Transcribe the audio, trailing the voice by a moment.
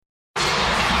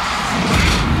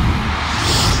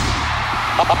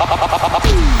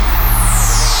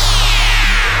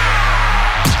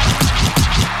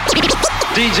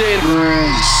DJ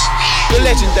Brisk. The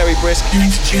legendary Brisk.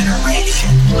 Next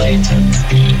generation latent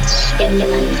beats.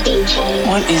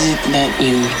 What is it that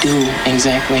you do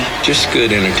exactly? Just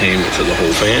good entertainment for the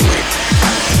whole family.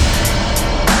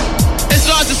 It's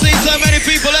nice to see so many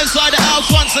people inside the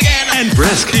house once again. And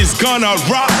Brisk is gonna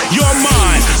rock your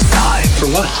mind. It's time for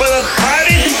what? For the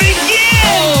party to begin!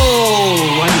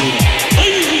 Oh, what is it?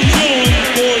 Ladies and gentlemen,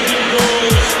 boys and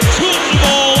girls, children of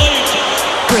all ages.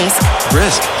 Brisk.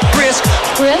 Brisk. Brisk.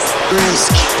 Brisk.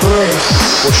 Brisk.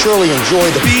 Brisk. Will surely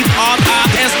enjoy the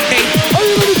B-R-I-S-K. Are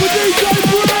you ready for DJ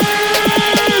Brisk?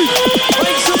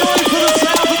 Make some noise for the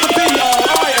sound of the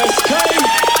B-R-I-S-K.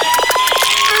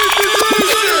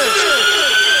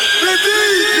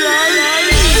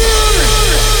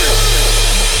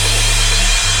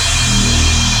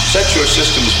 Set your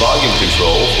system's volume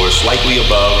control for slightly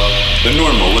above the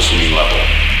normal listening level.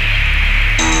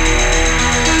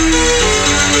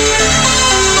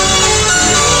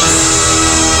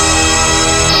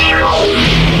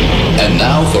 And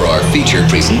now for our feature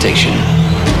presentation.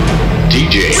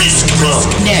 DJ Brisk.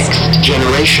 Next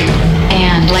Generation.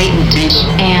 And latent.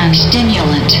 And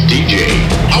stimulant. DJ.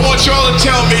 I want y'all to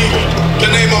tell me the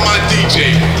name of my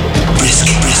DJ. Brisk.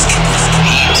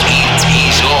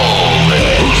 He's all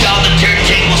red. Who's on the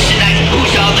turntables tonight?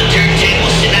 Who's on the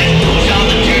turntables tonight? Who's on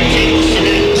the turntables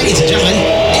tonight? Ladies and gentlemen,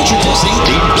 introducing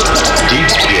DJ.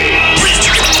 Brisk, baby. Who's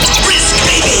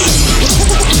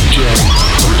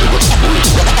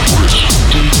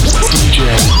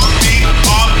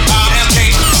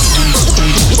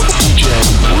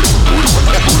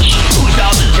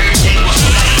on the turntables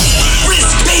tonight?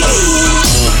 Brisk, baby.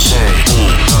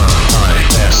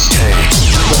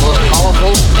 The most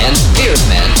powerful and fierce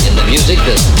man in the music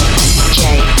business. J.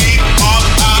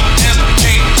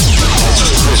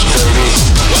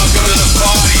 Welcome to the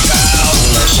party, pal.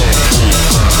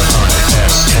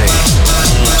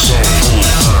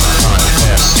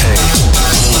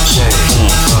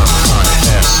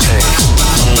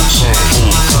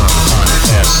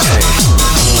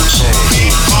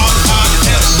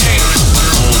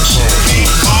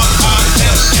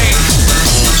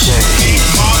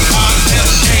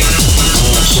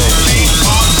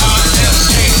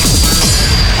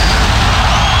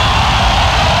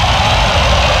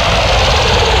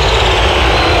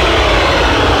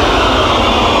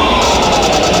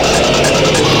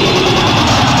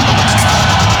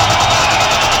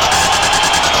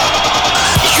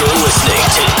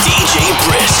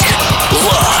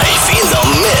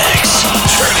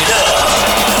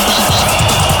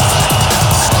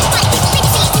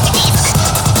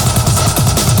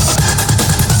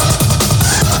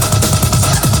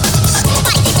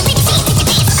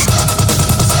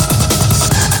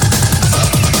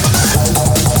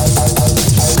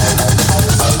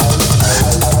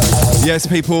 Yes,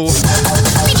 people.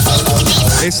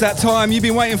 It's that time. You've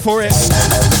been waiting for it.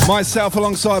 Myself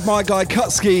alongside my guy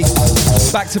Kutski.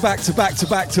 Back to back to back to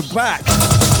back to back.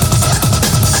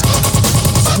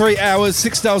 3 hours,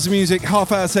 6 styles of music,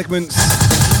 half-hour segments.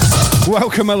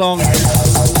 Welcome along.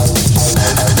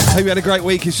 Hope you had a great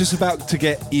week. It's just about to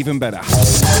get even better.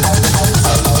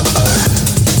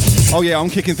 Oh yeah, I'm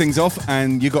kicking things off,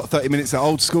 and you got 30 minutes of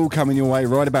old school coming your way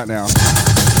right about now.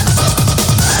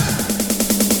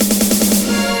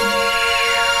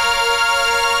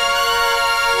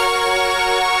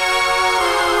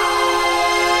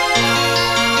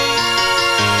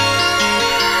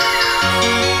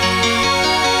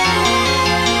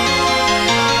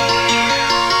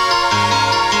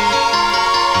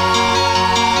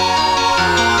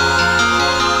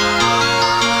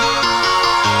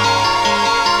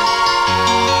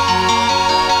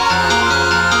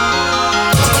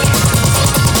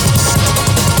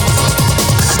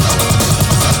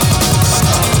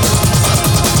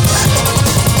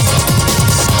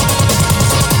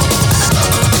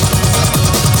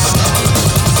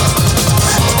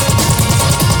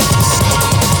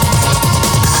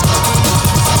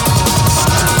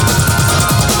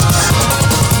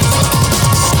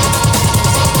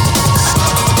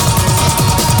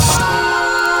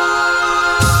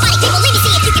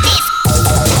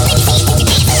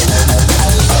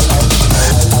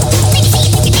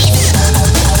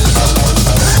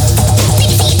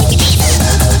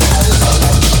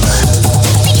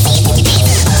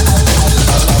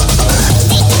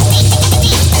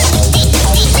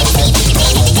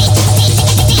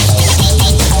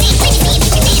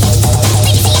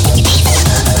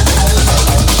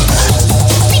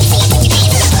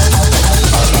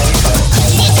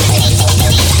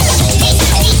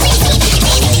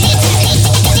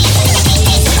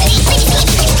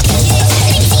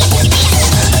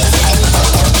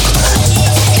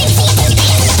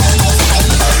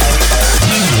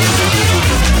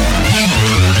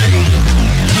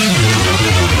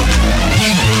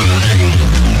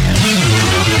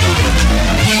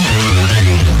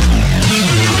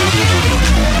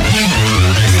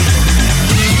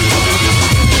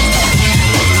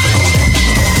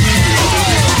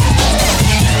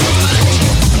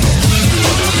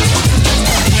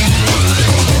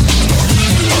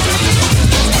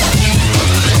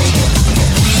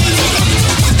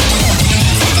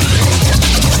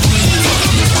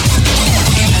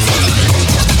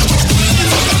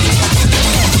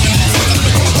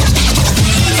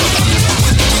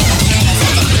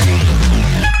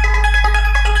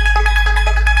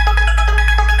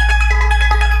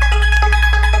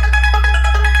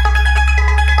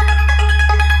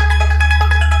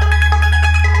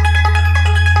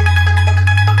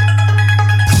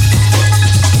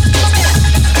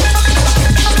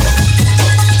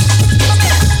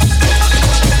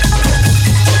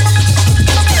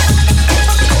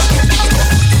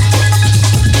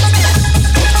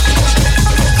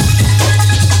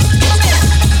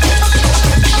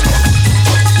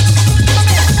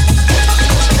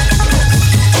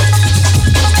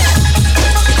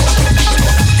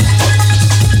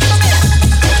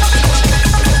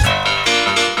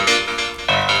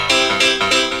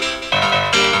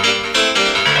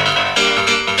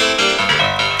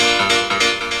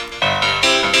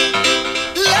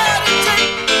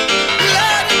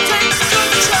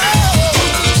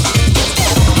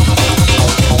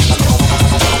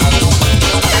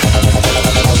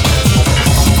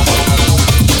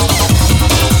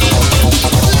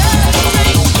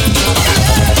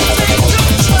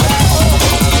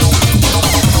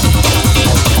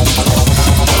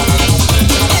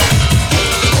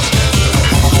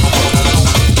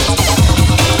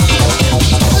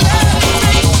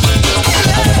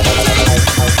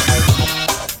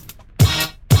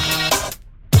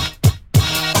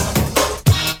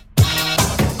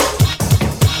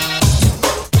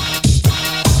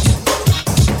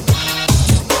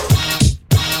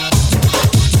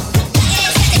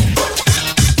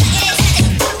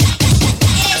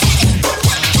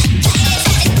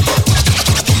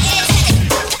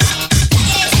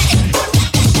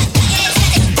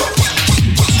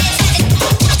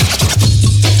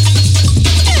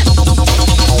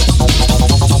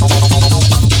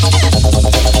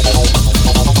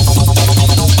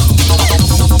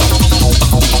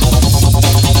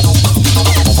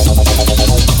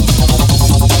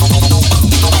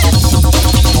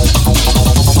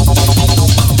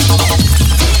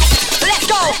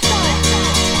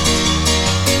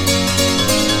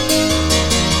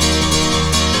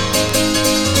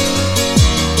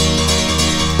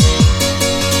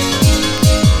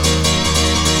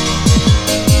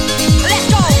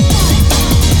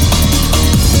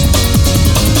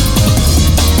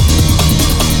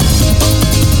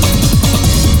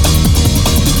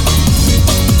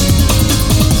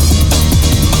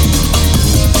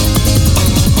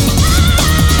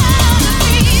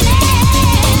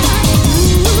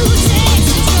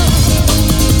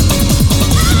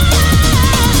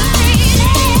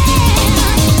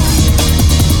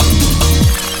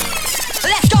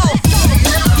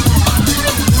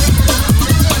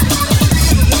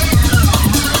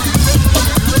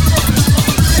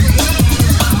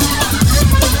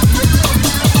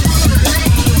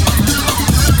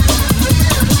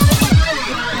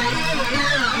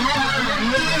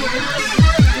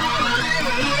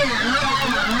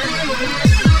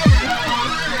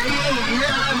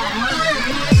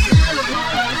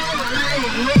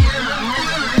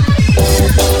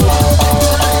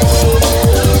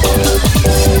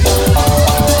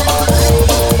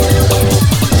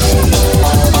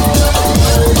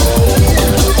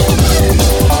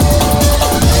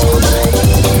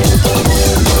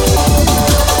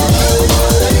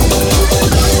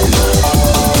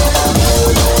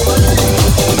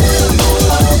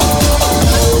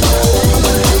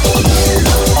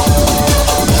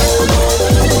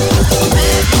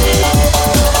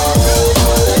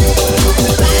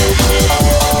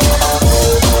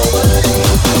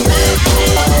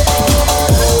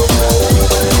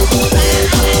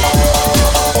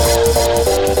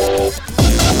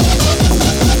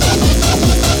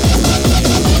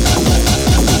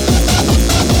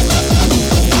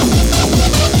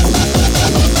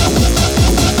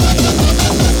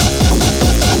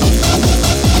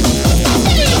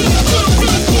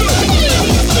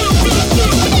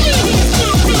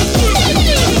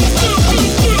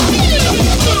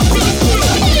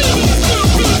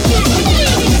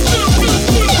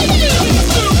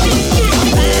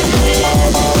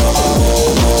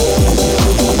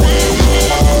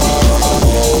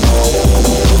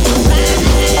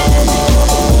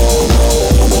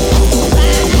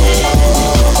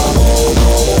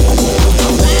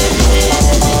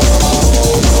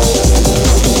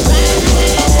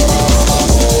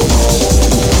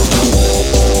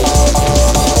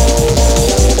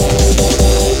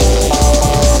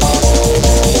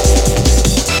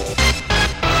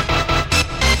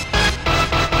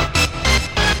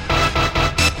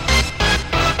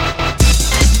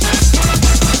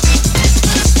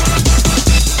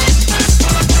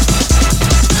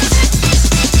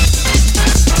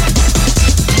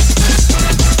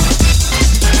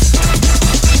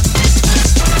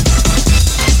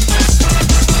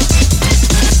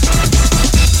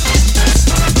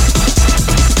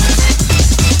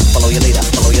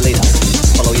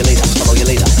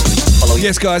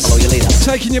 Yes, guys.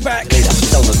 Taking you back.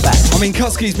 I mean,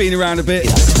 Kutski's been around a bit,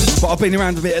 but I've been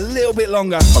around a little bit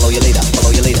longer. Follow your leader,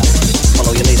 follow your leader,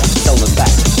 follow your leader, tell them back.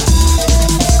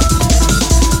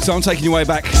 So I'm taking you way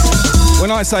back.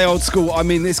 When I say old school, I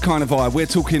mean this kind of vibe. We're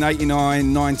talking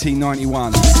 89,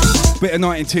 1991. Bit of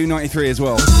 92, 93 as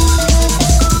well.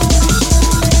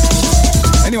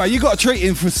 Anyway, you got a treat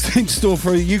in store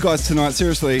for you guys tonight,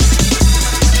 seriously.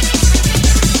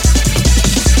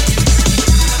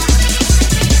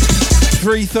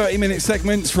 3 30-minute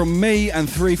segments from me and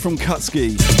 3 from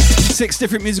Kutski. 6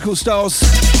 different musical styles,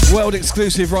 world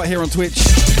exclusive right here on Twitch.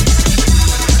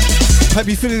 Hope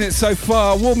you're feeling it so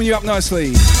far, warming you up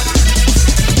nicely.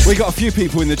 We got a few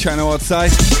people in the channel, I'd say.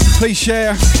 Please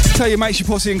share, tell your mates, your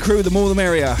posse and crew, the more the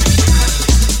merrier.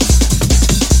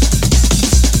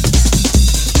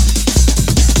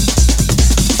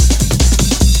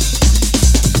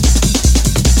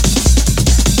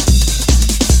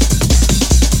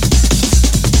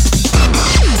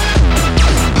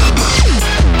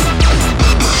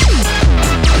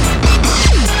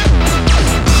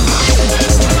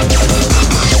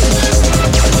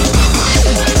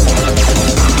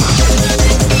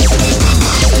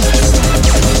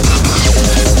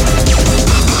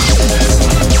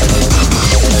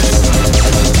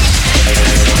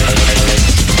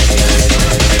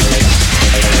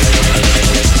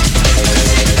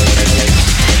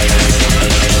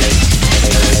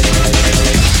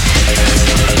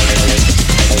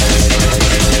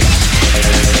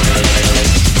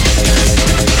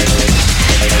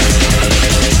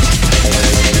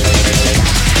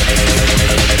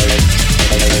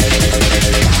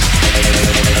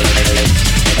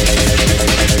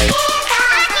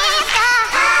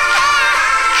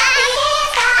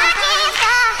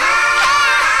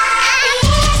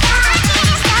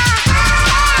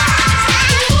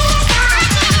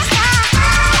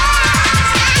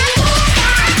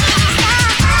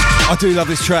 I do love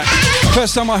this track.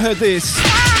 First time I heard this,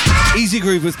 Easy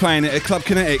Groove was playing it at Club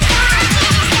Kinetic.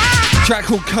 Track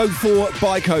called Code 4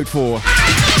 by Code 4.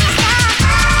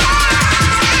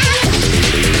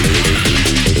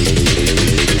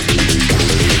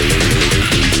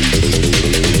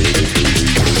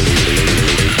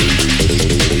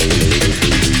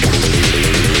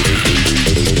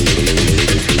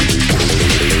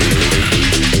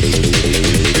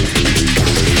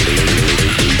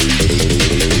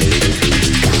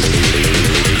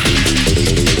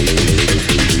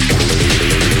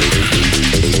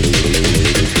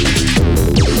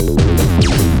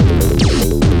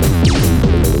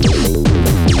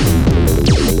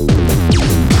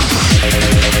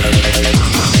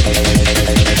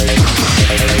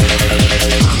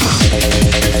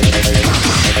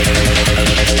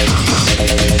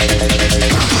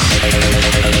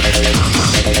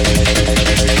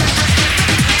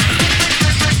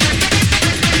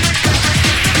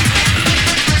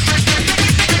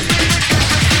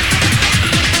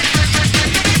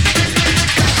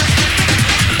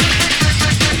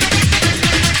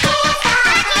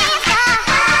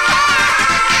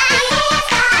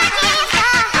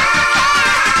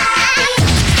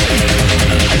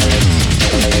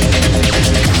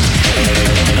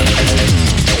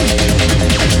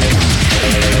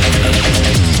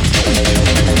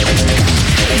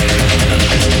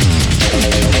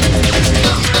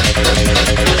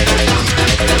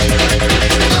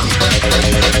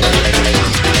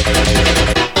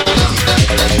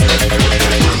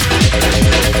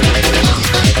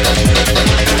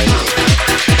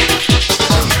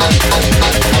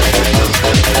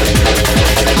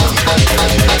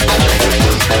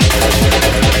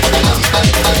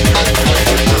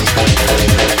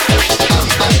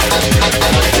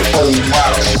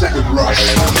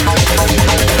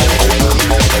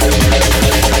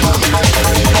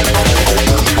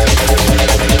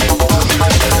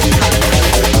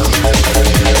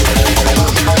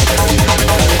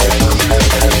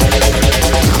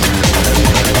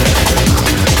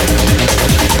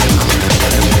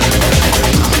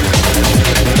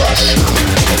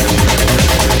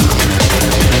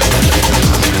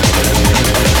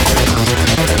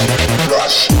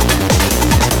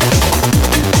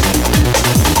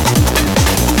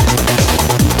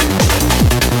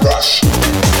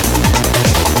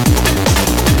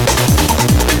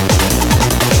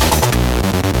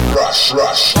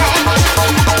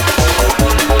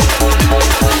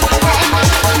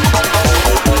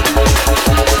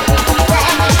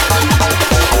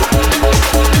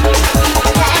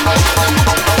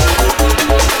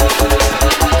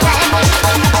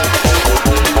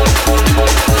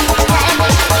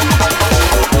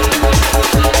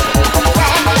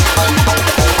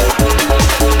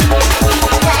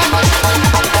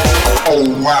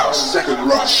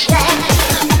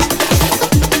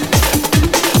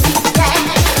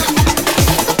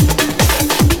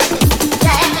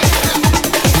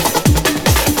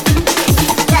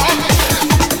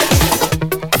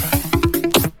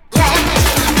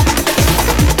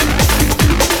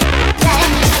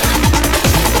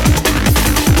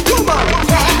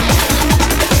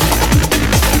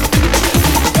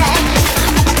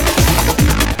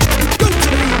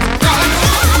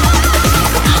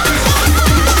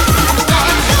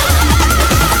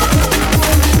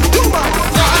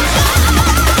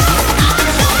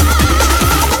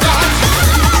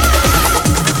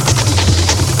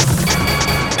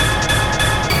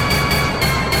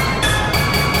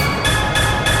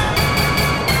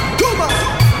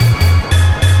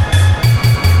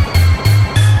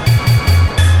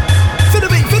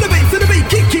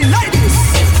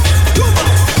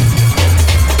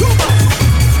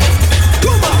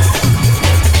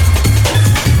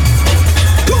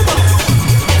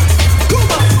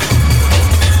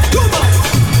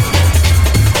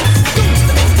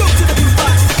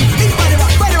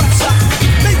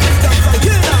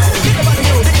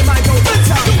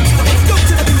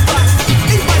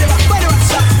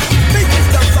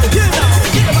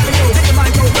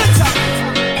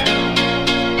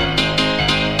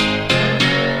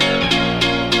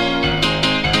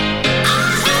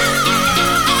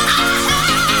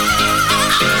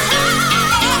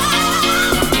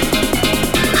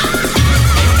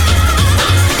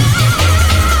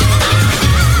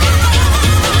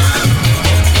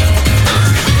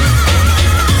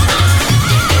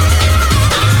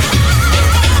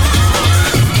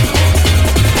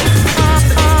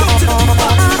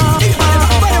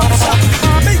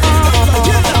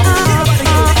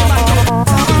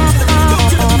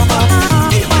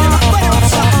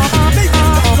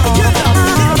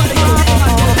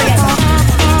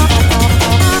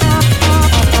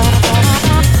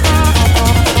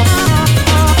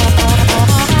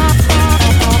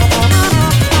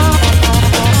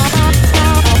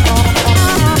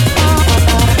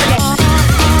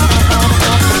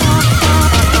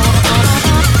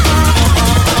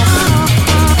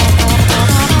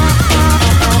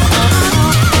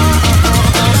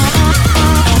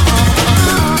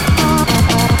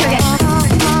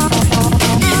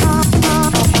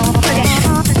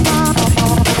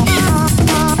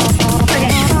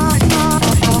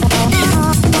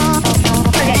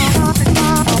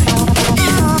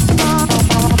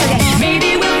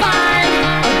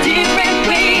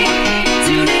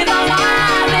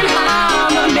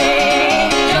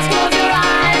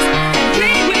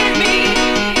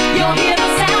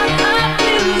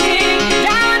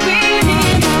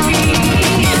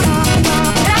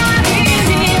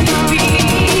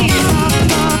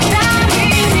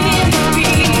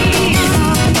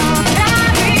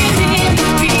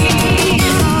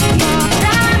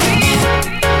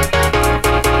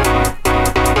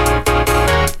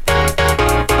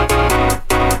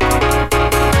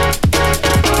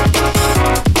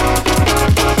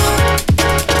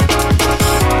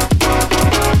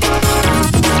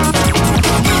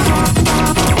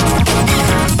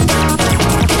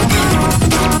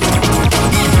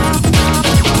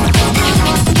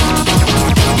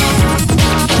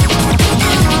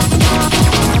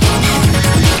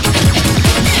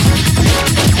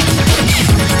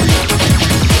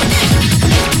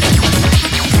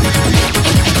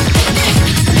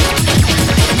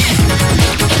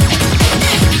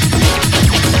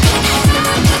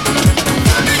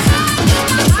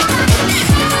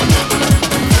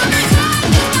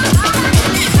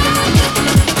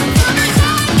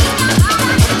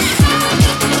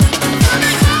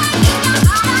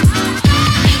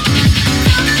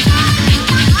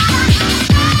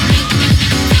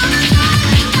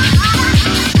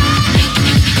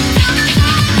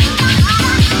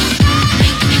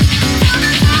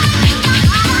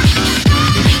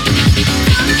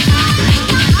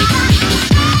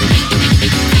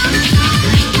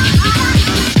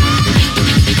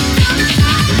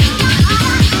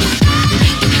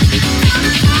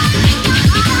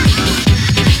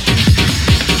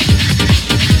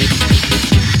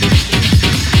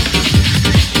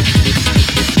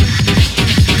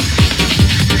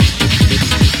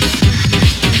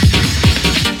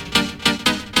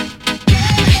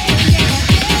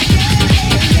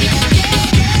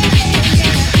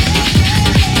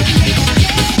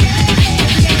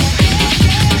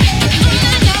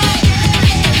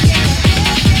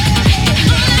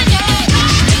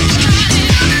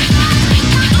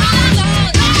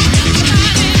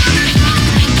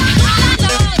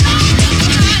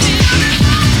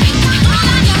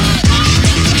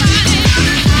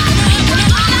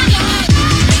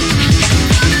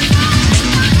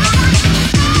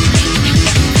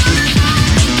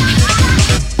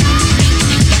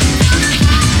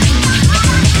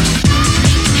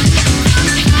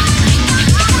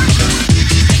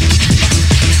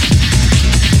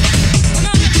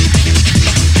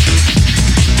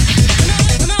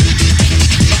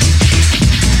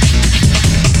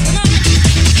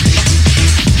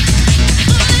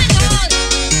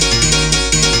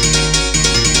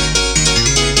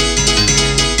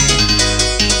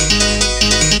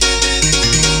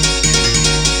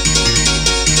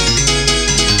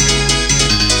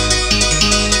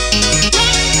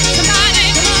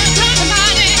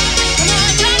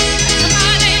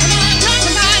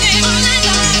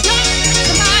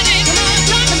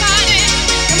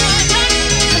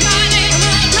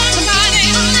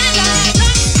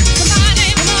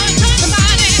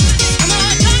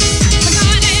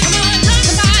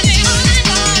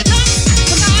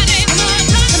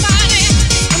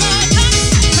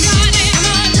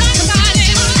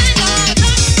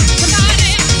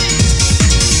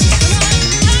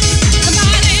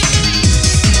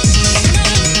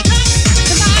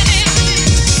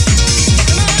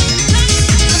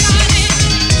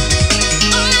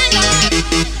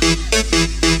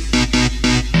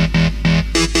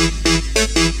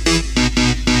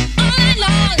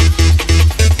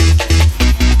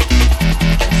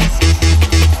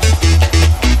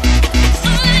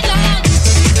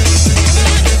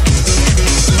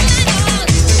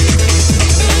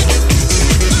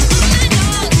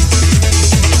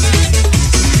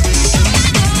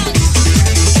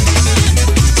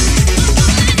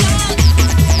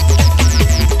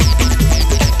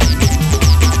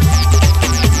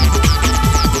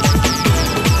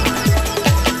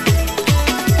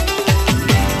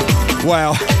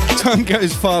 Wow, time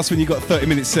goes fast when you've got a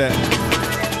 30-minute set.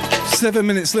 7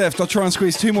 minutes left. I'll try and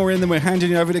squeeze 2 more in, then we're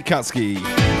handing you over to Kutski.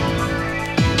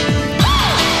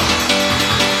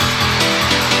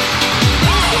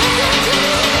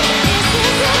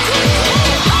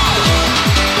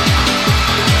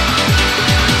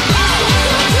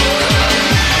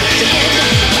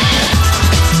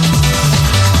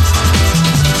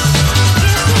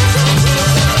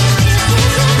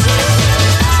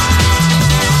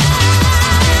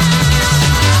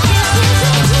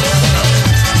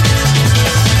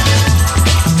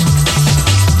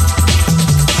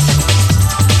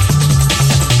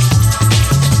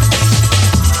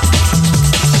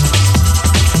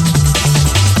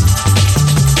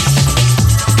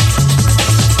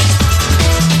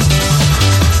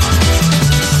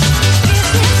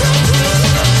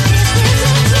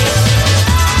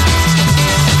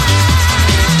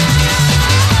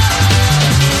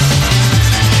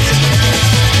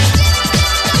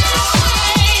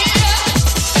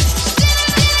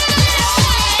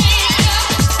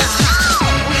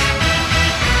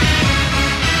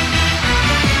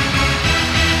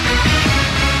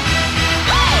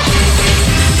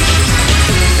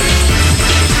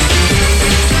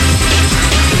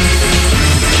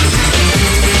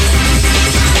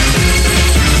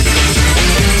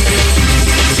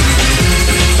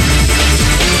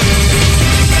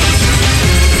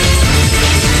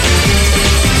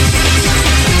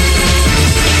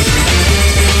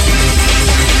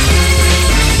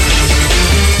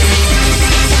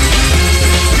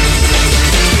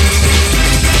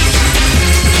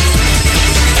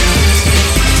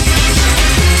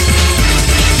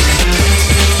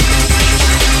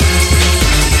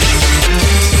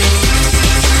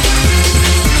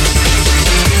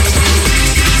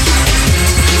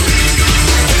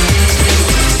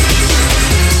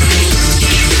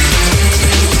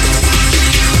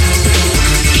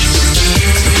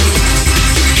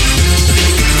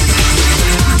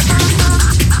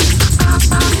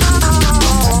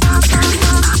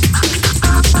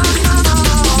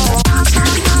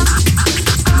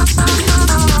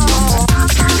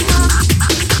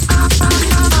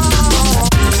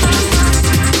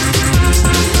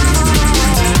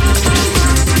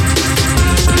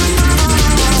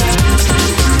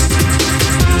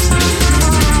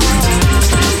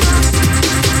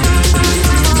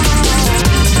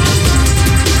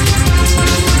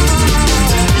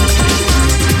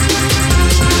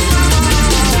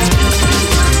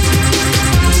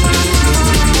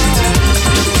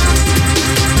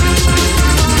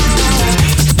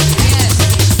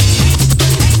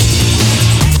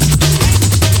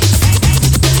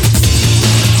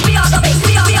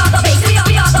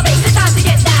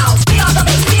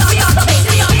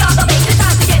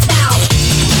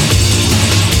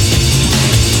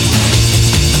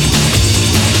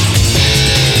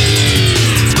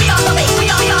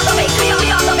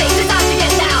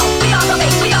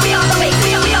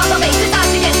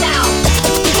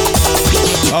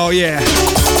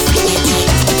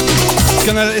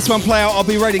 Gonna let this one play out. I'll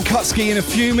be raiding Kutski in a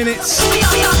few minutes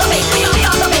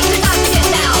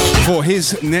for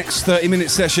his next 30-minute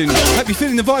session. Hope you're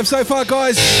feeling the vibe so far,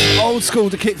 guys. Old school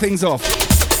to kick things off.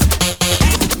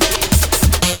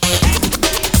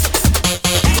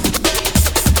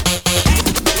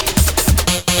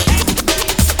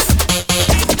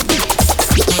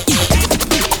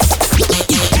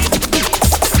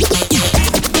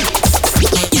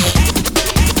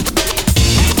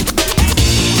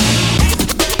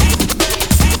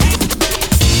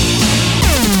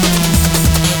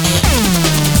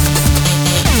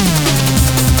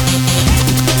 Yeah.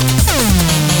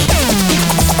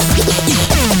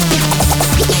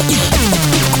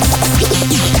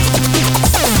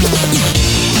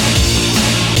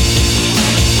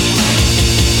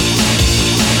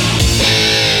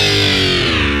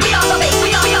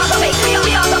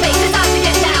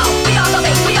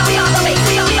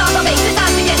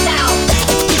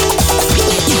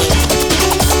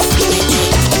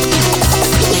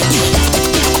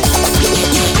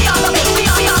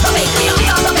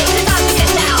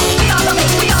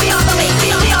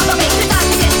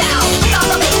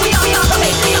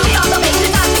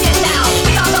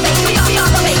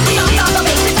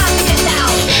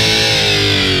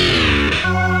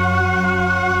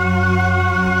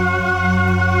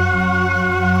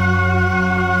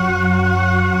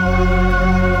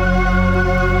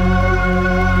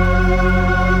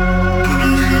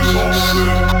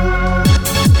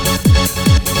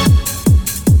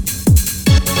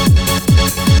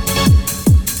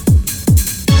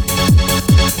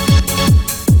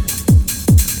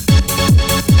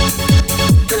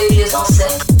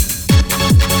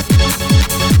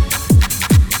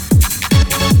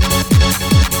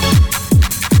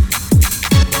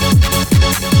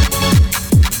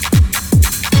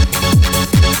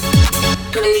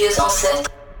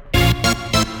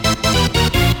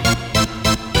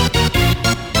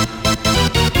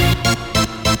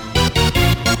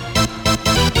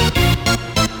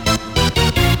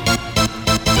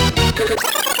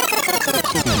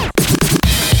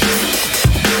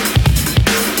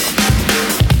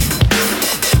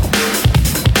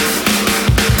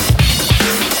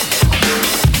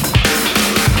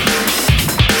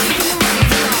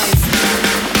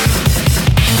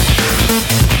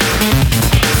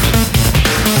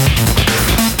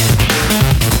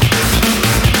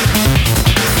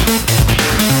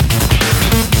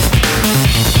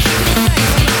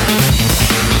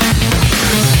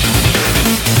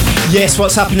 Yes,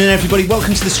 what's happening, everybody?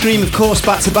 Welcome to the stream, of course,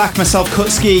 back to back. Myself,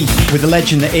 Kutski, with the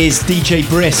legend that is DJ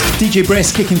Brisk. DJ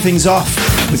Brisk kicking things off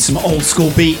with some old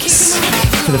school beats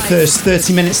for the first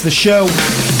 30 minutes of the show.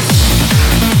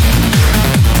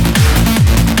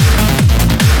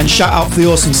 And shout out for the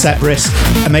awesome set, Brisk.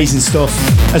 Amazing stuff,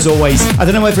 as always. I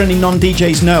don't know whether any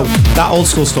non-DJs know that old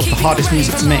school stuff, the hardest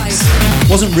music to mix,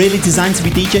 wasn't really designed to be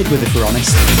DJ'd with, if we're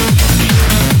honest.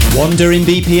 Wandering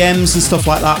BPMs and stuff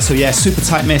like that. So yeah, super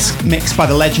tight mix by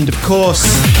the legend, of course.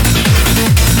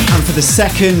 And for the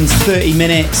second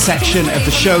 30-minute section of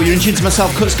the show, you're in tune to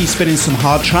myself, Kutski, spinning some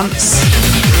hard trance.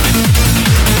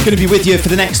 Going to be with you for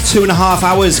the next 2.5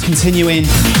 hours, continuing,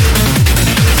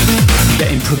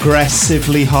 getting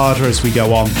progressively harder as we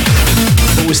go on.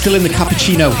 But we're still in the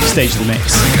cappuccino stage of the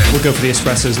mix. We'll go for the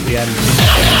espressos at the end.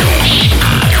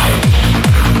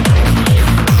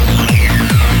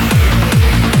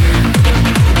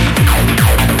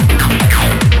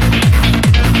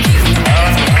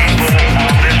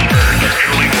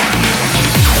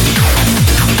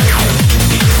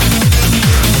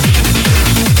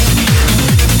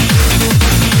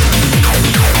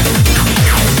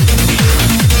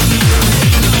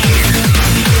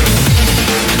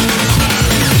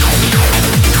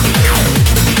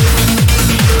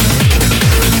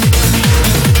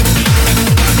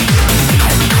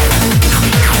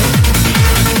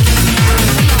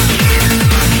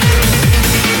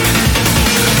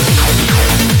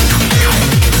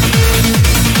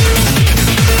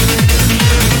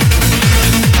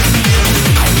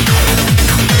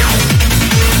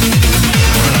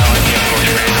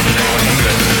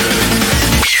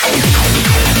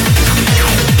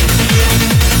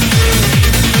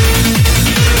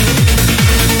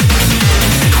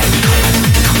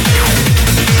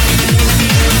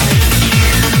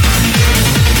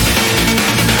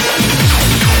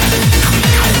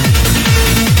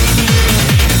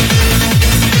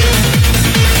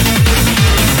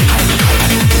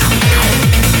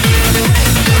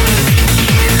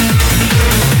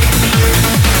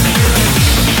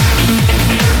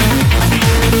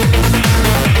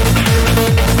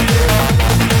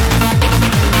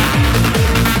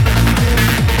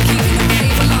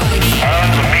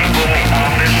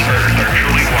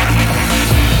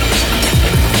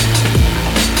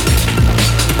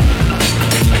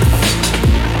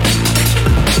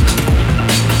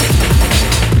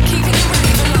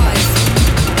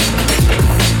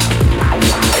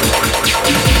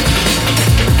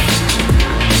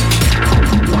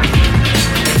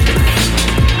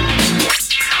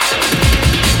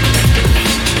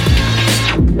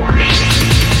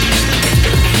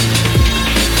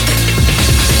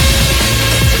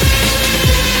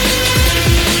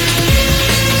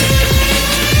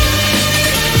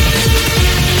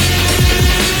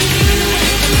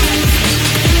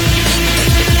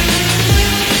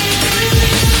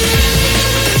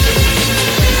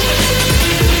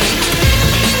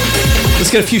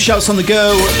 Get a few shouts on the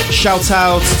go. Shout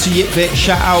out to Yitvik,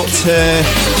 shout out to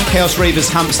Chaos Ravers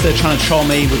Hamster trying to troll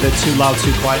me with a too loud,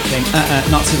 too quiet thing.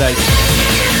 Not today.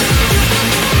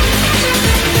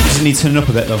 Just need to turn up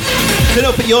a bit though. Turn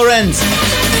up at your end.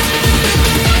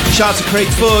 Shout out to Craig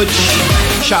Fudge,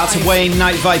 shout out to Wayne,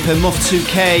 Night Viper, Muff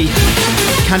 2K,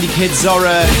 Candy Kid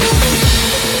Zora.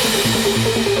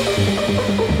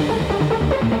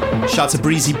 Shout out to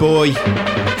Breezy Boy,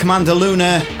 Commander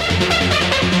Luna.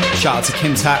 Shout out to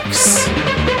Kim Tax.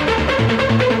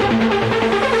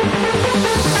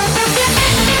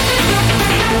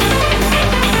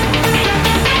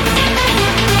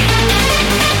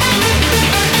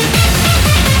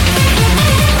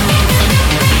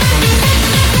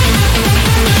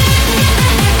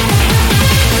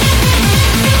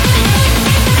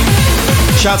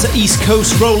 Shout out to East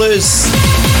Coast Rollers,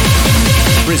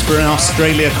 Brisbane,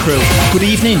 Australia crew. Good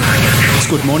evening. It's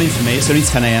good morning for me. It's only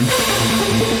 10 a.m.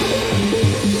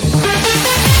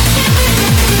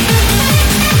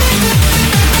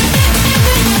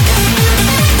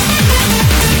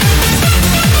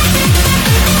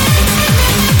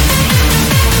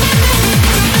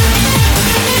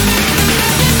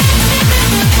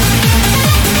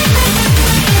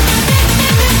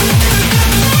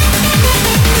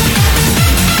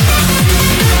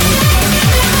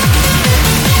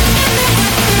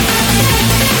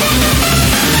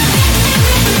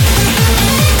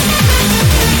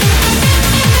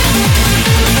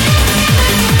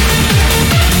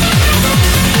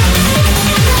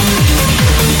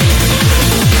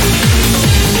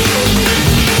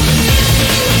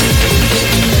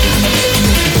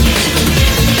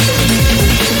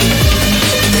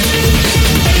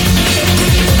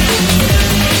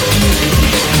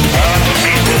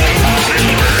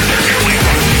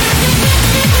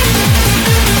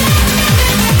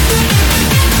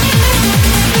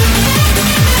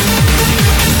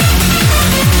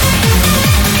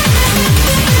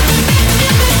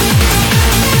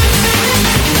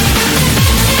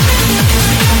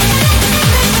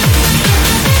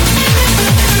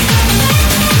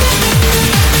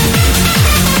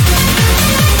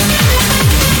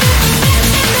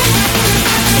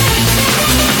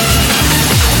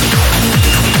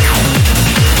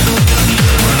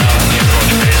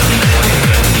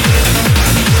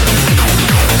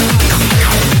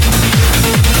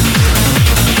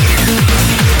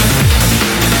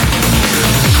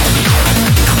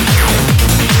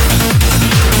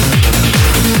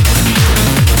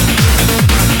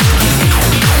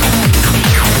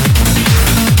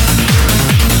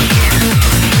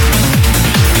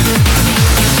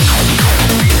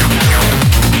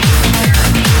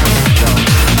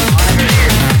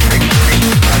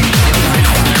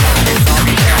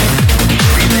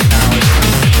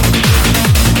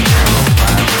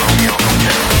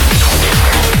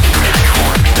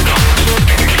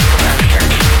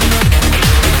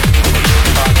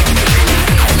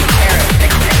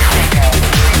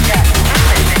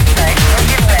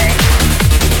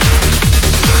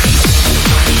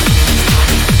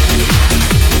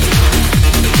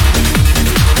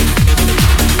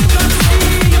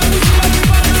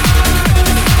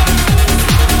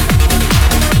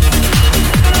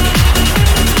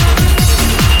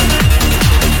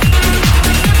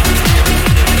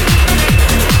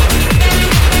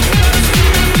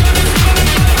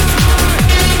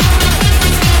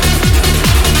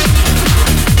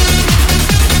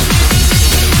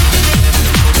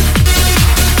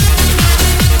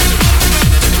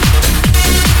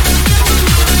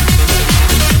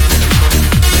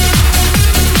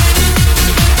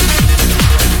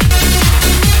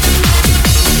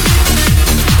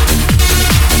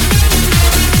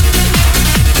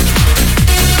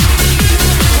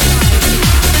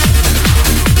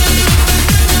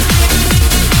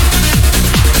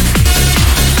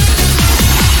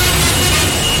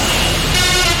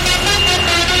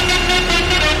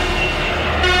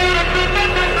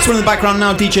 So in the background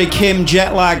now, DJ Kim,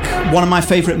 Jet Lag, one of my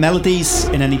favourite melodies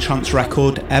in any trance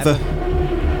record ever.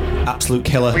 Absolute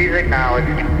killer. Please acknowledge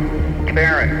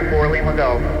Barrett, 4 Lima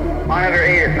Go. Monitor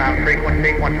 8 is on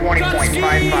frequency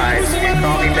 120.55.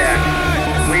 Call me back.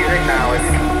 Please acknowledge.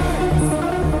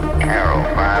 Arrow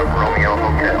 5 Romeo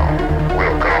Hotel.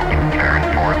 Will go. Barrett,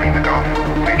 4 Lima Go.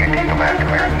 Major Diesel back to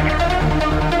Barrett.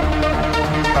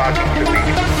 Talking to me.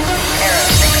 Arrow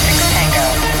 66 Tango.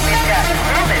 We've got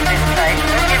movement in sight.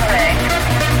 We'll give way.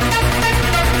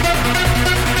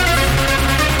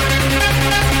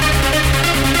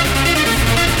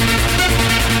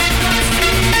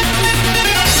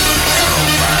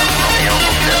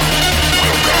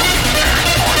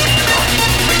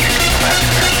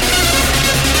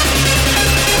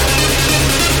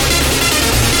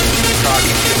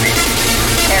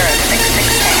 Arrow 66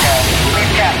 Tango.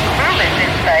 We've got movement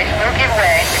in sight. We'll give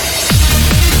way.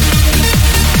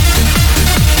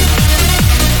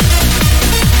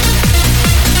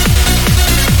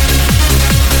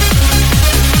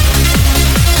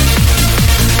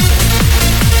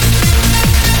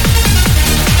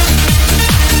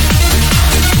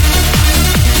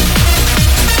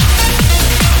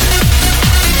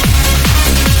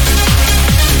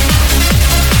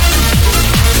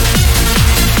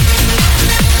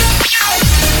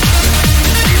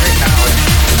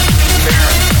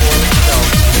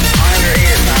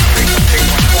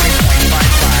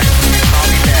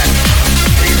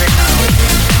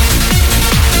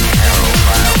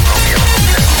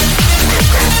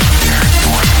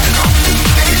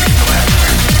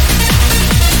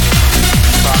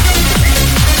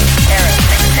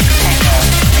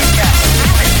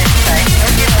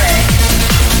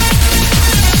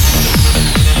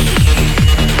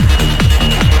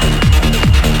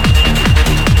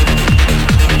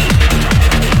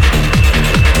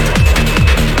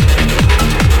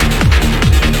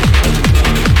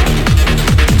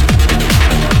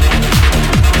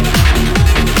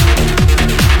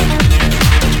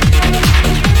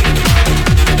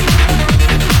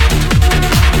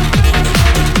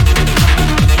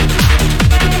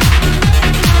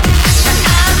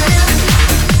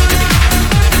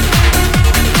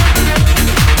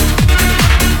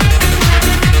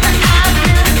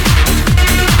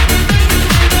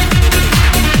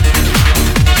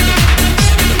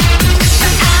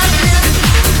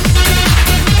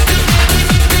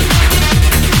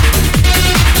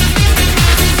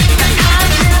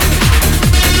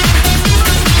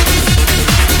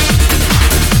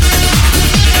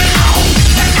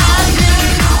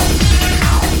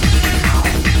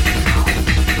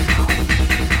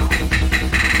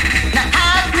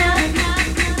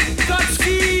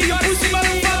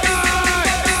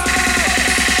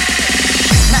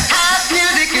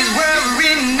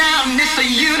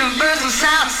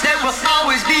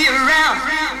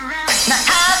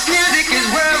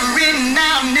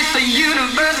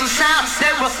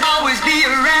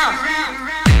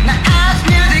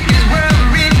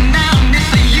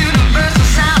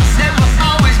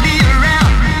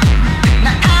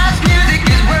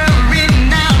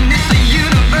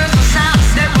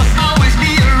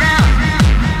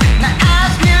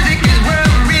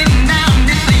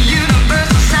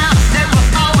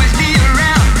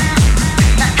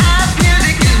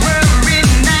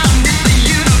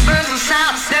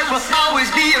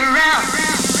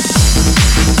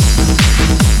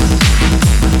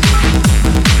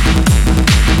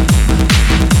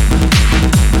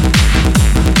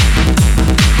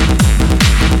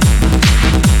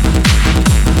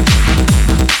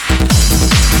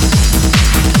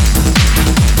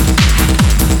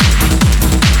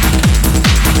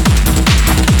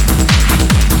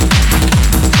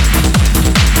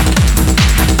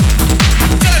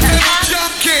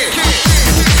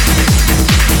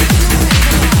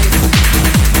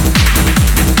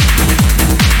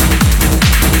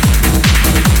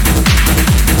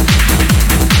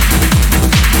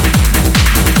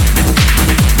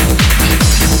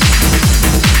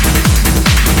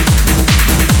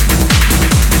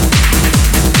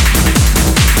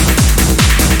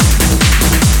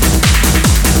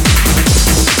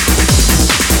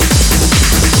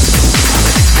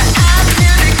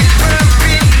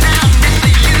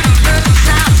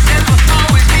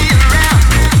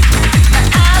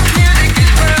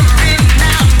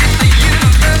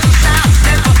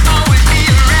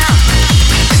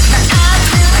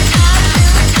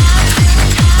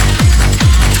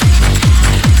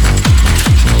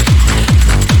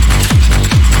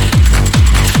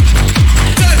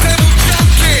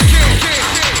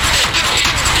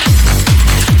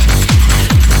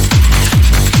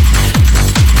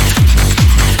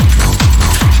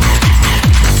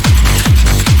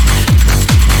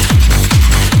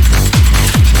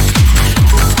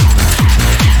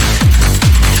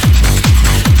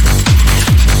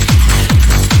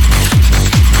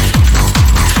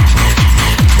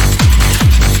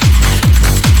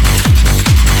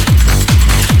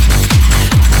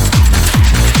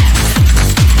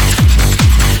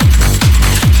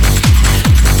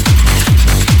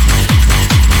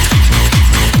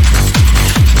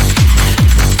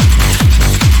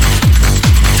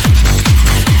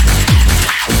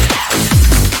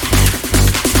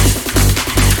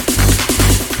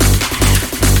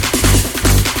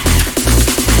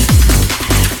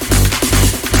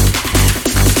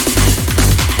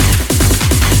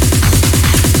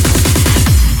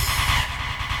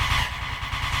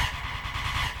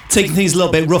 Taking things a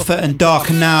little bit rougher and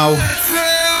darker now.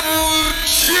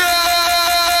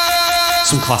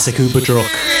 Some classic Uber Druk.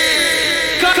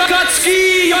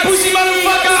 Kutski, you pussy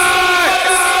motherfucker!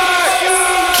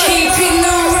 Keeping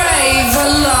the rave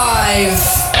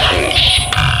alive.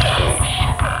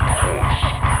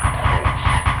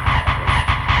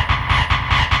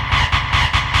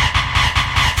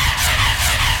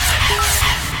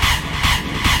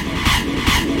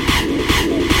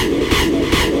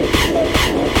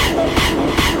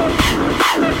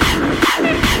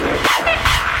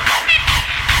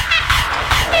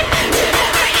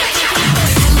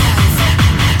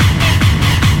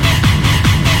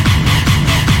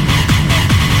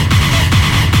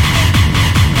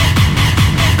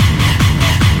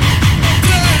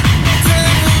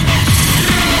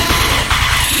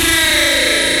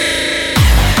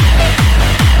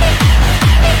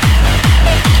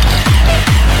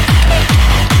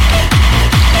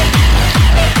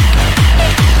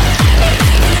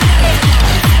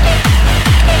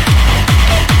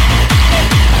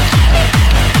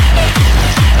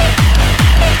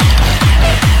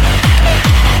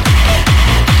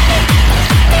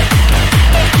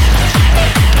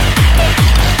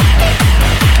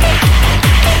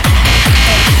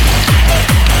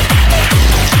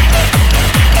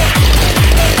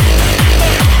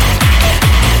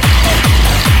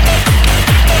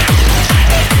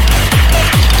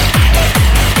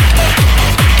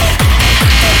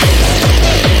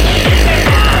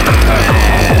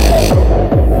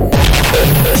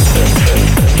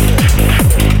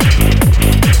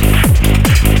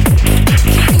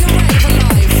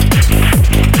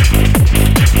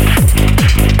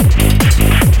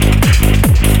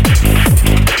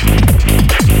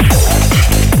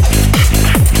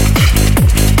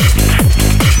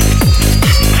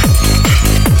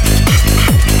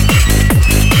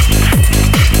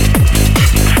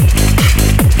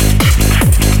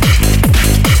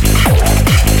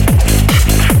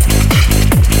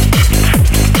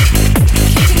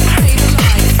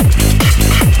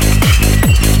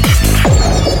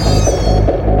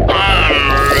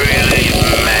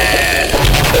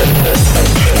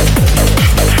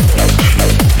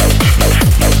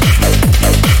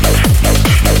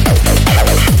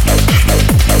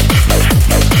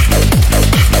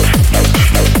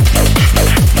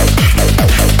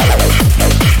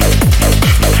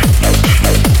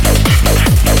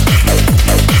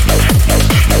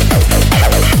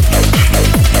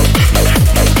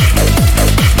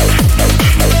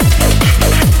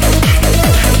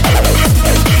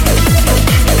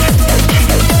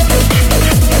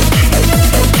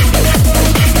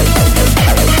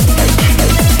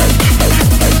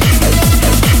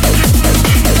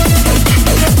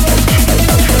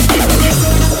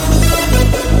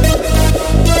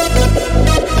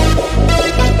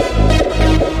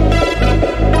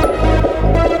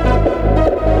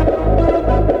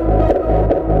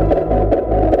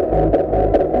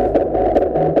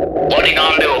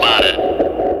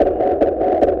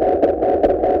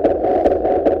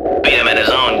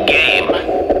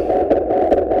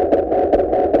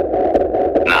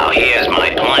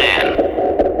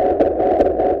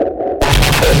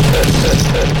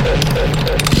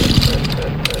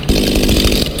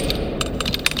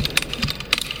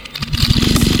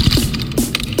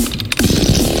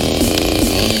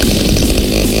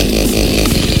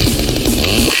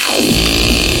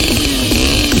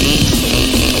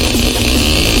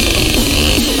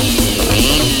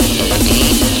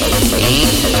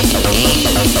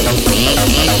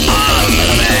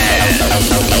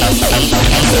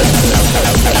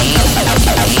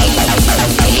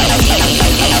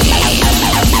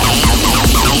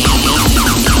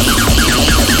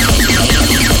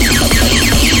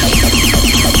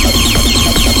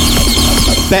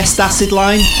 Best acid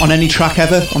line on any track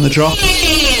ever on the drop.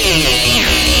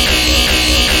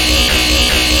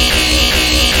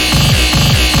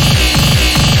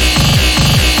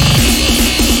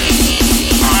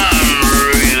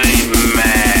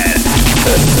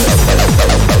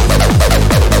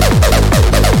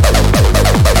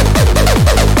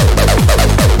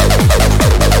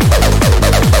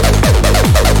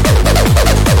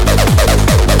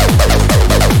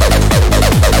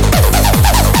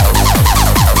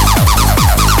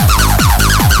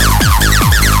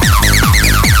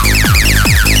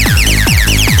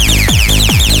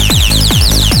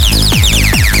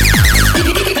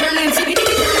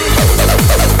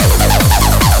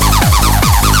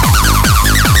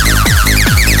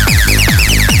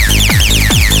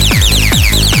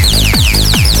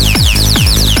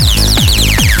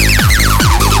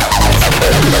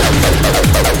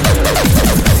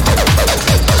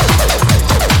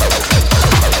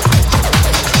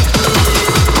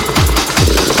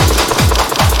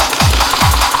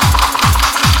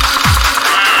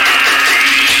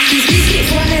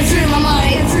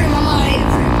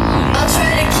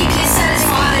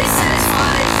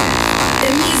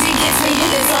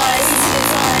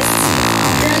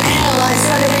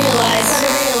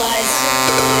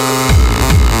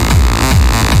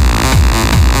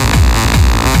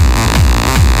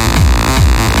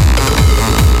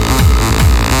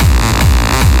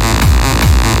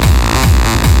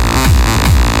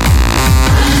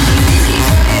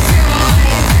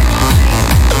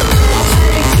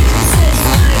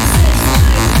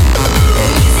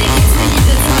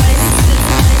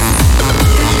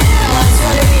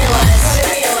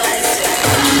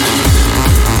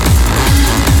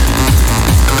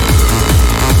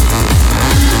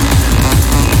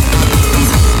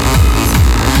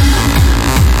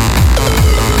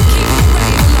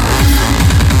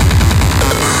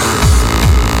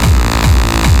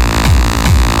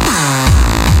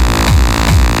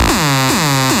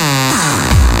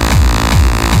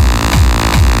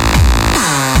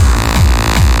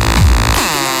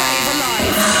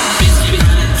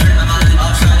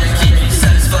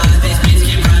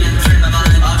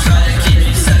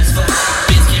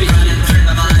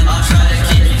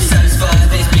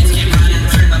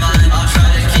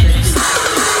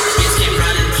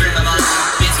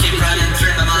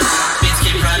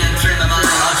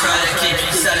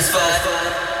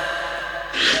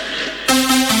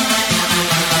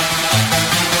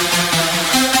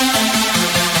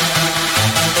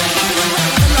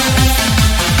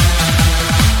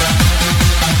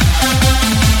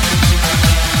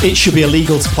 It should be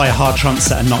illegal to play a hard trance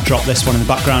set and not drop this one in the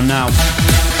background now.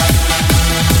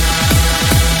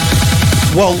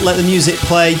 Walt, let the music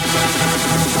play.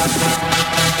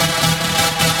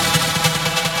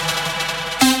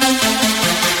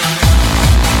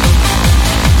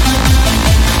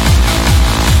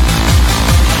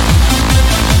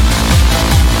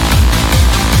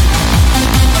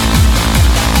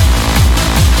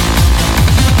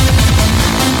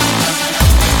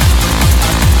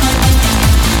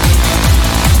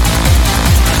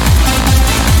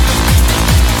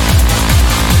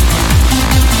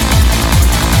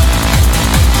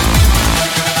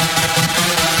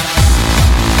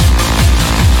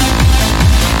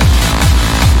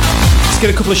 Get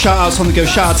a couple of shout outs on the go.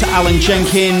 Shout out to Alan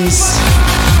Jenkins.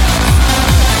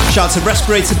 Shout out to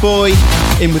Respirator Boy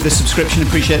in with the subscription.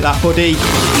 Appreciate that, buddy.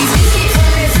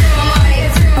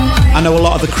 I know a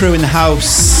lot of the crew in the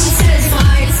house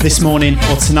this morning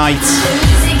or tonight,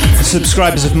 the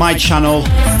subscribers of my channel.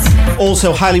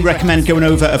 Also highly recommend going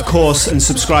over, of course, and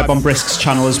subscribe on Brisk's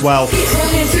channel as well.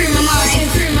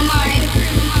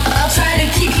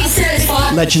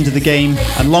 Legend of the game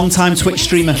and long-time Twitch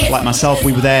streamer like myself.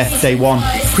 We were there day one,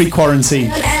 pre-quarantine.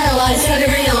 Analyze how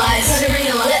to realize,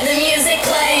 let the music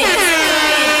play.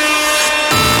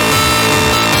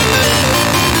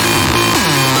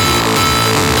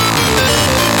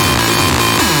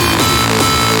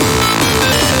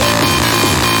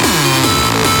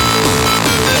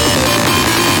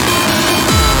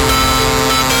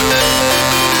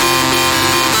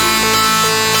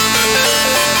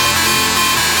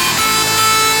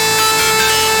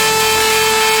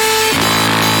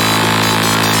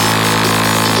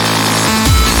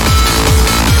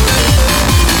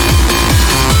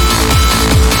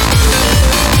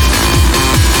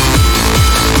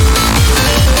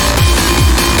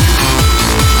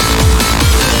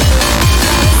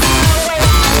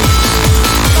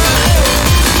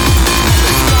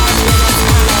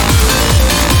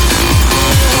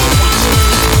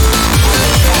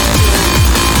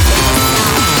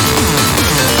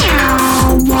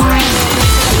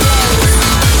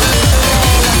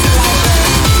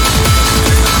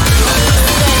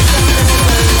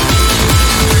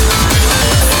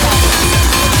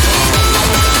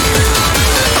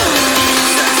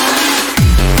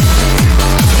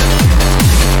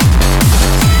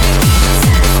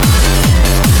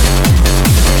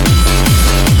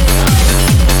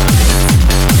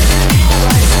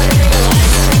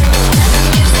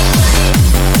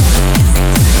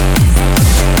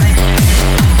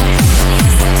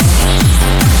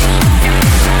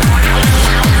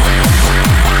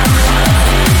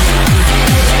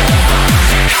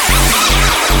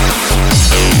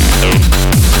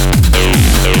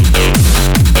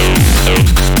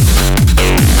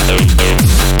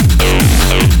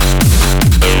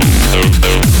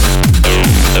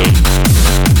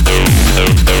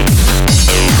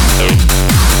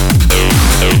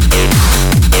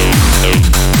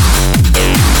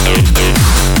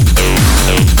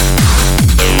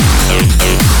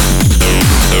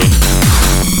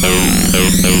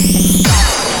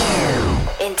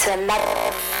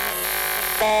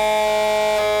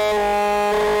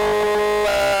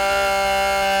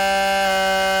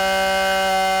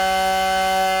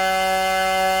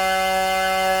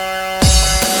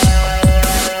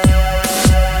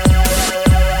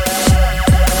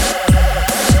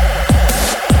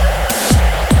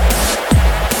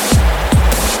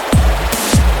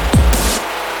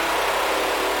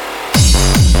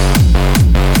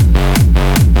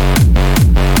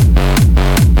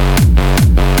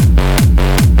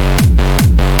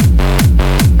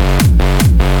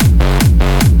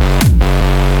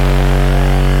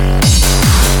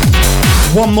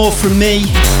 One more from me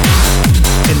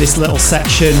in this little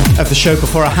section of the show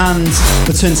before I hand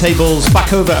the turntables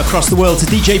back over across the world to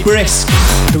DJ Brisk,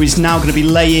 who is now going to be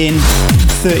laying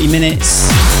 30 minutes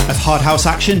of hard house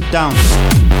action down.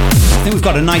 I think we've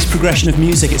got a nice progression of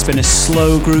music. It's been a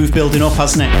slow groove building up,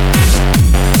 hasn't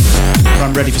it? But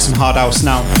I'm ready for some hard house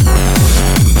now.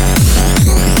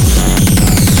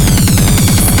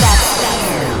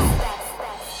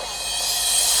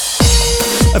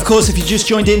 Of course, if you just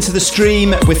joined into the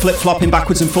stream, we're flip-flopping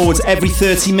backwards and forwards every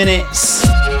 30 minutes.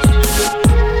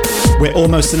 We're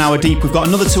almost an hour deep. We've got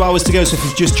another 2 hours to go, so if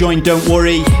you've just joined, don't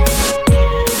worry.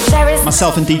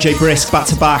 Myself and DJ Brisk back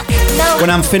to back. When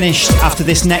I'm finished after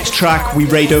this next track, we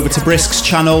raid over to Brisk's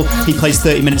channel. He plays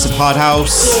 30 minutes of hard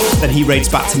house, then he raids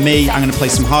back to me. I'm going to play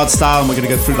some hard style, and we're going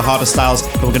to go through the harder styles,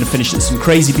 but we're going to finish at some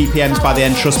crazy BPMs by the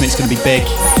end. Trust me, it's going to be big.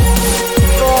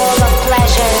 Full of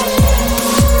pleasure.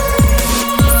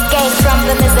 Escape from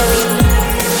the misery.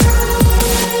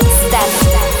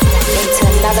 Step.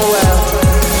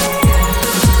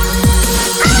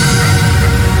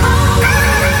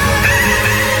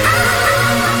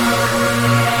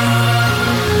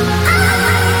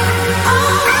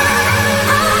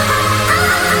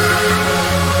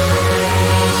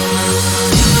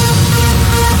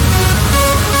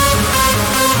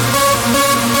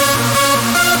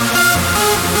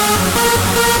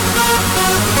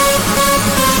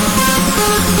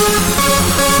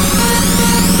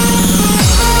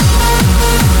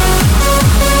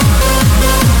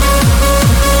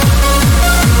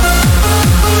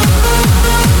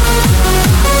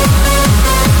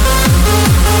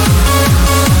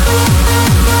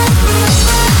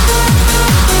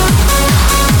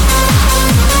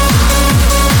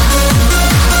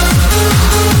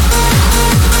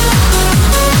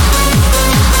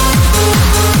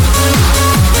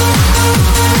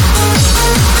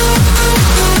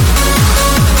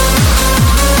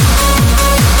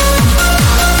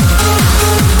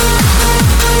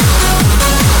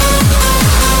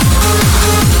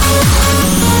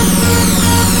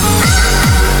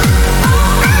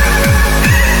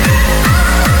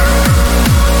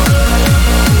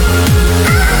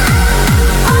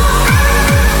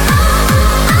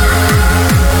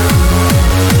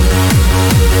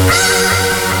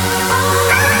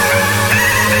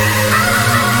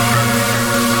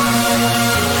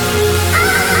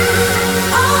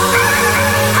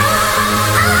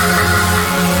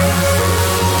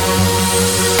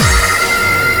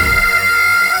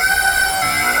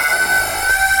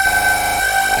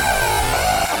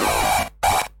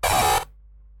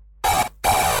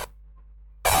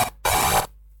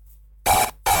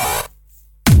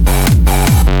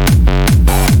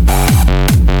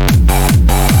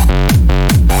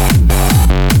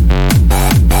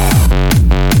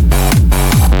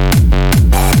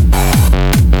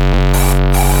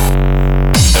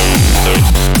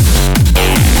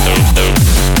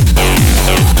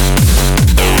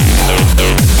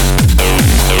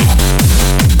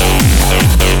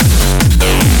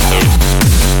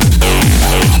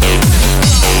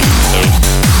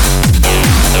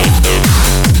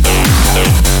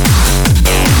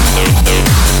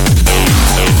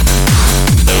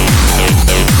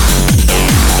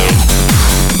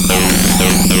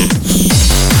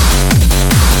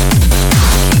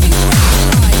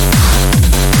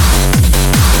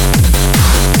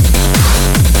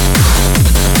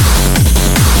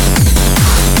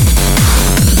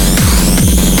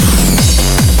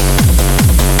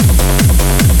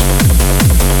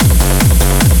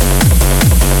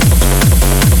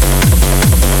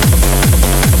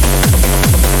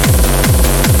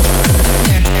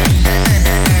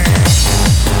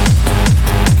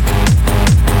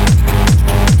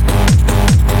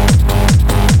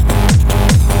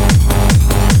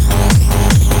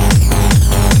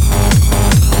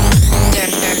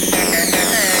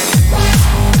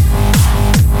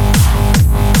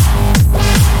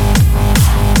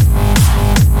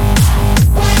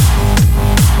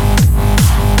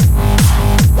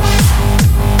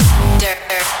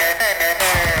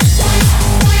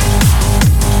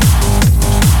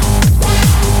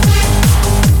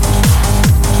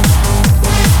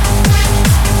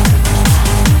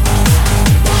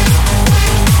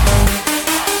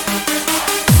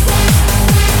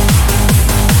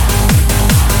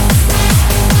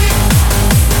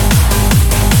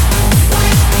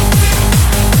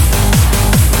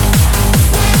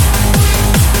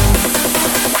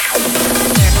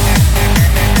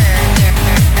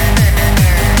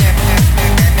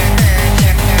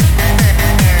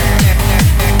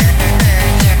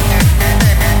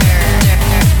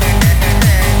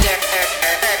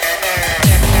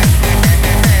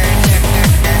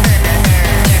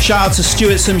 Shout out to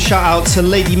Stewartson, shout out to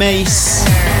Lady Mace,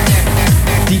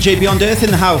 DJ Beyond Earth in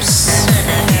the house.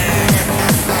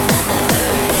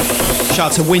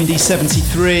 Shout out to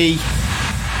Windy73.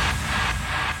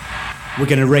 We're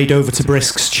going to raid over to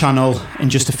Brisk's channel in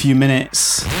just a few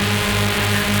minutes.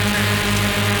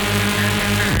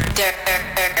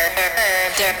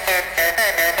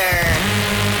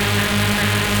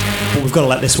 But we've got to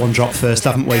let this one drop first,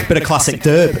 haven't we? Bit of classic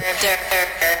derb.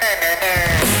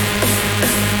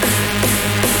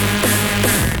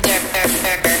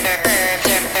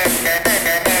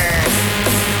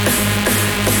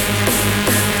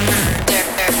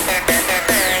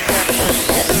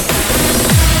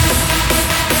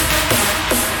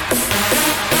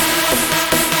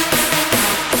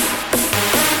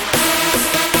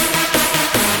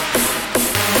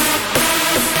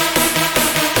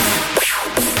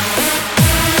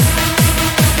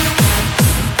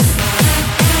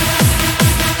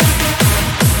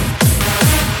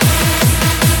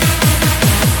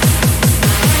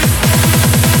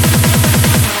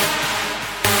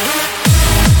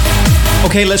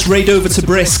 Okay, let's raid over to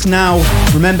Brisk now.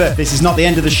 Remember, this is not the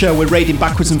end of the show. We're raiding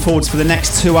backwards and forwards for the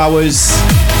next 2 hours,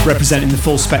 representing the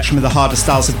full spectrum of the harder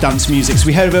styles of dance music. So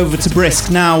we head over to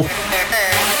Brisk now,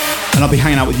 and I'll be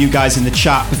hanging out with you guys in the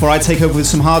chat before I take over with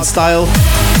some hard style,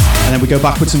 and then we go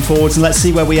backwards and forwards, and let's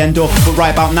see where we end up. But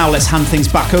right about now, let's hand things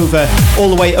back over, all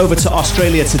the way over to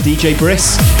Australia, to DJ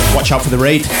Brisk. Watch out for the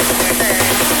raid.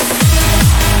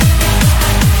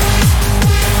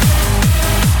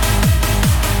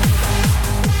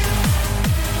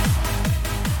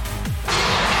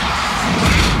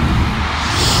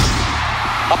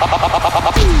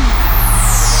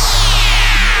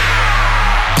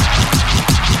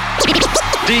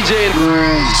 DJ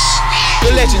Brisk,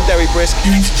 the legendary Brisk.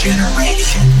 Next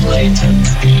generation latent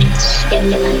beats.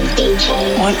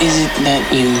 What is it that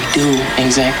you do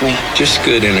exactly? Just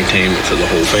good entertainment for the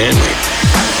whole family.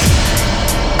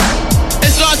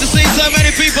 It's nice to see so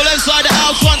many people inside the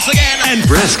house once again. And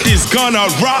Brisk is gonna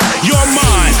rock your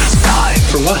mind. Time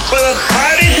for what? For the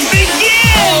party to begin!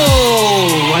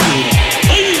 Oh, I need it.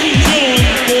 Ladies and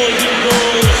gentlemen, boys and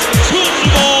girls, children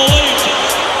of all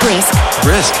ages. Brisk.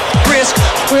 Brisk. Brisk.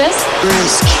 Brisk.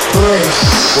 Brisk.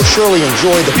 Brisk. Will surely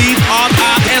enjoy the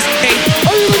B-R-I-S-K.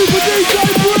 Are you ready for DJ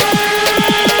Brisk?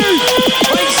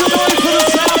 Make some noise for the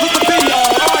sound of the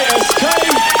B-R-I-S-K.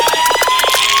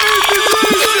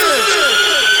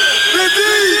 The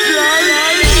DJ.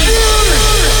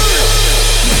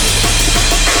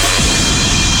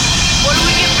 What do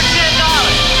we get for $10?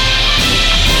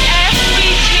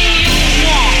 Everything you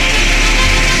want.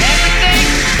 Everything?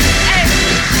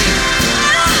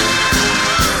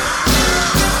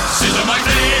 Sit on my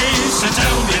face and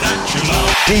tell me that you love.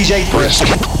 DJ Brisk.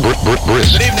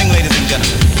 Brisk. Good evening, ladies and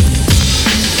gentlemen.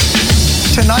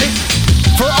 Tonight,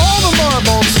 for all the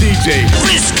marbles, DJ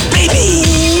Brisk, baby!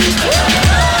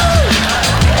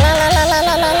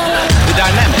 The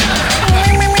dynamic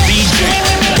DJ.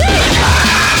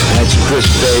 That's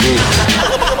Brisk, baby.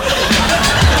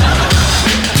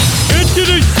 Into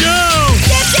the show!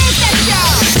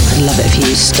 I'd love it if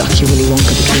you stuck your Willy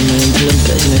Wonka between your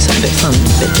Oompa-Loompas, you know, something a bit fun, a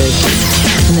bit dirty.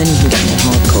 And then you can get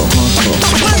more hardcore.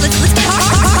 Well, let's get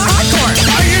hardcore.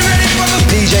 Are you ready for the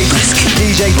DJ Brisk.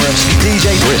 DJ Brisk.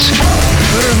 DJ Brisk.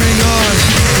 Better hang on.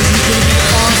 This is gonna be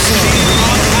awesome.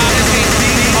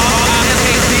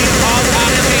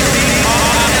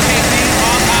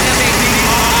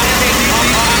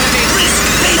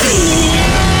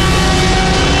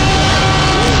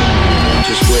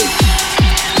 Just wait.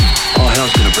 All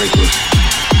hell's gonna break loose.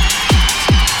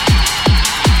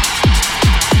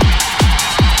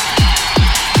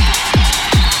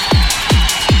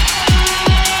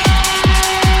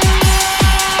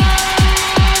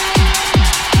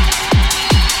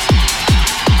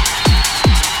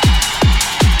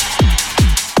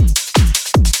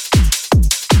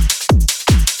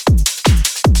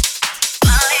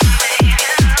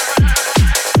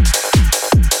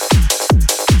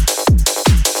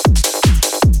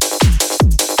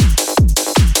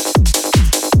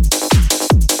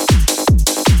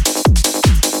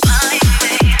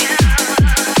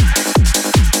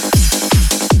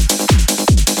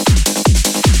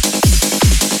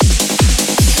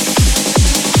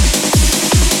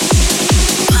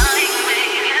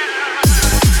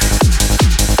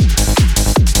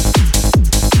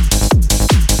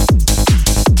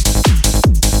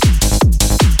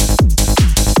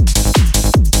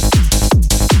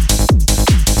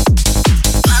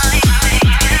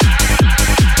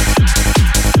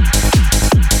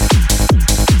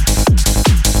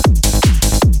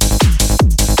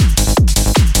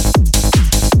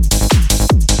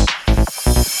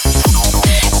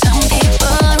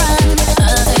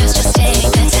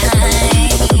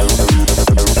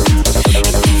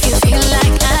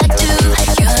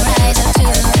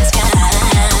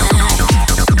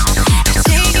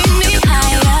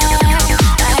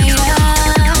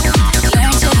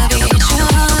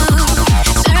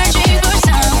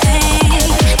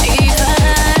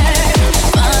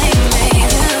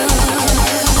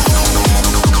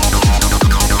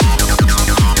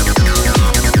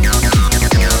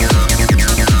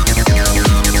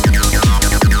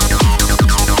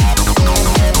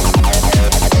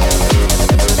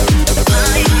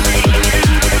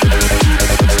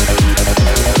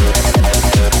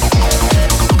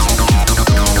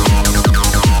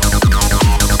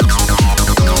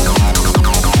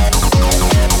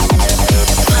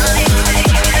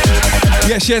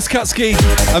 Yes, Kutski.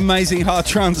 Amazing hard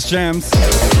trance jams.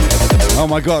 Oh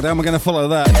my God, how am I going to follow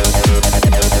that?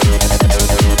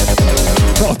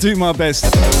 I'll do my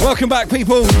best. Welcome back,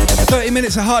 people. 30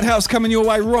 minutes of hard house coming your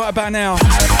way right about now.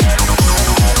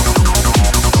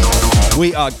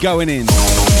 We are going in.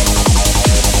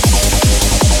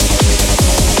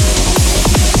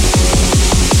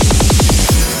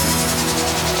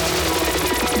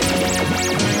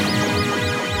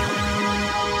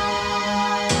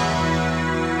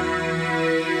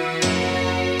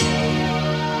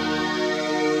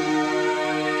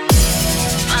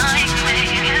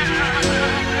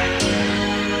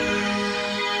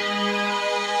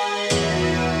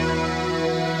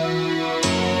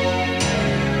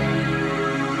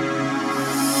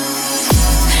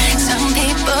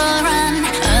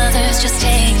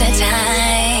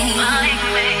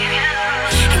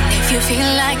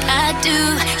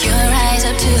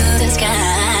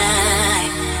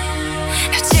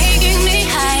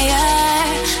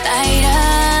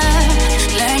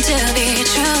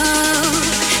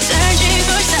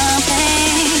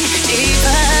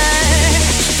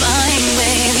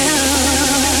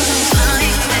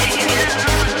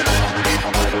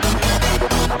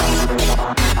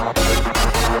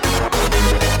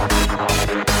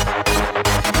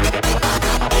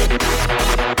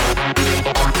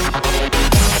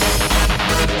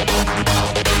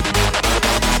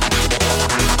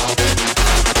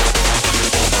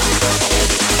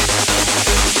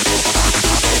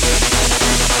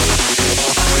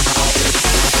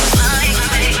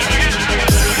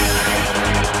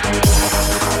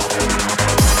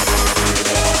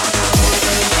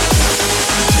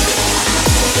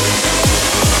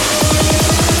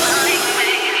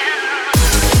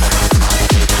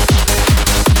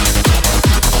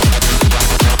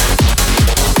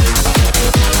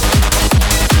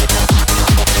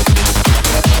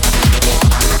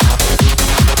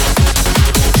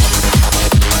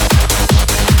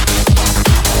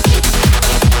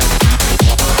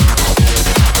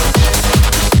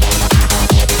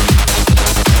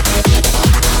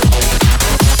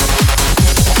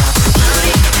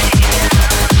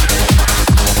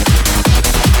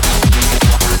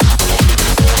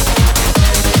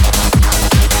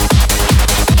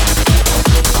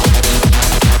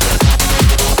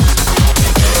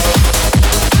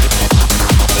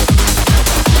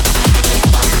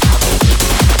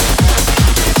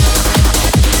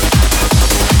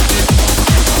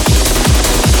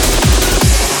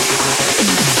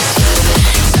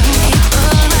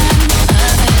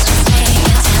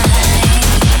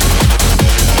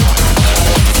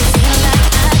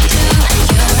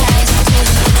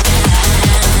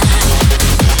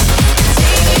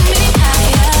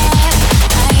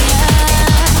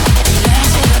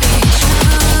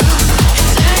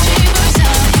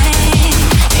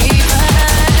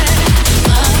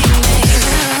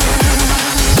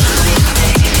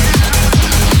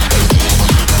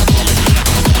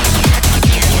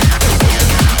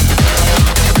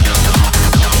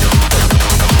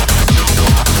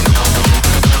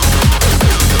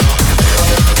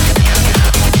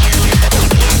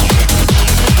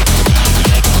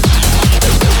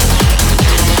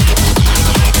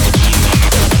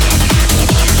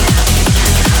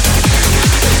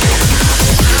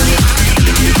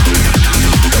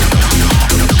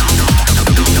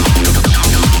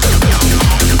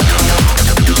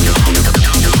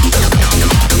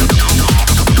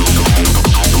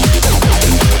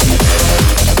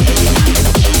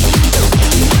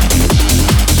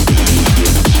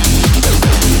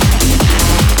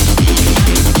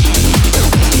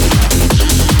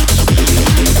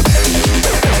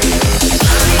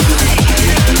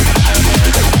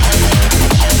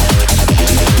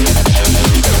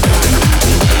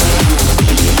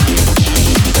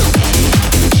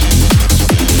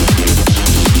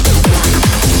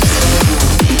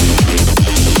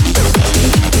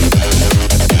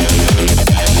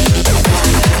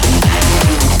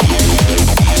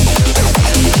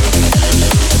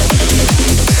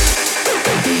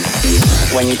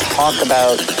 when you talk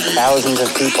about thousands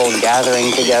of people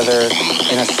gathering together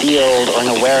in a field or in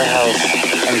a warehouse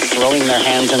and throwing their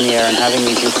hands in the air and having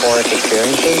these euphoric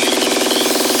experiences,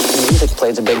 music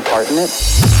plays a big part in it.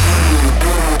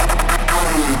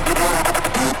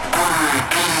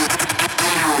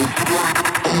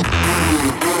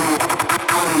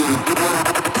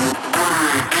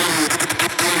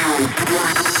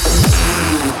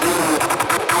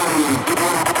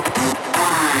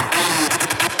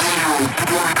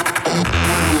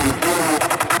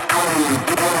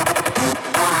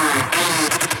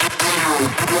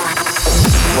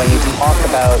 When you talk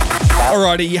about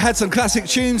Alrighty, you had some classic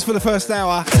tunes for the first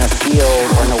hour. In a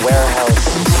field or in a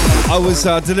warehouse. I was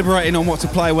deliberating on what to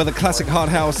play, whether classic hard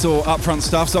house or upfront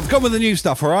stuff, so I've gone with the new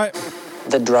stuff, alright?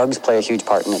 The drugs play a huge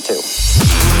part in it too.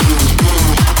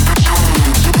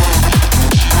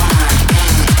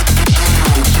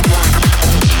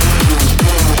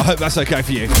 I hope that's okay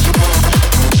for you.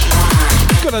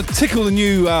 Got to tickle the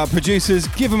new producers,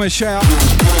 give them a shout.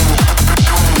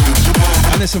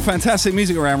 And there's some fantastic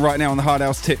music around right now on the Hard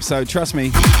House tip, so trust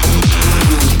me.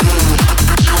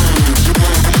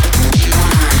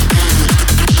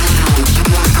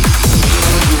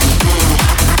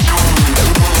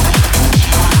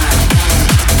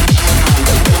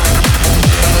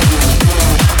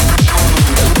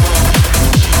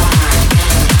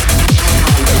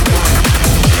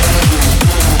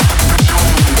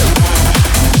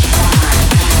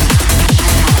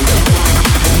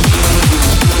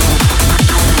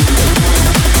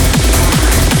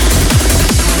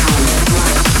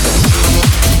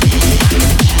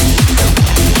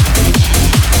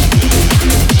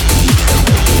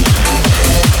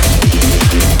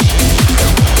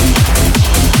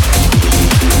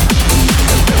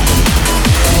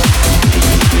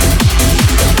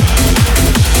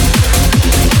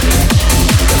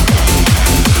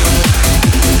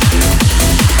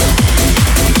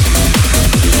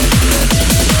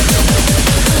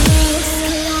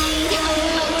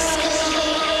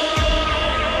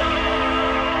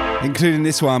 Including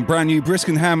this one, brand new Brisk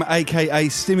and Ham, aka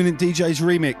Stimulant DJs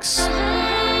remix.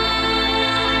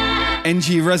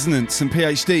 NG Resonance and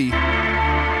PhD.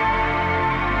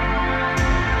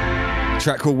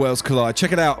 Track called Worlds Collide.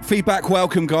 Check it out. Feedback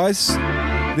welcome, guys.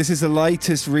 This is the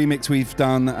latest remix we've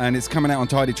done and it's coming out on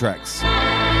Tidy Tracks. You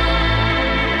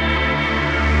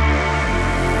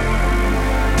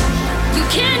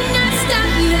cannot stop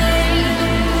me.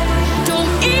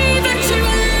 Don't even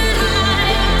try.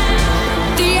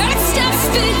 The earth stops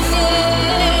spinning.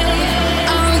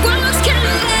 Our worlds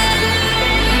collide.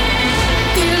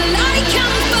 The light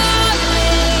comes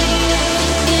falling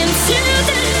into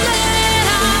the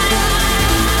night.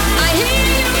 I hear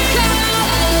you calling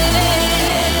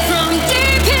from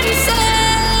deep inside.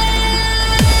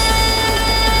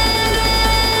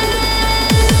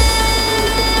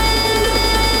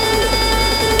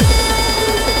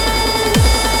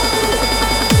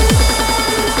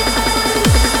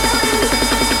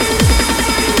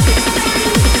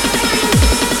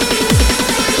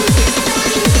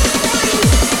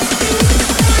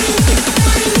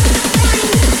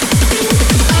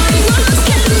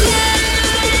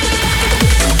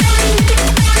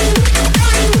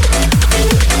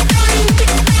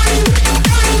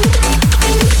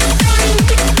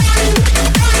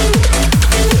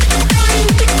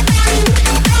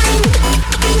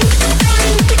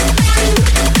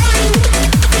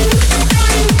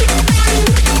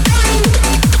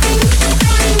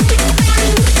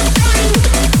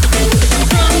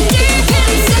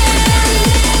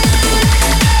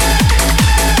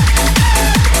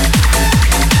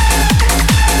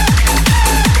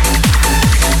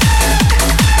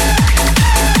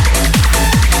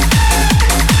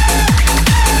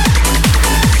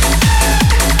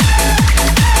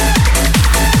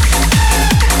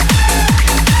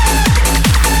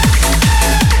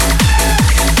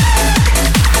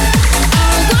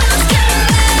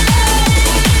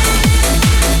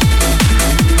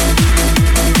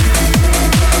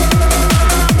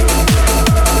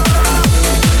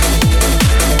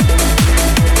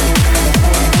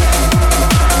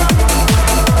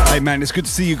 Man, it's good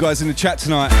to see you guys in the chat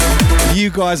tonight. You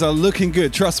guys are looking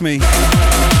good, trust me.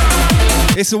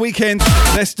 It's the weekend,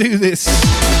 let's do this.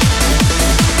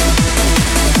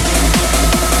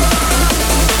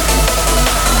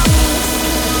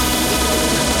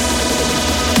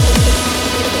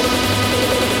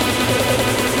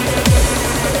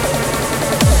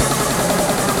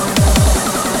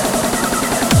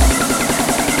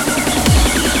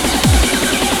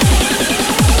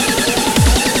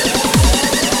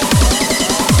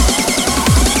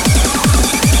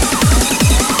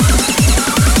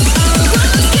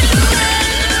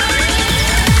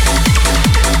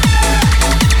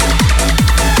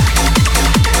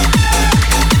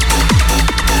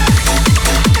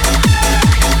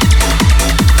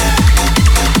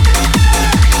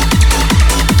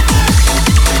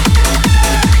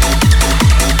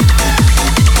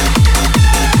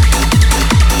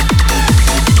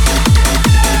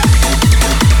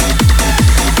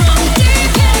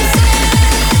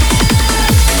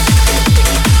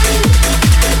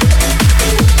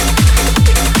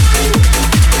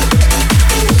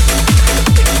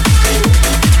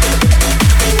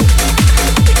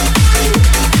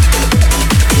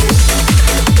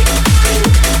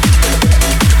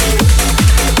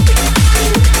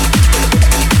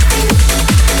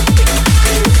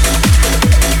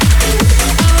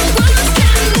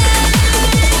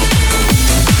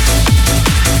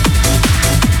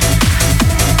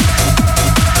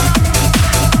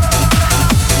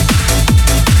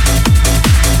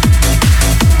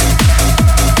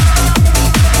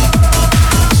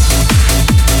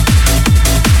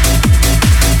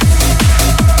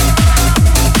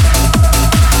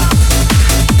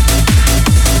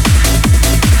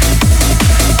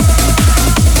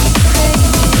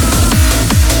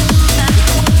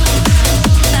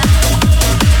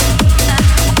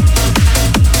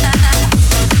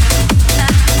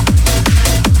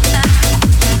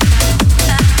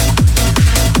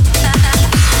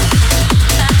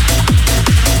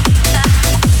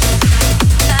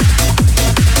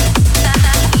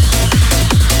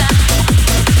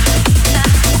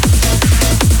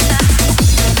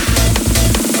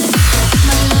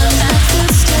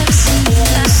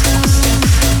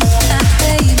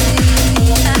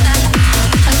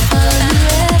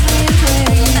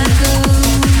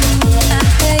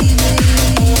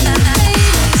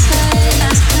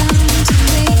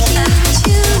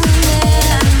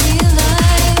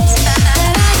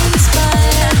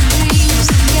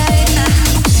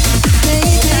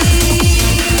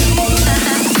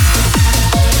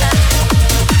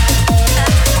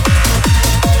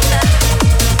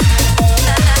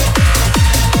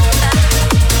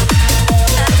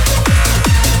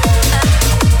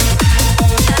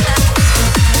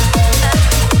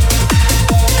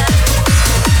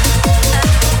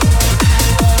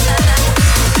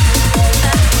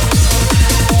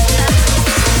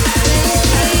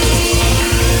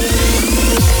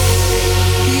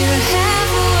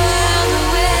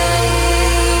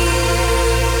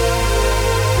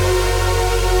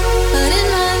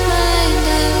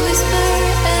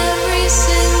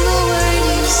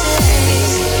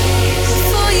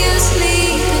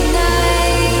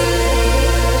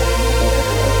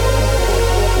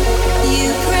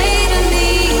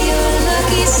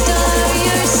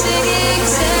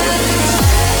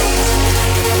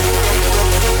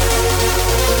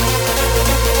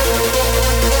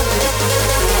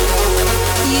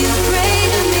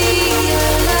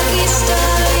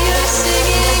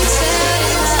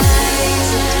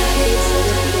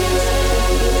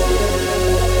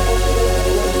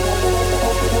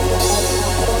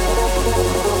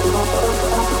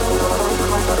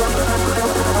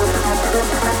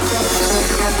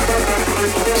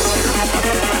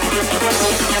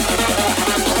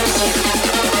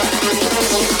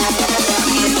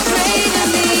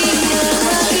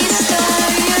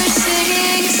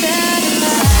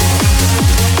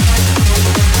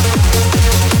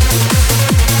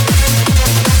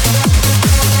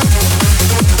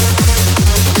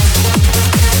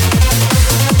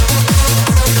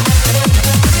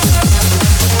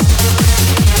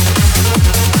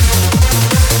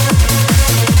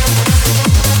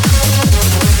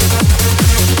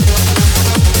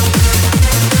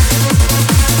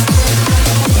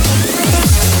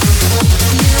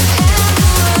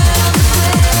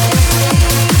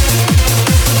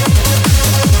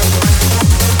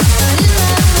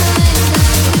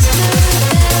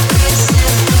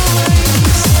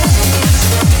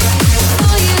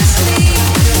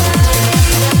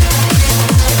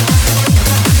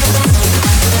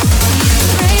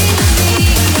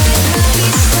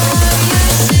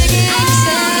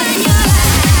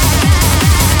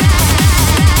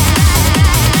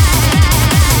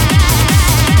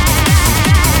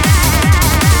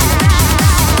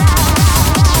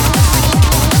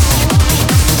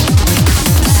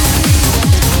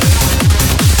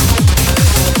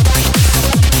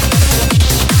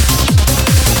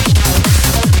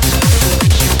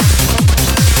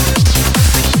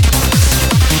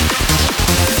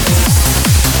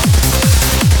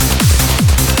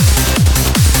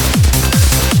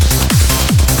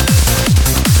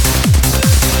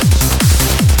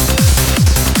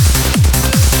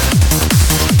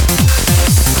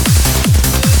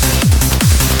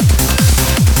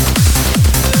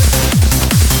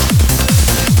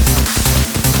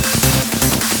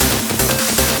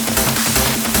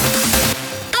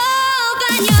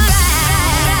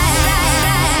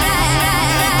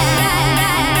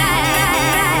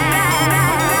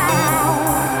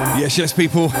 Yes,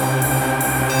 people.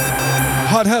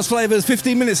 Hard house flavors,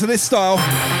 15 minutes of this style.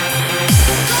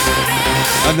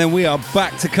 And then we are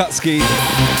back to Kutski.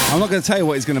 I'm not going to tell you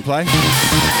what he's going to play.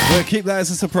 We're going to keep that as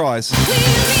a surprise.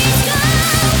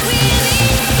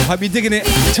 Hope you're digging it.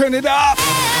 Turn it up.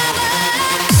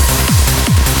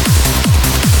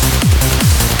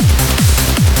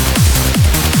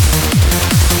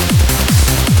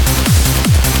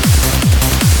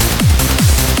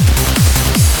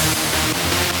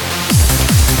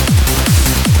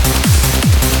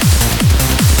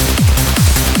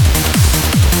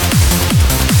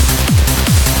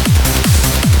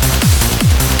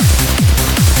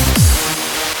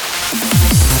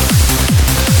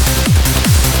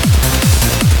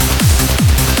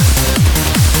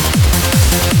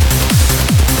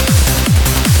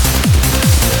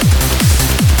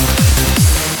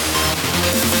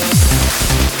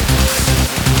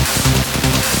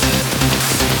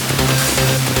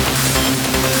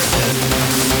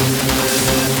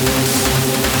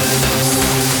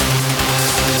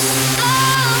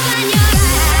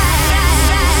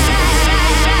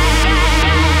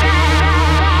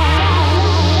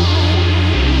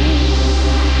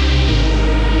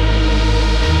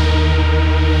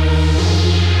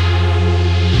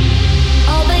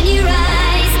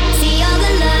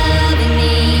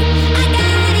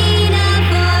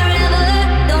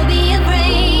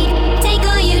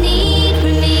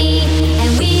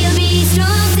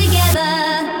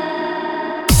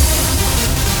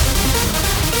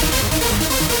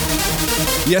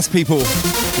 Yes, people,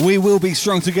 we will be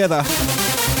strong together.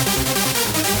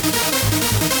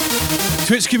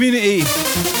 Twitch community,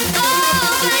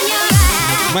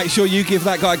 make sure you give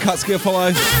that guy Kutski a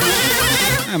follow.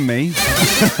 And me.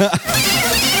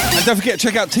 And don't forget,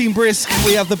 check out Team Brisk.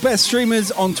 We have the best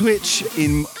streamers on Twitch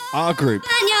in our group.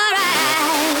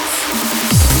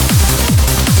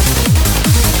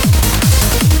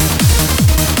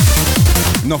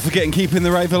 Not forgetting keeping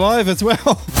the rave alive as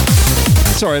well.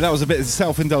 Sorry, that was a bit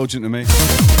self-indulgent of me.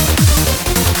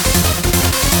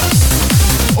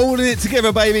 All in it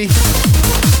together, baby.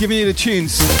 Giving you the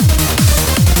tunes.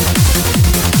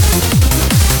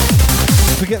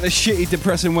 Forget the shitty,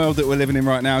 depressing world that we're living in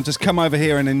right now. Just come over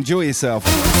here and enjoy yourself.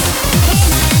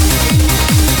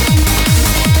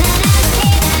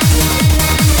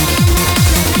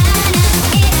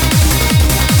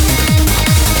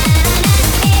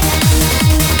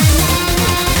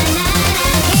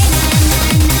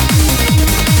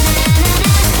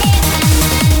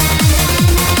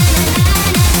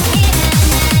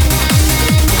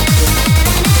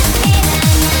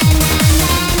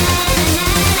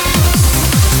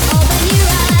 Open your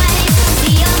eyes,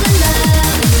 see all the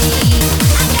love in me.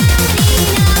 I got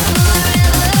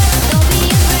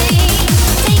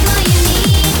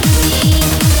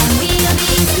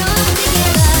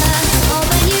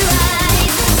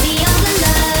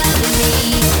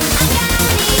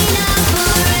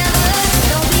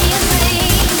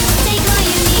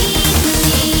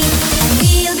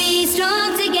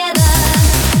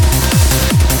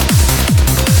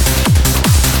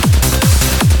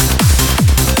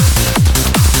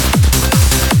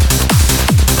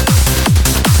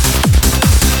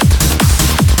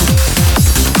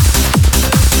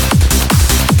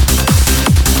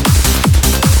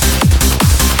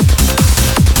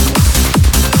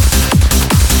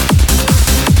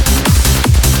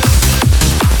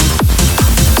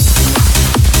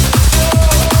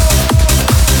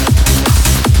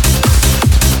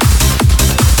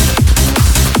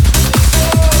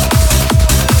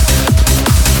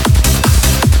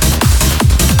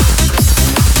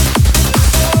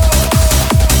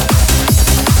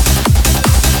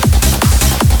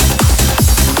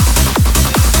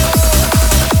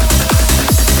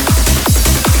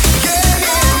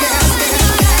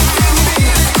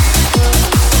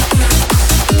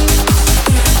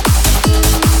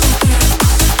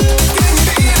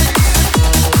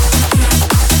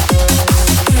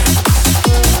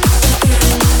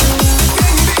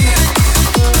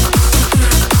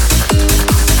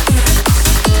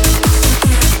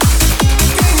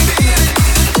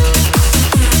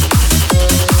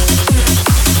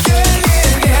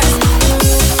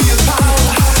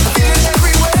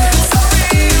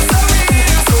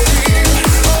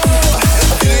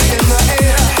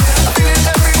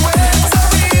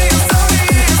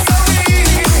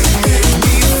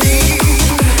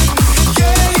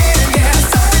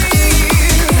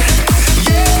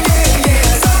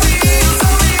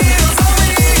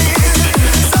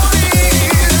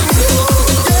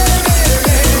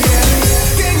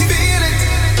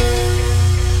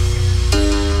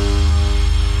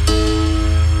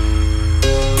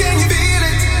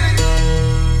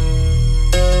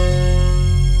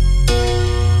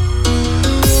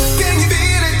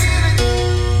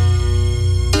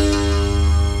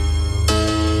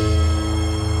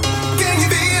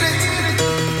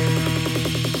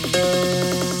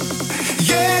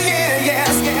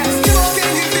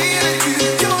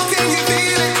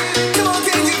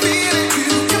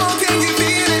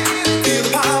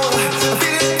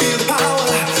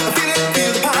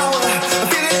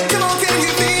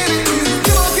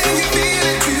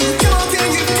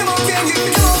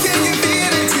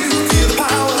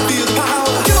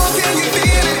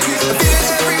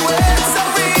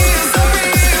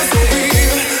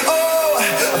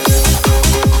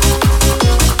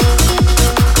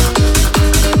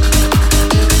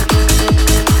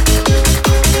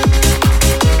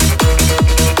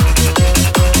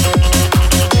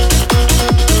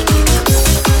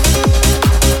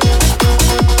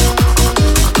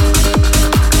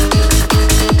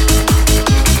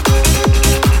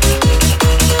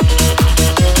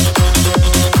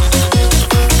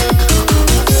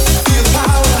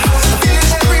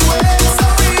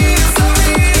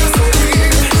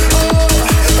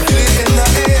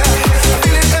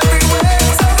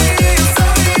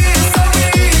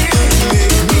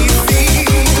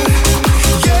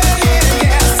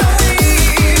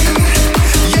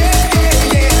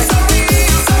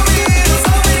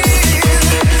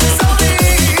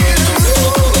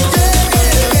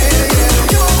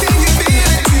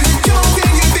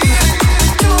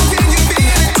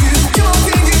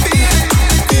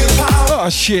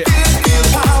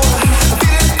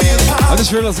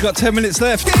just realised I've got 10 minutes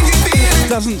left.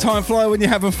 Doesn't time fly when you're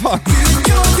having fun?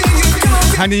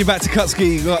 Handing you back to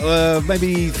Kutski. Got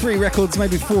maybe 3 records,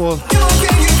 maybe 4.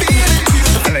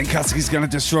 And then Kutski's gonna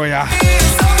destroy ya.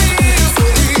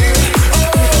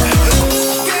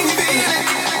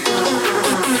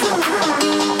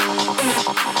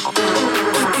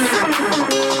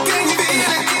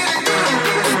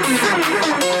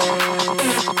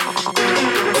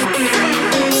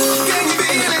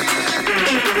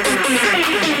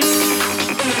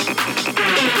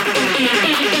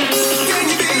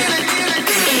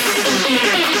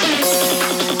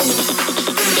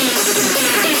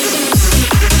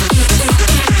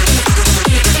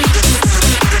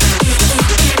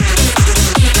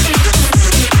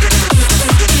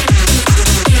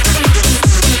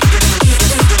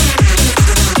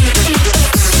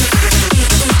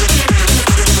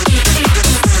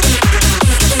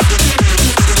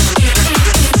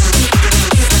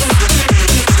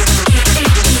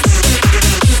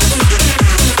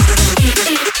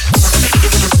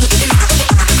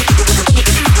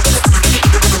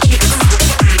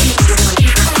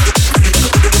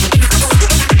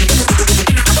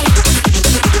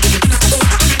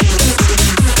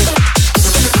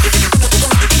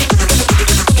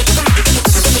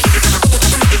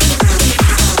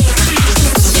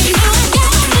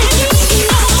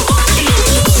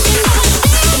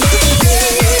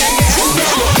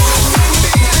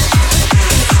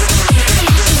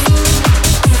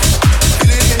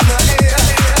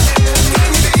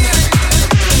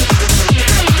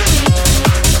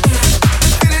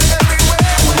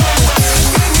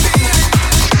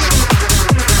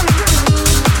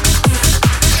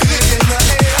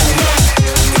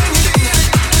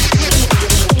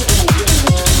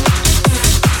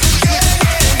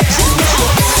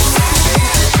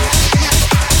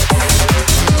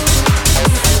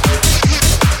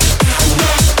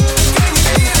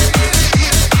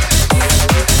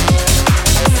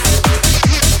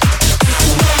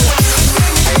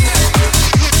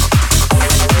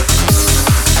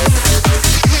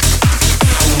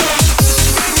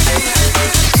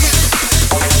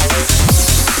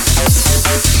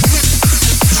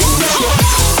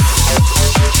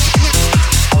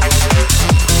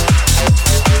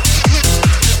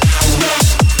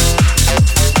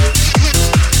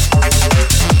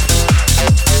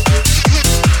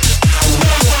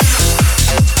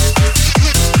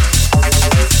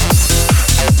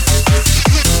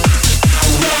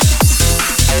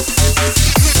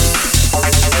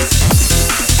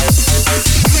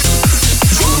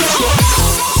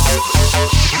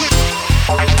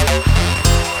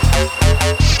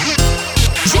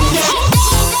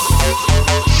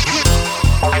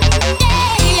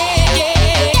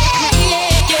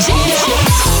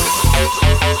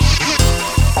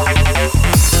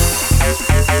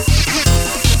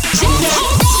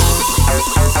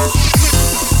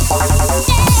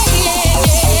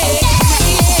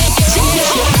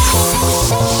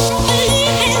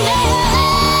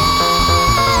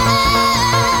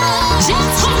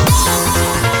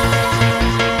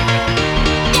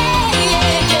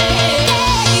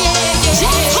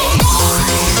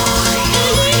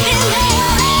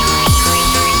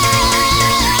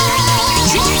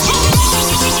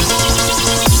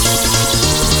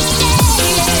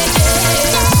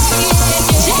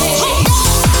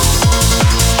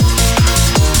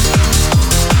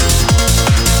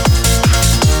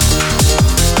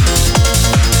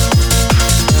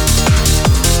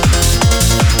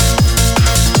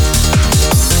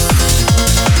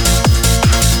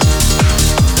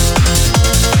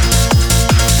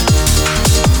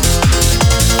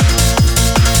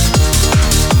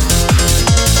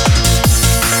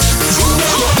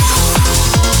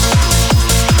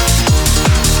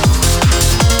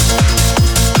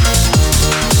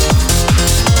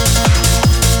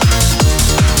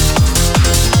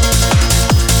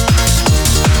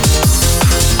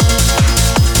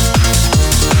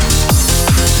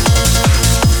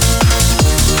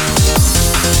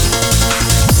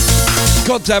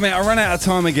 God damn it, I ran out of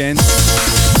time again.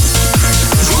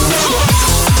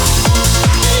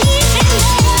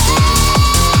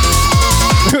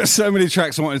 There were so many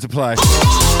tracks I wanted to play.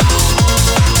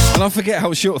 And I forget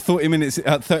how short 30 minutes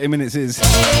is.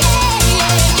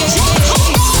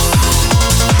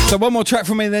 So one more track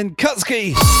from me then,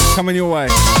 Kutski, coming your way.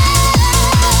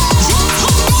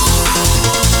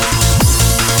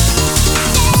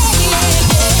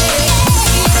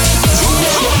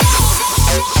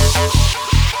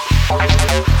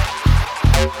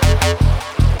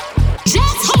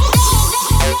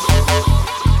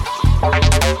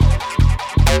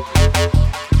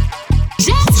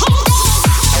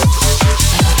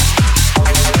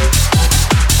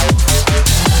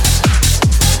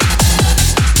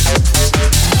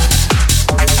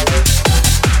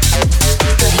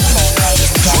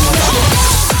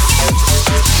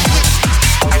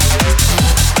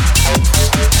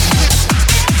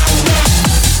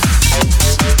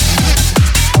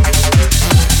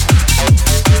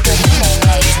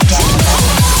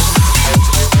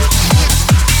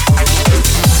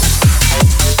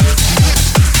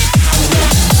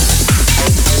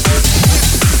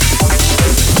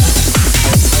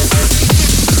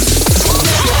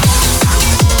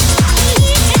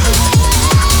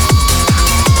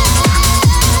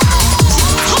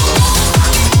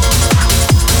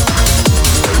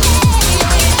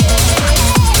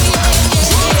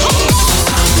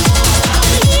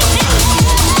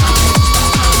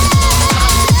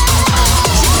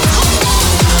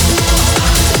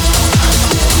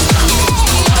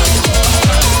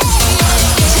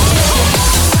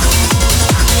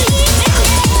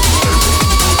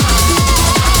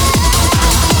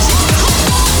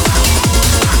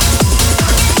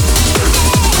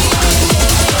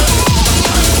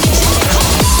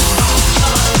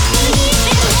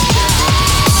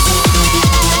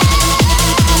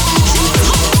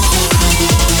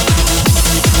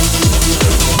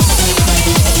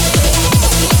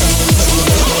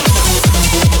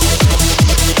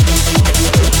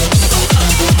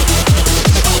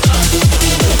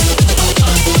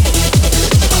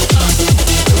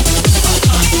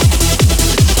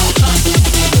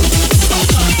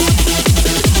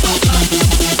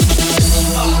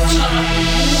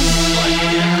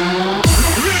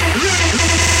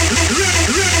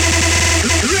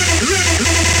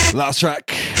 Last track.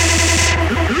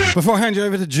 Before I hand you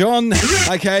over to John,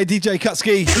 aka DJ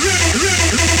Kutski,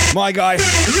 my guy.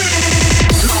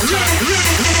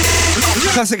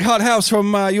 Classic hard house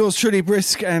from yours truly,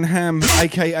 Brisk and Ham,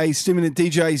 aka Stimulant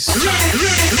DJs.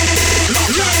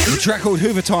 The track called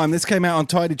Hoover Time. This came out on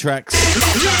Tidy Tracks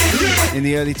in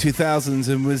the early 2000s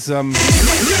and was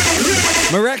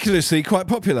miraculously quite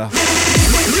popular.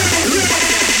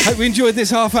 Hope you enjoyed this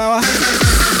half hour.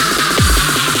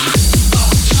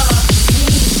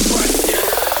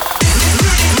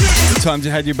 Time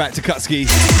to head you back to Kutski.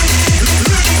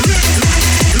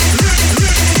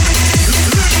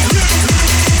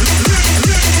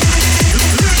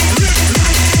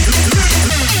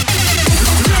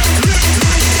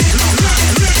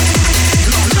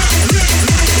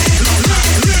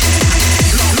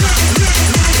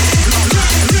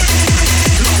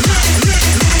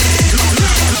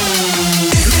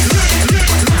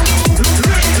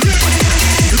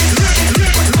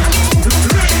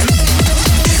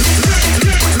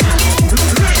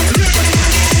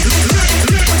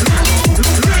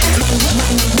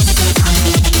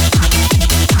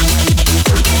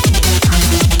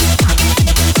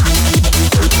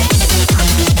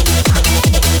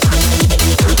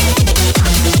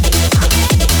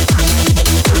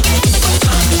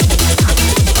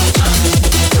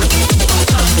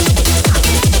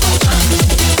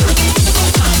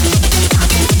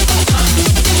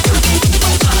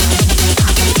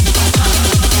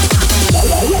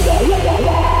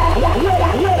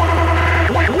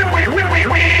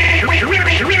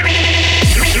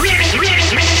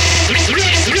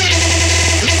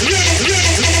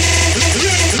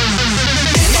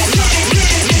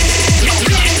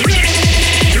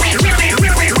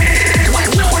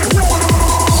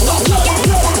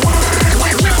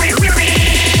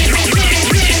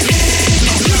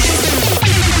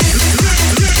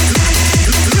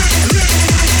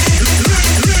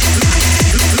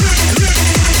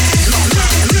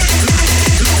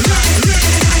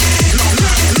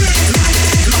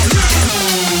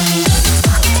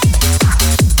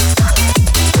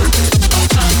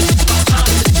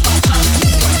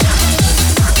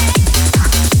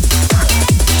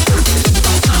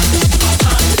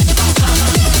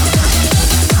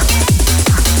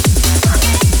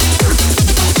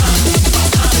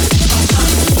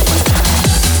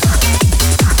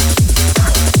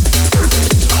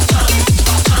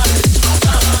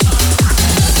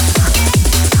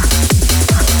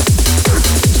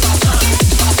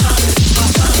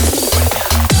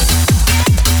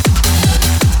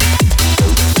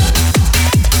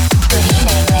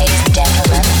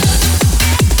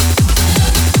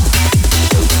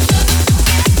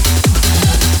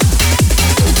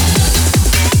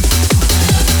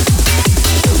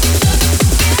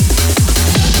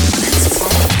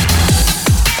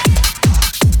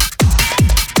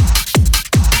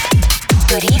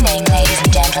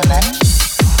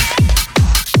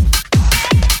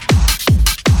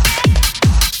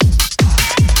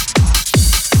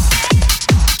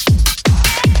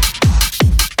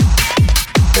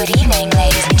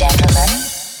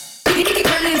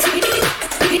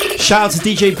 Shout out to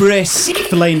DJ Brisk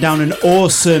for laying down an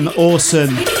awesome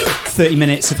 30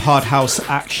 minutes of hard house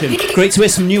action. Great to hear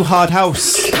some new hard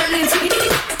house.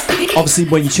 Obviously,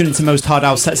 when you tune into most hard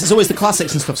house sets, it's always the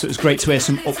classics and stuff, so it was great to hear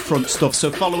some upfront stuff. So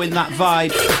following that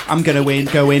vibe, I'm going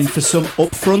to go in for some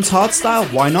upfront hardstyle.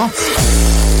 Why not?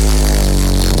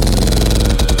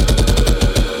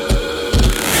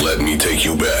 Let me take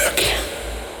you back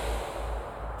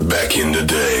in the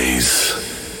days.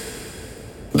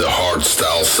 The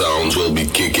hardstyle sounds will be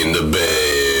kicking the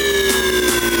bass.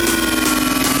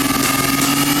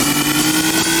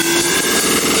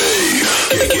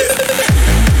 Kick it.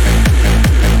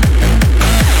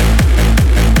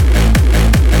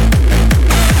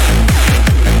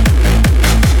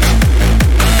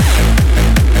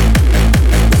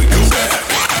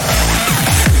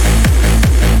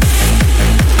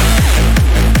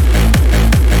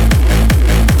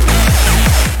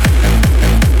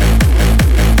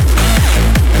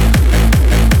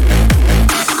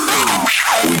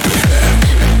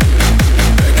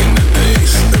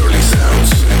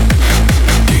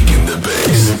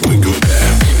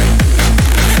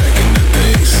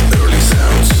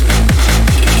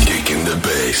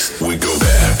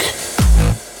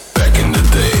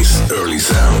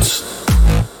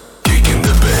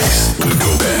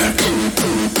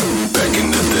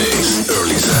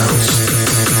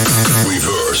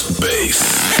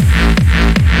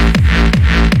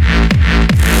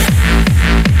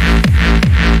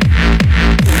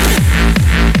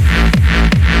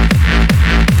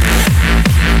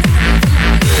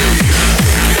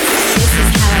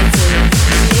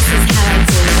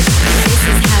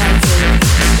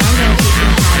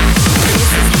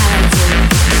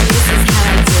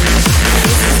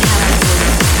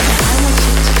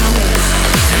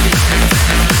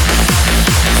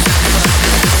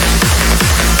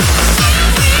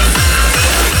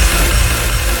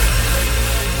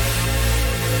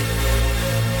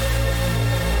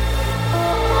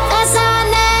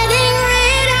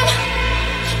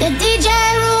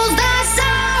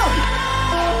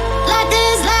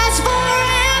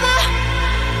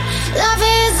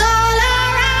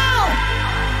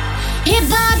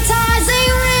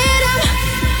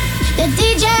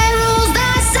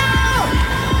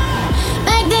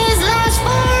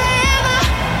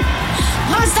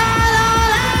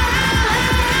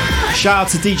 Shout out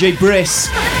to DJ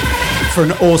Brisk for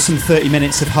an awesome 30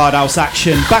 minutes of hard house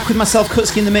action. Back with myself,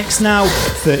 Kutski, in the mix now.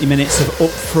 30 minutes of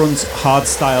upfront hard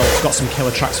style. Got some killer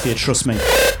tracks for you, trust me.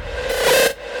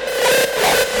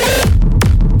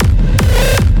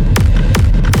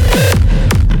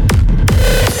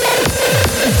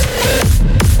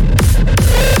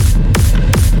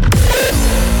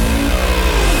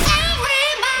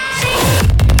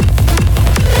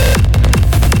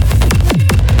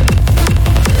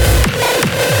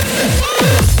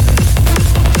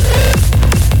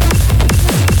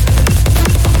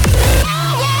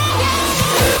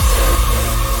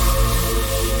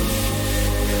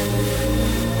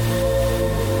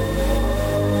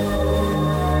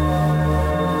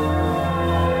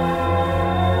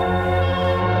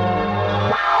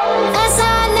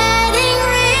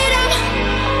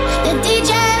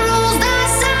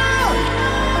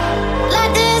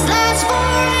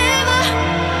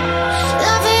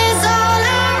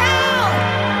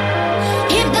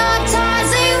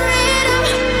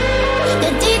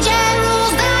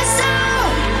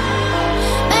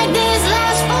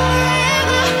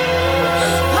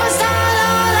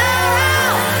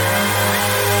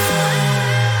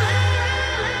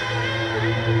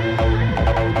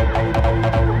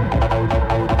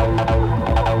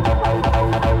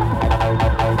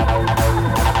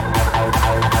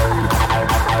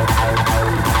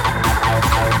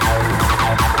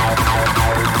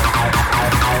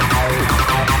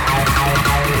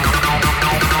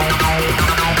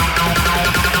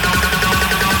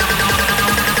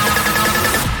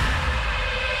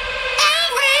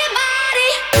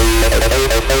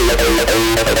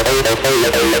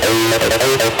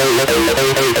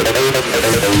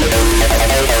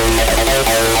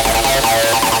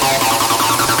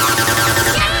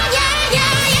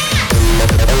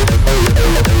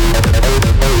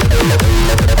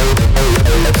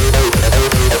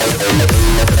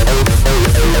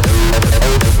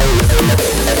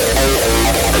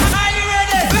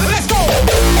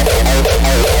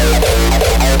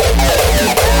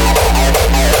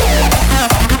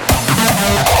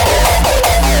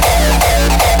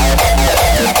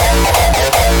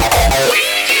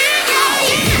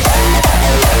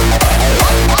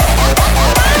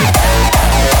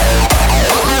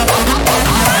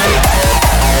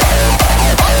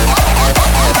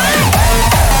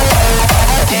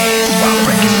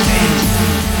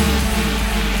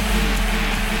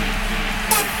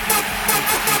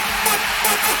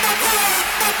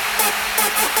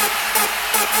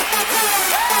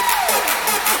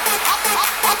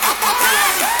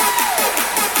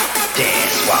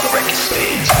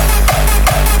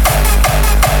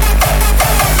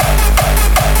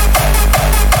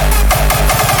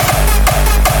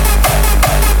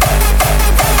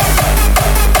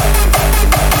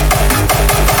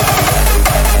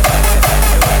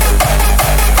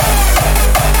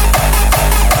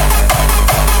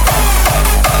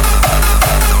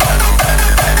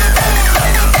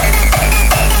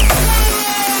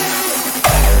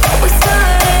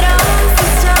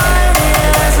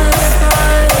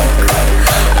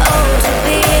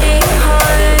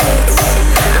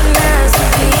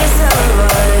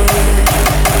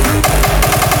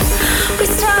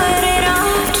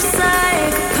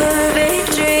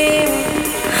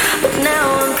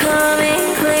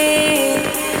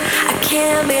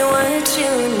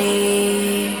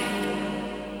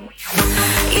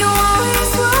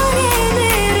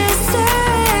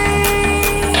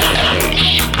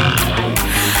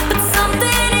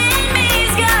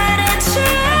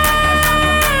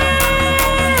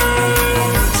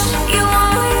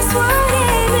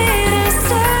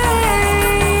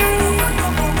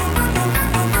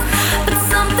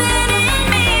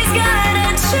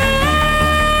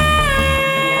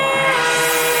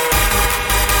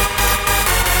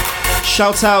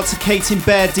 Shout out to Kate in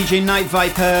Bed, DJ Night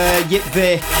Viper, Yip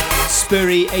Vic,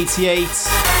 Spurry88,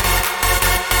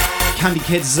 Candy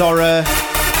Kid Zora.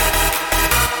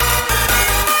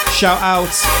 Shout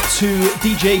out to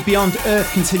DJ Beyond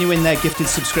Earth, continuing their gifted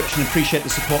subscription. Appreciate the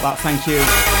support, that, thank you.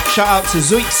 Shout out to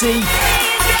Zoixy.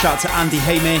 Shout out to Andy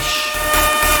Hamish.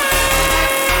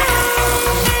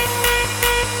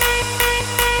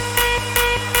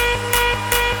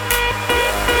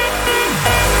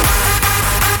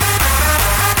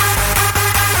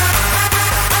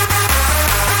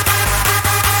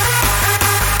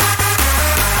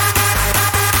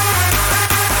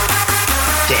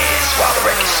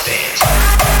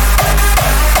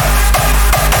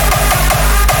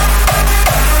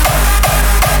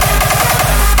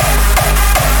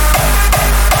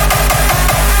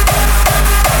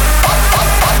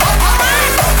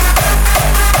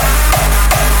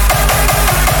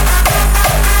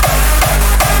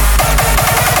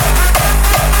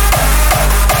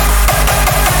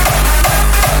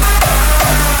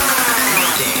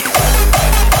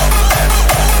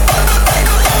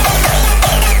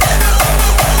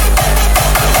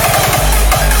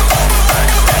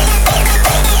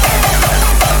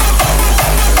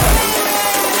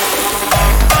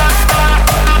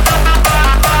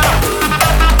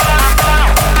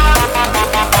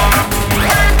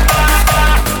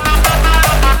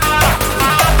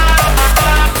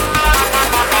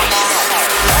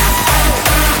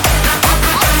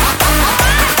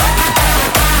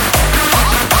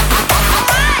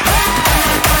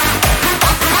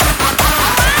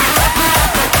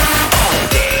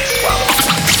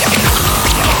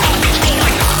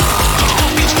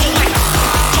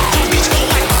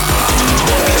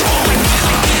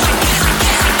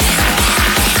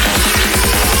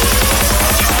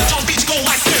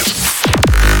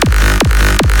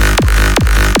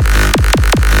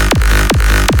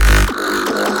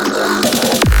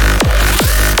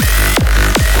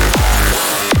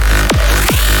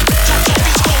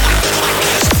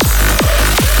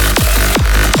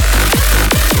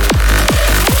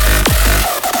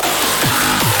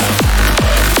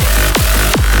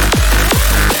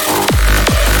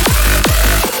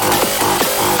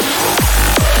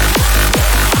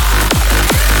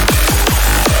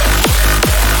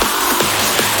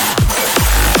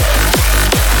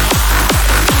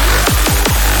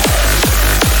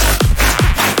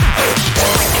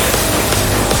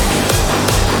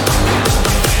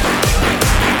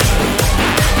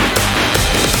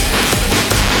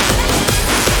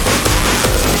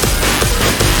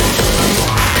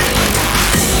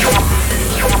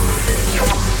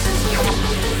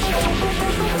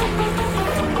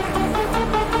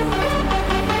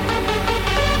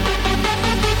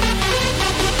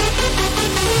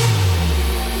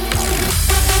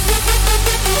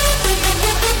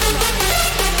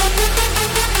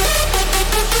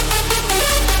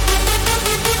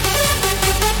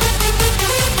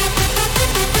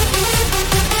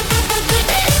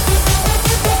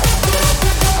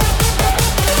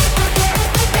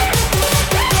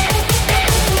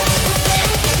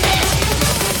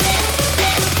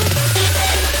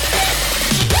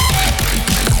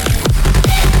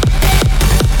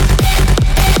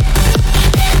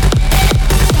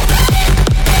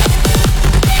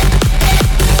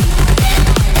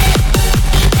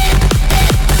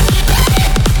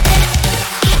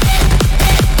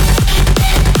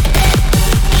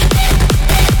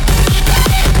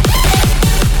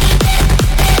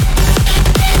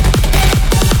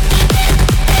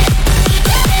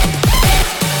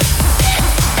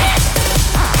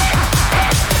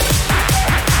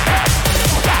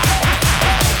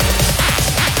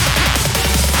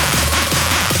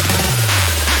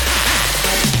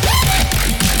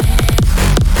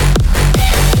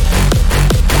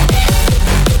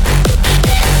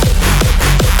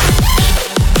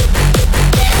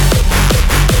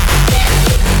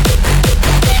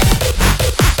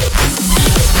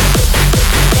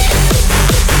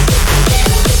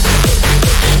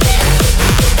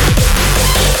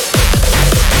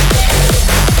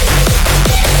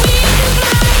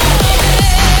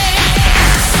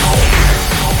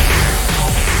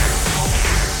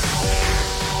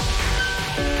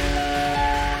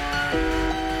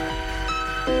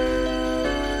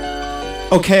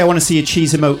 Okay, I want to see your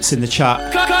cheese emotes in the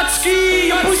chat. Kutski,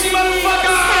 you pussy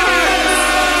motherfucker!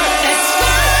 Let's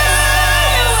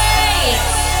fly away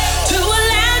to a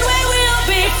land where we'll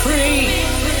be free.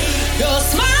 Your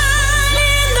smile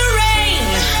in the rain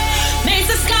makes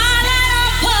the sky light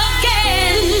up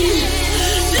again.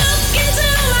 Look into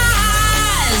my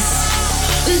eyes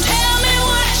and tell me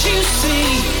what you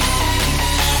see.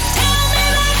 Tell me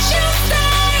that you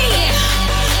stay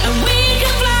and we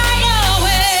can fly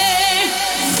away.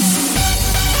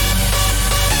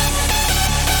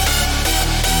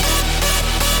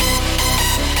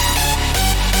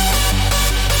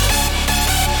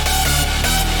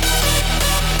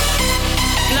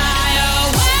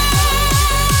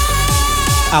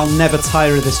 I'll never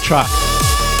tire of this track.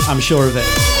 I'm sure of it.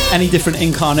 Any different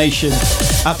incarnation,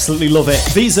 absolutely love it.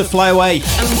 Visa Fly Away.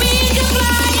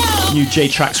 New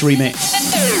J-Trax remix.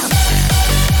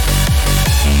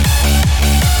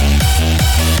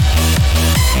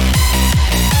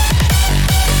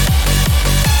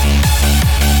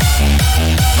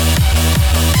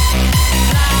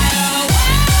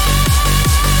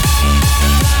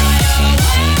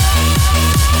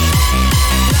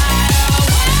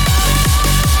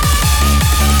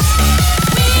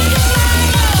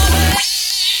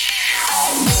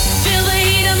 Feel the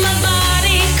heat of my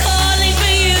body calling for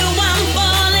you. I'm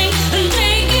falling and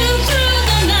take you through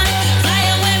the night. Fly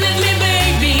away with me,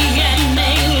 baby, and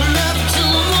make love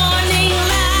till the morning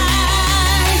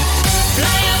light.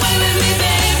 Fly away with me,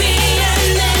 baby,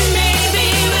 and then maybe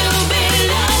we'll be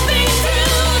loving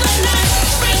through the night.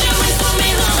 Spread your wings for me,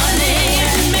 honey,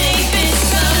 and make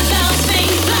this a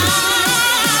loving flight.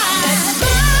 Let's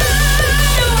fly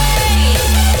away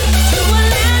to a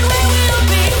land where we'll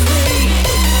be free.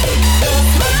 Your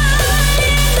smile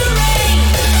in the rain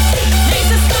makes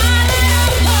the sky light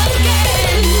up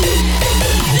again.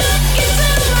 Look into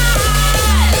my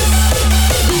eyes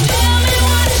and tell me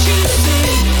what you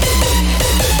see.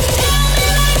 Tell me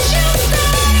that you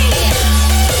stay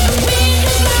and we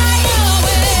can fly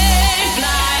away,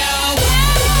 fly away,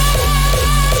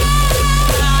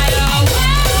 fly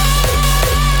away,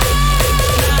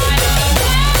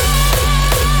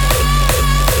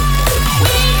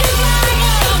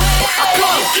 I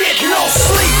can't get no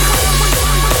sleep.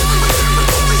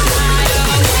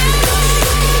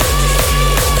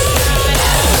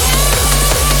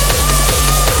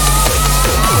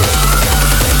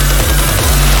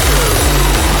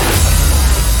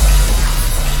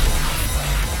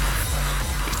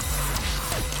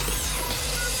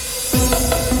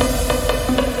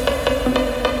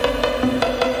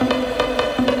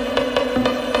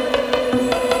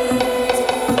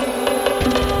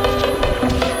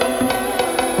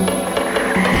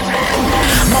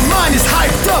 My mind is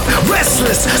hyped up,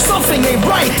 restless. Something ain't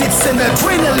right. It's an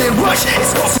adrenaline rush.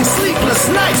 It's causing sleepless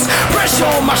nights. Pressure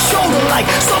on my shoulder like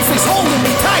something's holding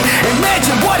me tight.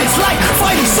 Imagine what it's like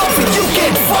fighting something you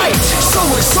can't fight. So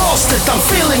exhausted, I'm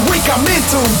feeling weak. I'm in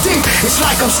too deep. It's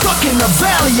like I'm stuck in a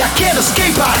valley. I can't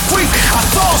escape. I creep. I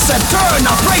toss and turn.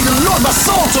 I pray the Lord my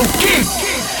soul to keep.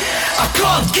 I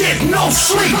can't get no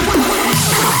sleep.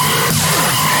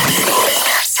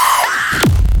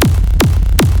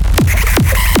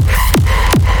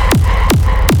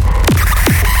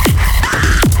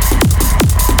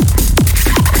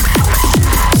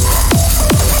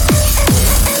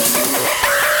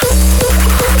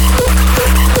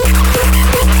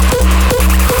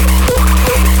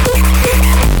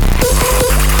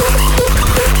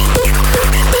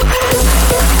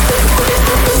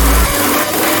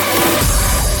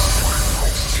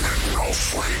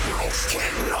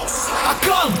 I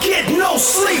can't get no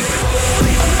sleep.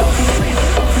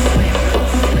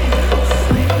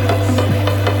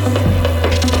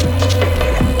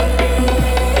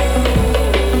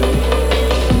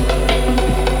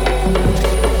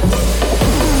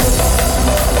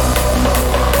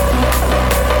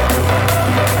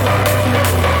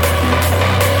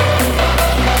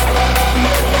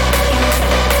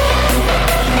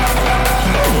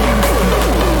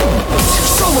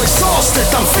 So exhausted,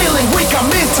 I'm feeling weak, I'm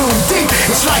in too deep.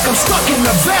 It's like I'm stuck in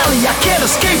a valley, I can't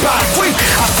escape, I creep.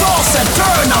 I toss and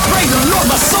turn, I pray the Lord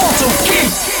my soul to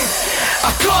keep.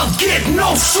 I can't get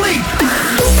no sleep.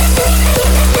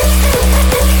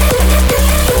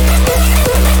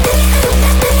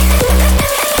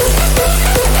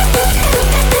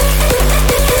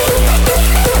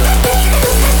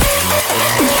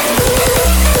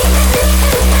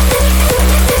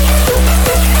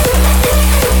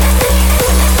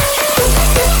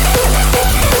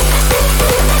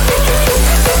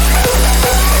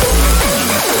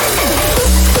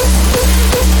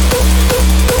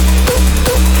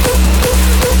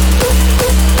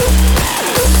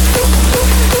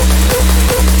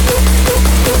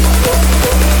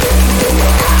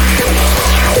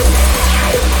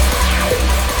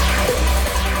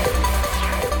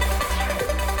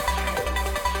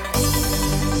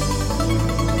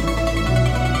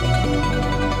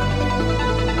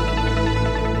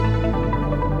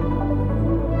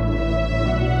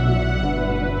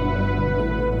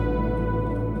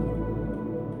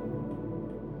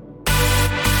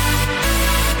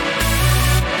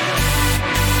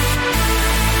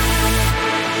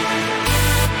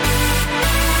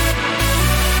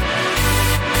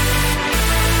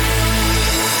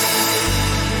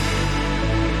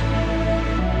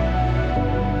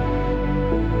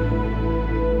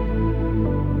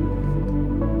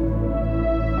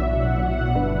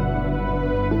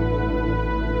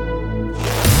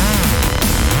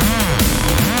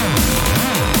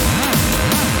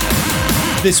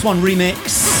 This one remix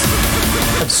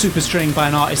of Superstring by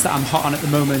an artist that I'm hot on at the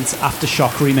moment, Aftershock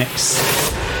remix.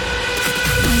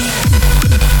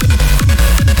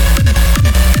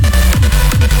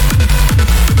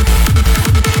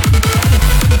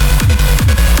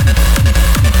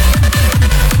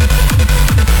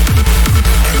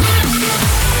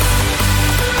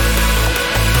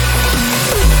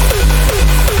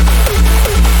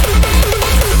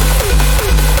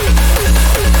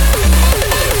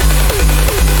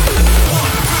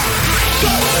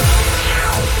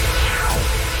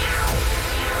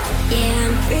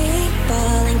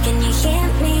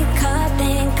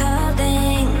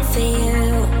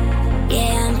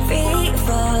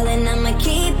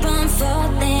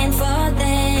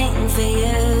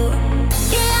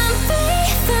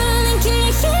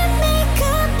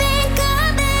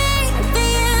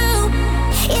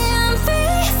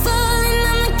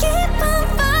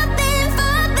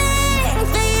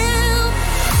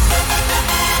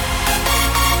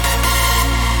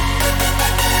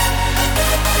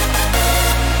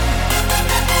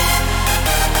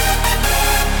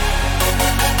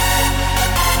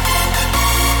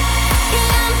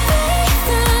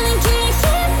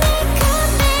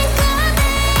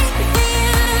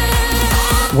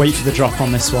 Wait for the drop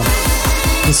on this one.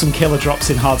 There's some killer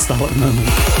drops in hardstyle at the moment.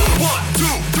 1, 2,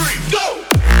 3, go!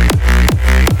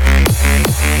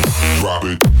 Drop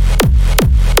it.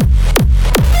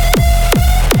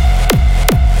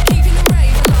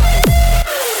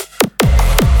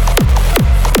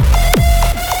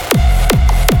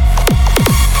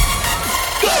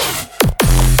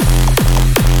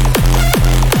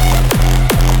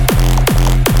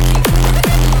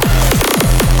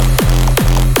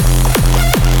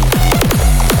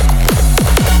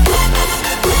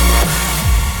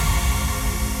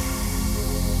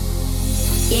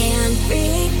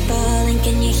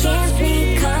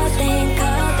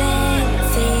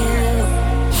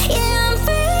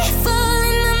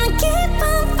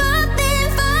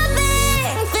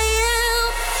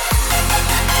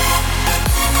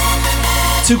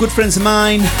 Two good friends of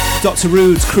mine, Dr.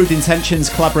 Rude's Crude Intentions,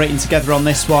 collaborating together on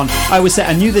this one. I always said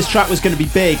I knew this track was going to be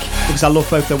big because I love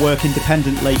both their work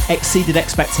independently. Exceeded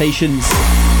expectations.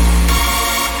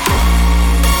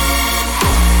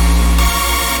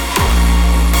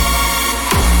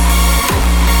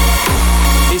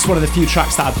 It's one of the few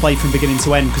tracks that I play from beginning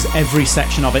to end because every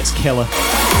section of it's killer.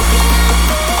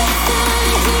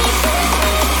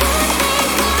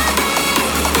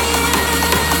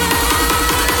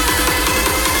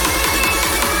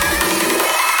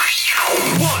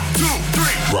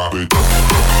 Drop it.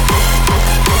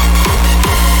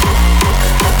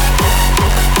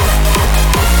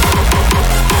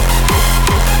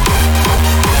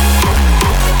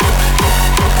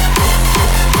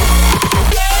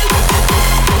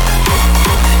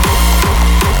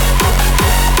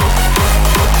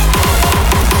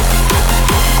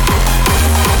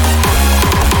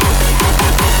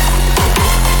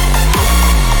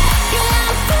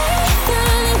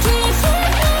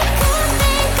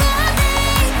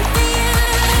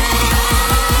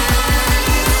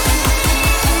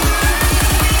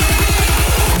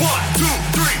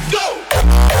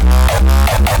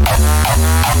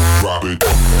 Drop it.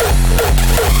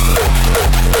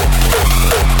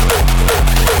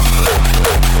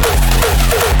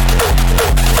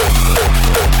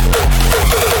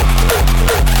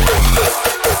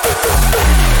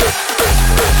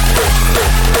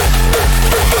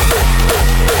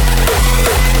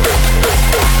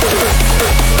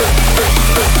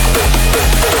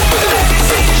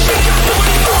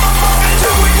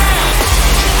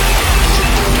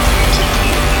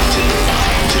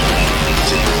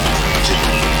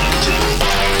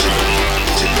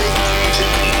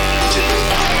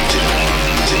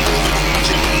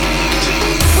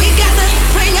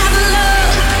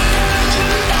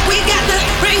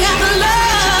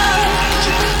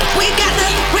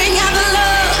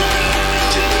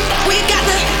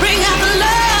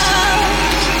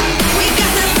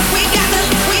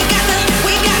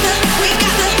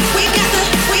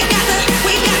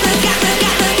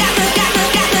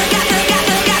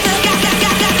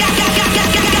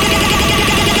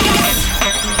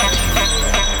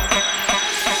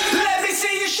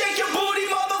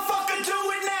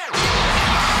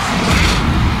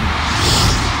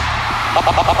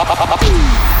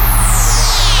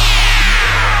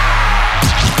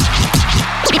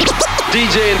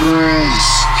 DJ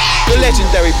Brisk. The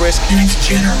legendary Brisk. Next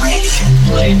generation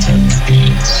latent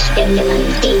beats.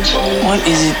 What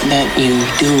is it that you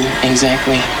do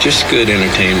exactly? Just good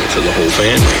entertainment for the whole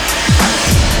family.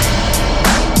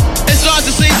 It's nice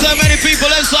to see so many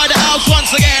people inside the house house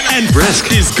once again. And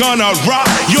Brisk is gonna rock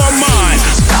your mind.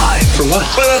 Time for what?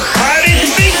 For the party to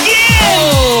begin!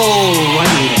 Oh, I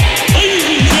need it. Ladies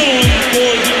and gentlemen,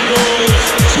 boys and girls,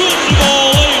 children of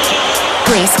all ages.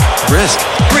 Brisk. Brisk.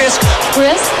 Brisk.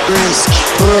 Brisk. Brisk.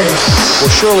 Brisk. Will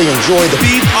surely enjoy the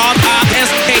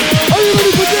B-R-I-S-K. Are you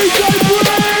ready for DJ Brisk?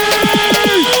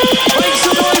 Make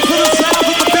some noise for the sound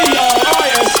of the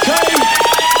B-R-I-S-K.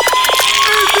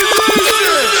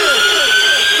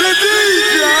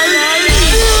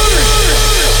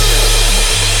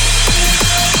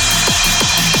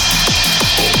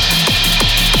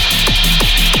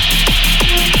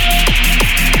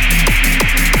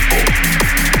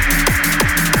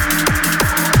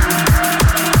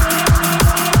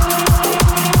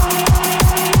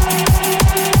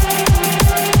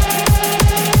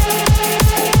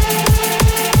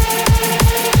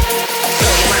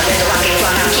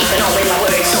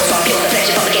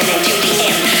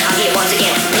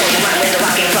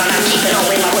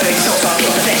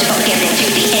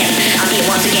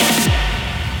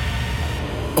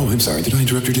 Oh, I'm sorry. Did I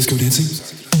interrupt your disco dancing?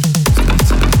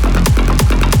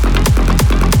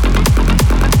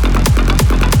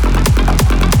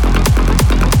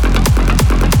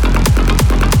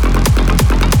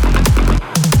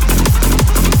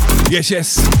 Yes,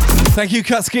 yes. Thank you,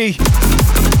 Kutski.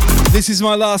 This is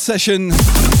my last session.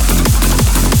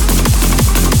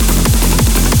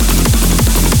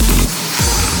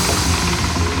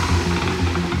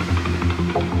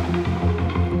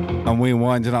 And we're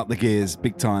winding up the gears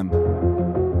big time.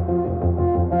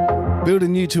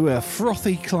 Building you to a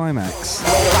frothy climax.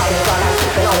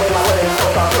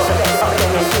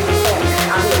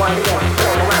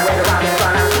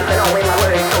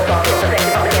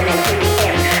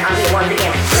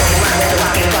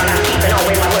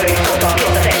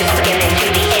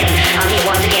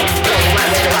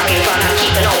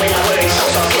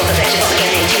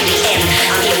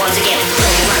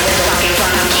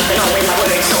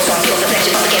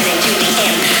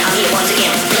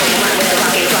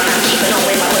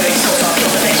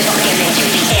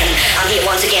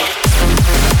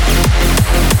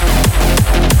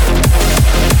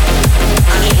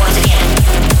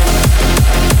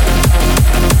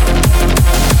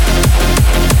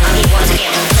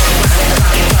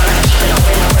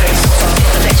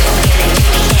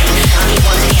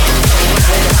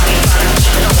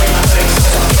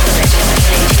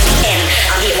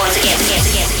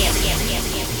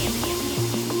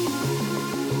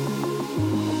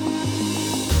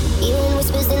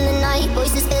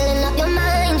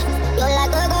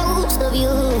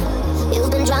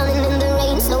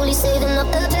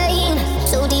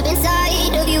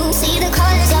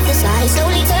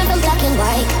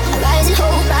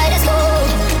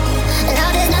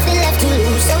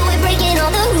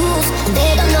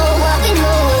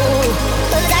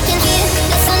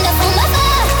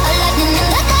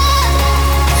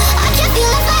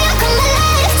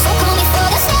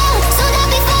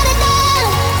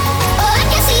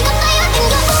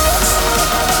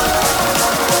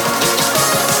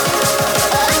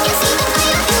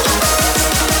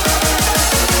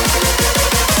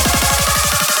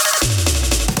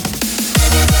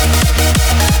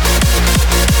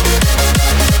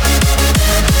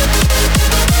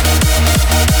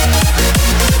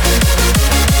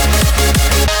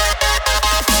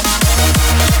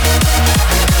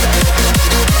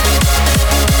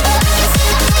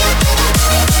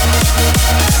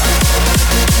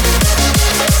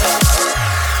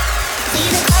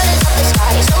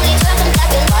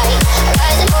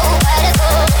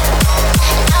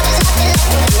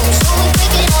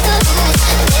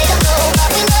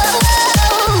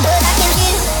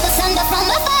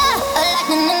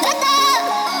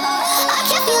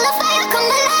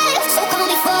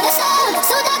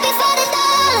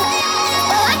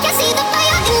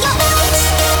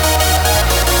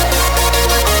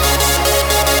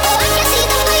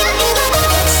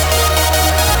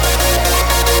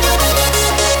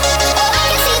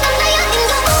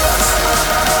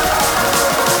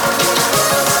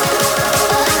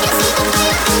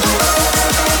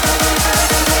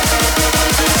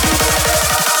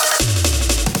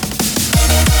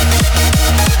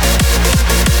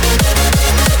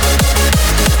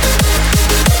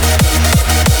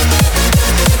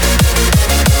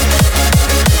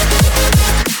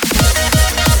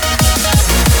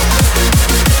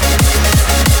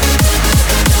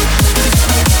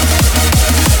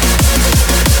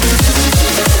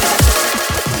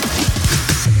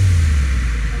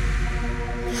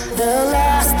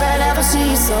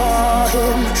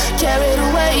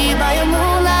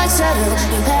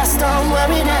 He passed on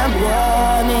worried and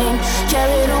warning,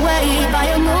 carried away by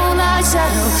a moonlight moonlight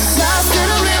shadow, lost in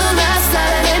a river last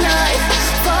Saturday night.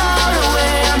 Far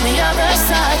away on the other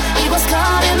side, he was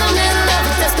caught in the middle of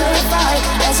a desperate fight,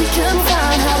 as he couldn't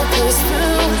find how to push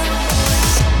through.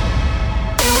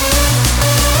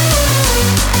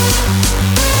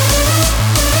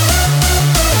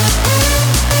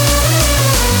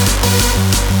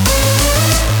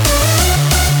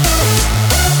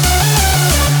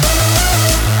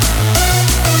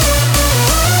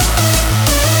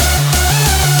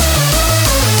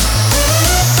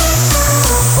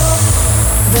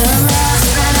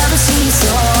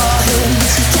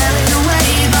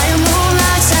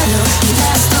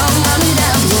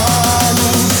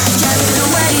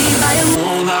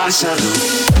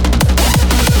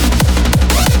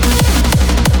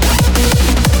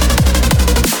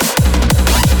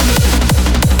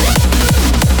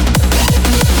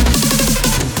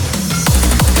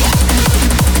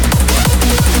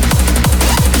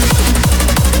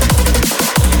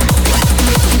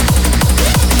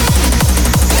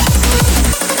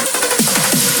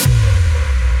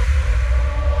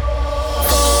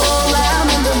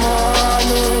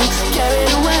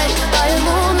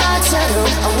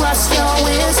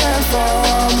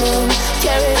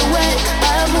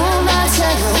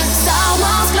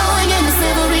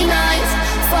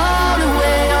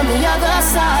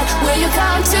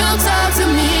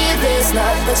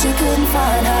 But you couldn't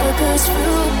find how to push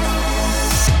through.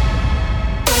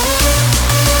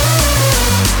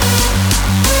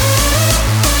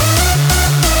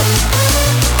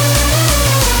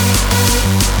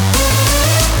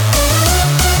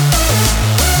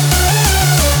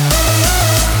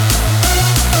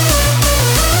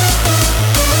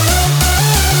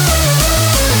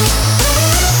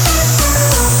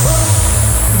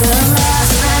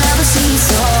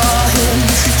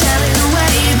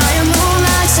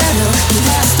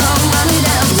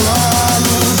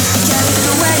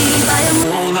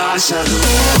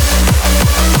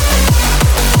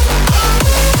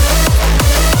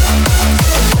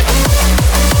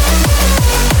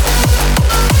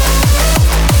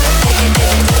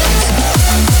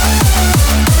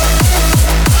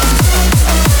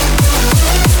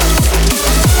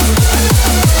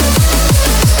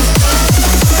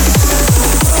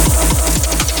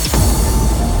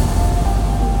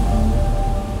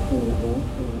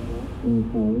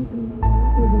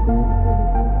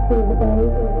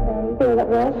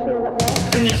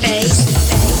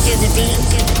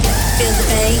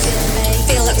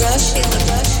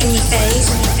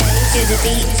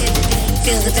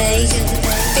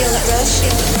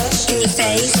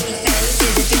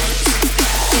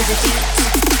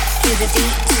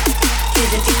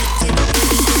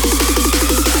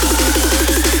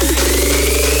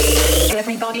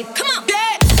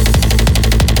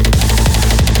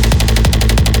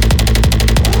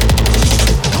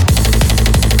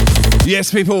 Yes,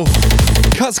 people.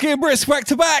 Kutski and Brisk back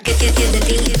to back.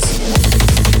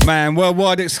 Man,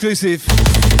 worldwide exclusive.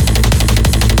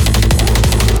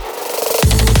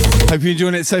 Hope you're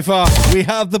enjoying it so far. We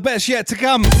have the best yet to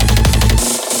come. Hear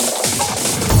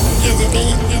the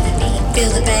beat, feel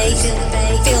the bass,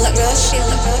 feel that rush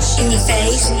in your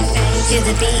face. Hear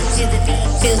the beat,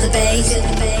 feel the bass,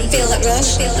 feel that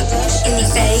rush in your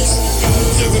face.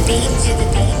 Hear the beat,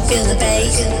 feel the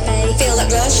bass, feel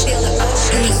that rush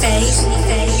in your face.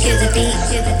 Hear the beat,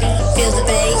 feel the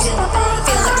bass,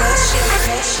 feel that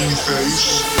rush in your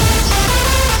face.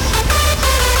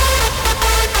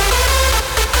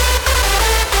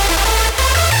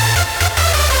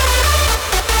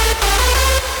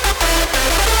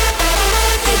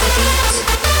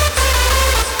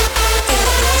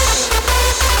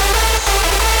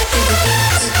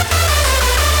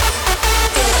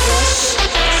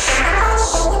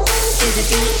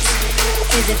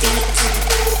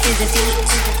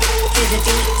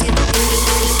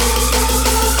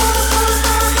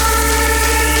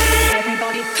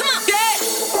 Everybody, come on!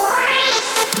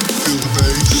 Feel the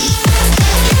bass.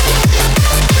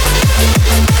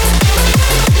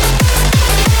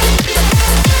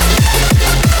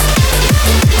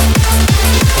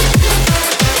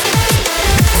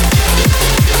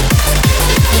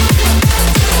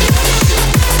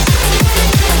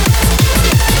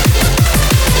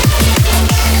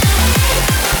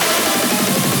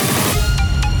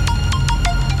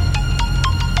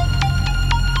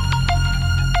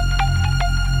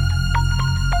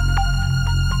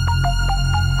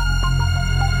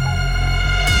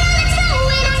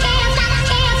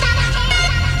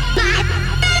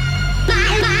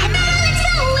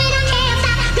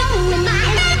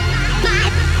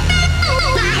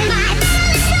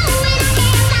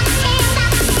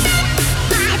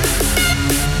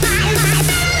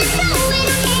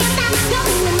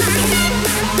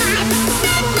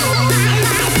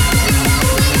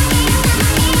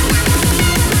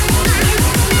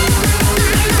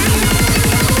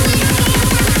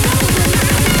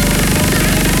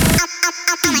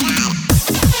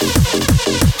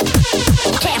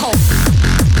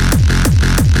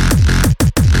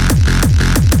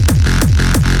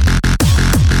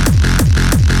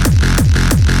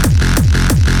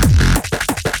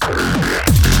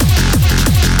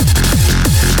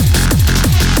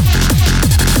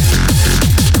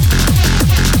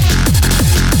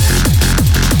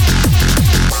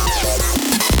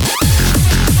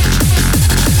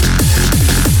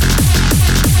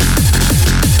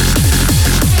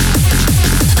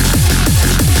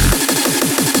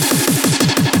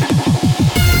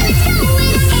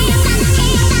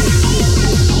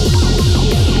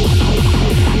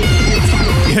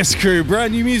 Yes, crew,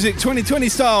 brand new music, 2020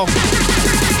 style.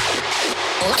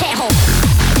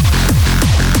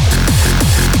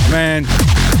 Man,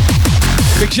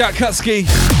 big shout Kutski.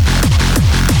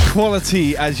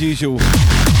 Quality as usual.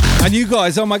 And you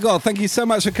guys, oh my god, thank you so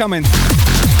much for coming.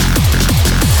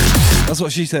 That's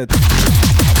what she said.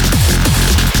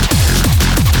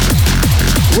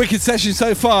 Wicked session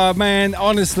so far, man.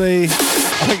 Honestly,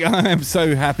 I am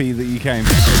so happy that you came.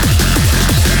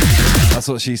 That's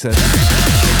what she said.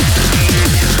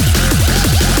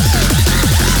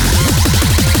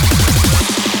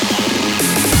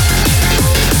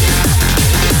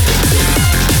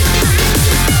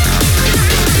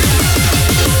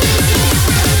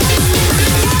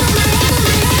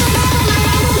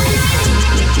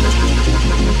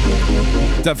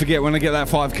 Don't forget, when I get that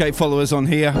 5k followers on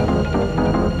here,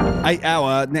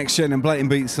 8-hour next gen and blatant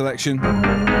beat selection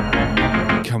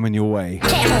coming your way.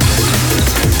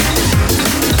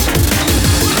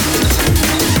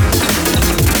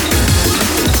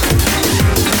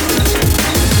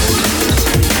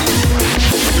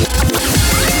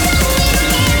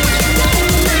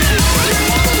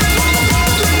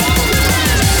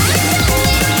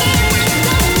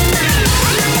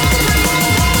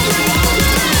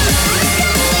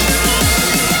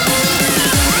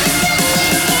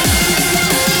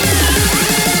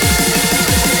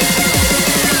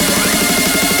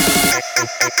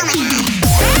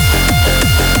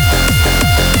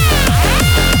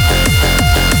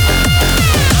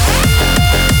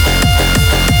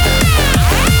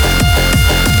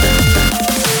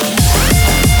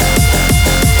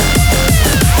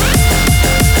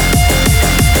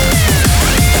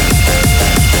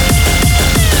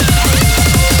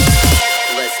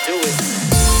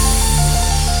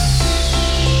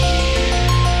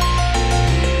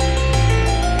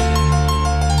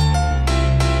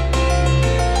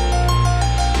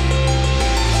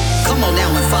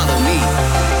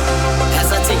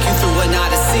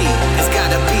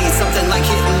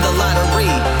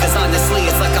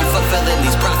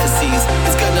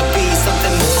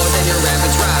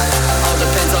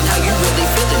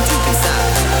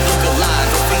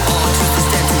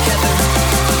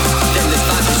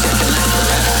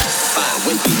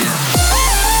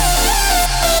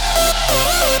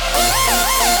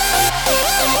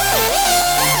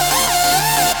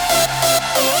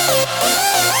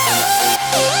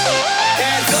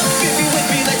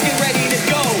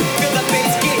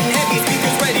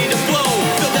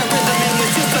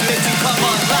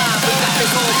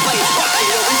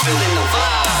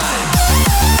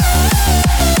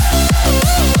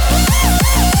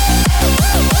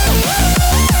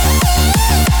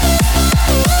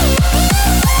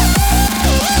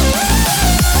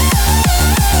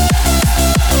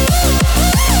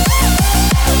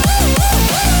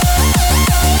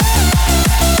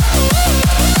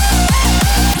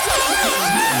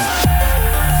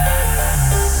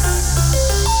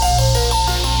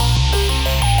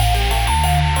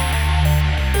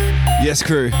 Yes,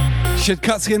 crew. Should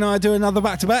Kutski and I do another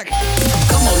back-to-back?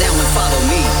 Come on now and follow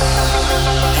me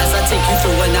as I take you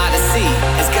through an odyssey.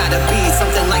 It's gotta be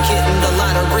something like hitting the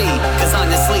lottery, cause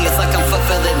honestly it's like I'm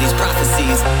fulfilling these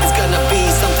prophecies. It's gonna be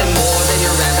something more than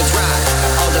your average ride.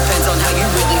 All depends on how you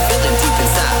really feeling deep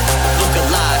inside. Look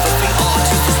alive, if we all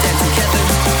choose to stand together,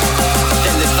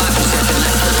 then this vibe will share and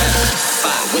last forever.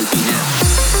 Fire with me now.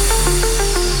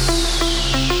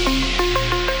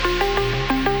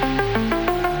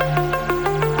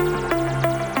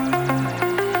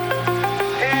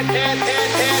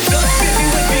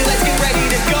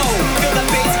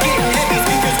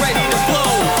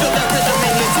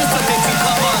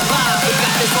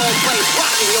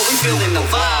 Feeling the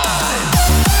vibe.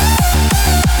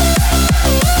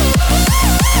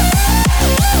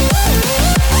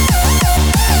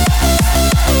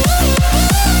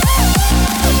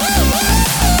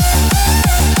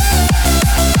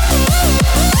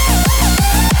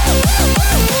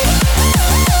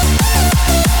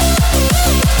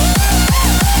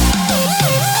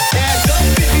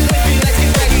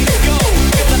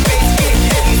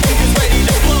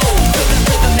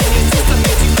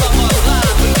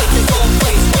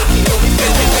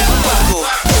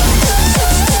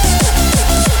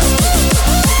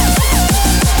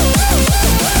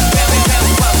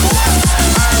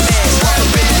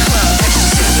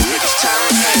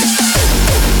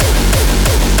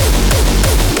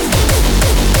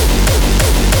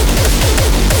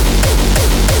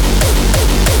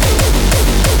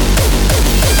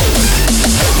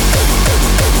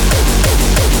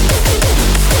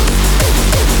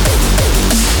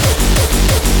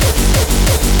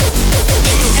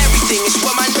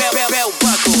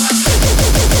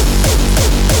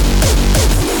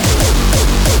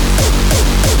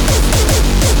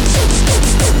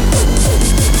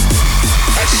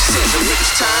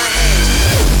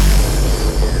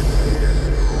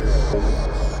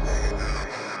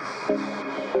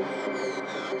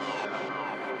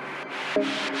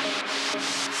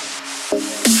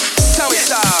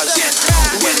 stars.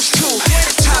 When it's true,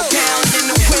 top down in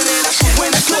the winter, that's what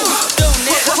winners do.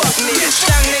 Fuck niggas,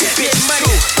 young niggas, bitch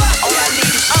money. All I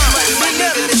need is money, my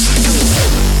nigga. This is you.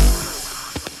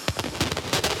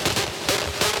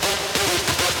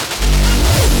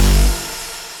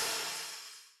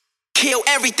 Kill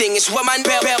everything, it's what my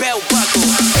bell buckle.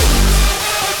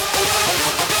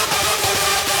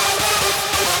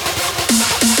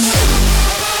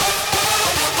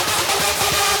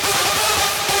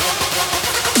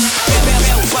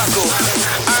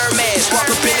 Walk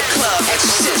up in the club,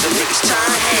 exorcism, niggas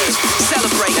turn heads.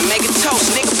 Celebrate and make a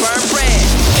toast, nigga burn bread.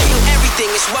 Kill everything,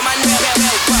 it's what my bell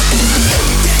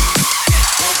buckle.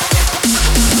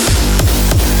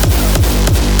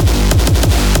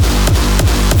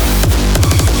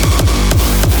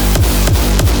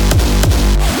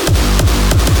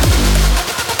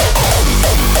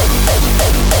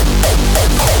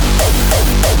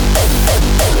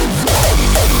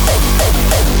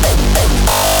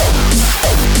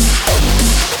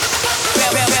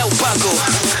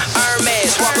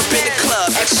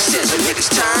 Niggas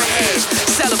turn heads,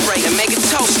 celebrate and make a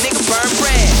toast, nigga burn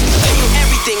bread. Kill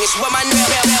everything, it's what my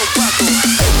bell buckle.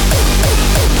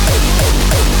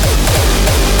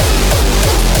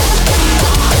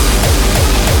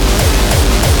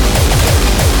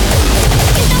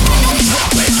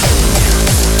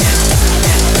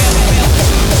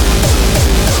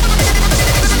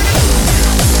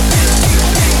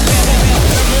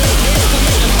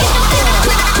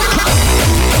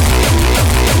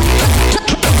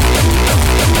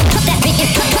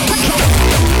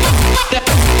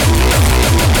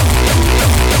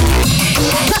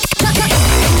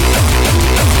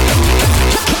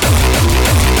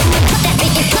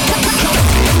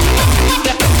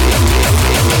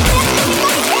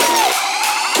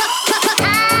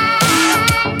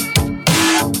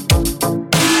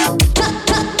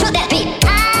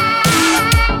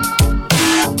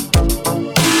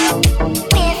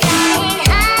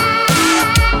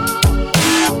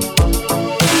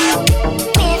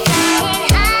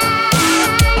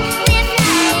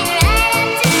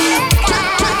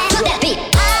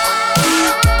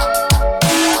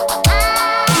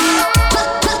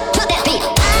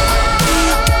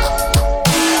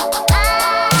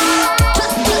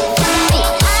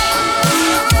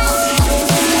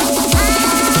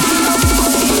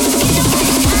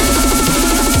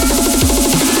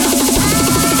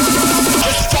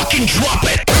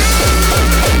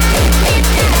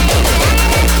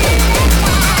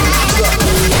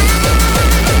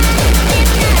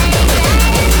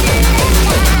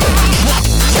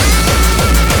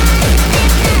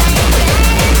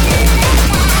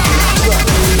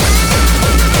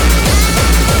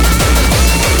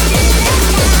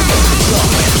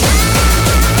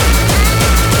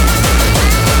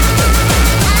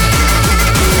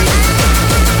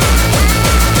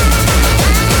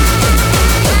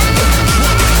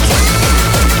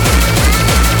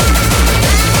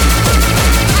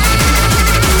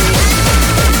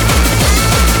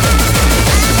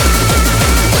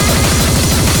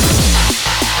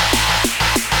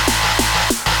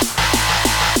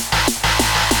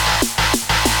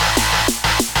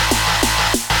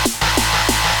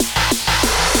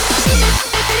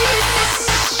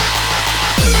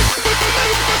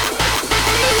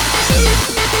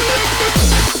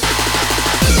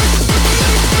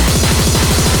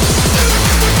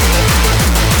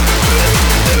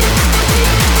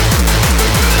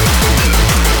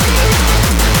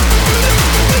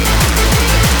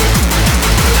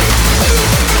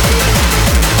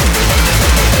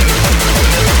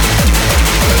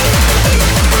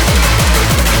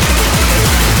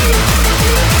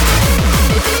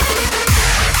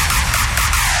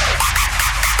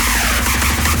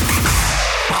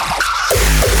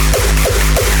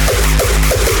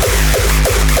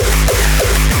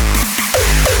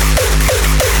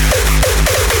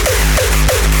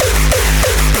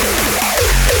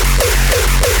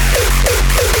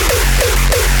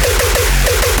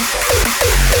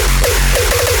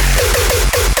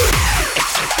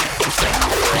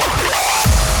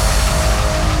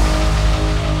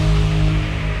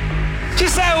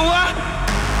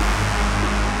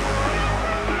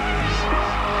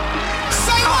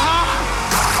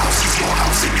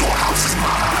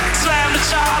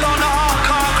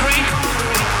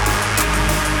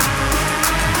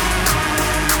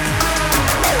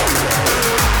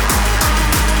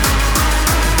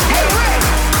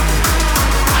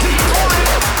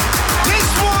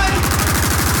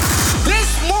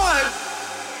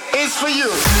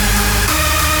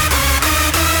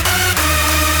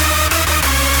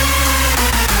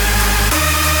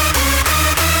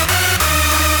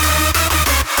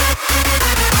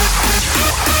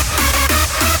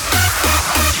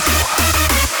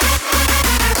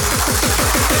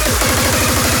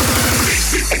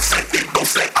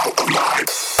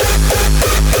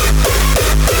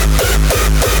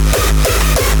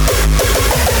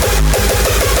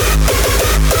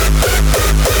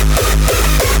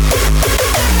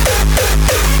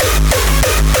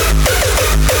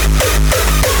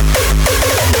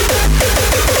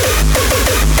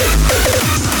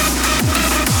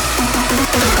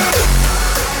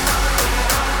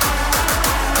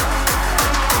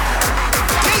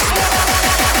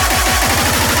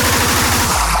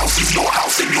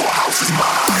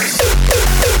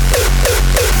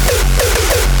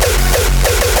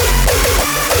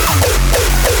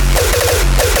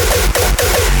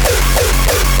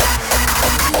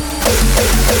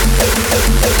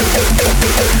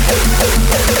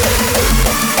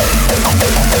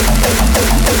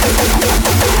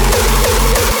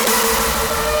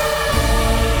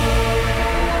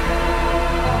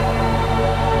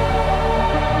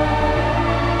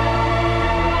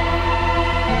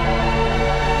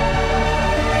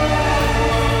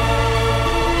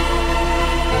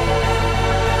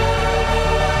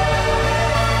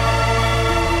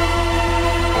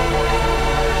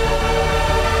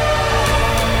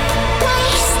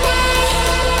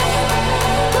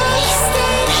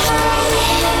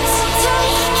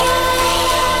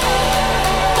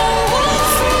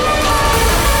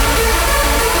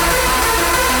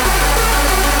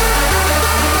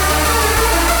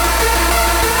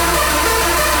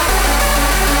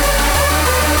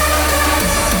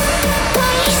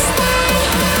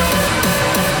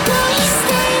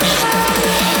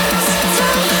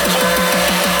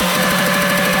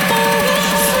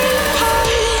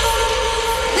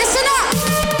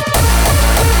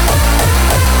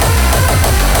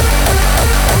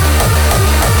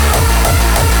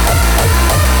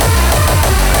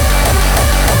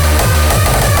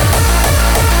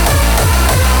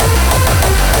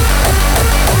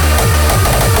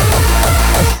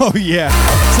 Oh yeah.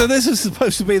 So this is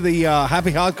supposed to be the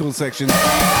happy hardcore section.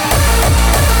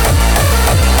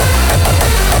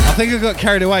 I think I got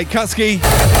carried away. Kutski,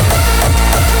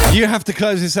 you have to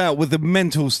close this out with the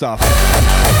mental stuff.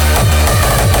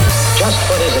 Just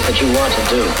what is it that you want to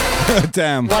do?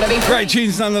 Damn. Want to be free? Great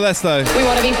tunes nonetheless, though. We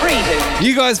want to be free to.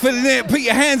 You guys feeling it? Put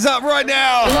your hands up right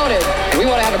now. Loaded. We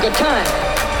want to have a good time.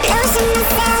 Losing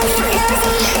myself,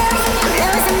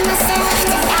 losing myself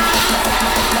tonight.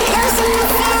 Losing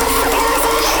myself,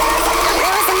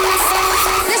 losing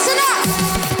myself. Listen up.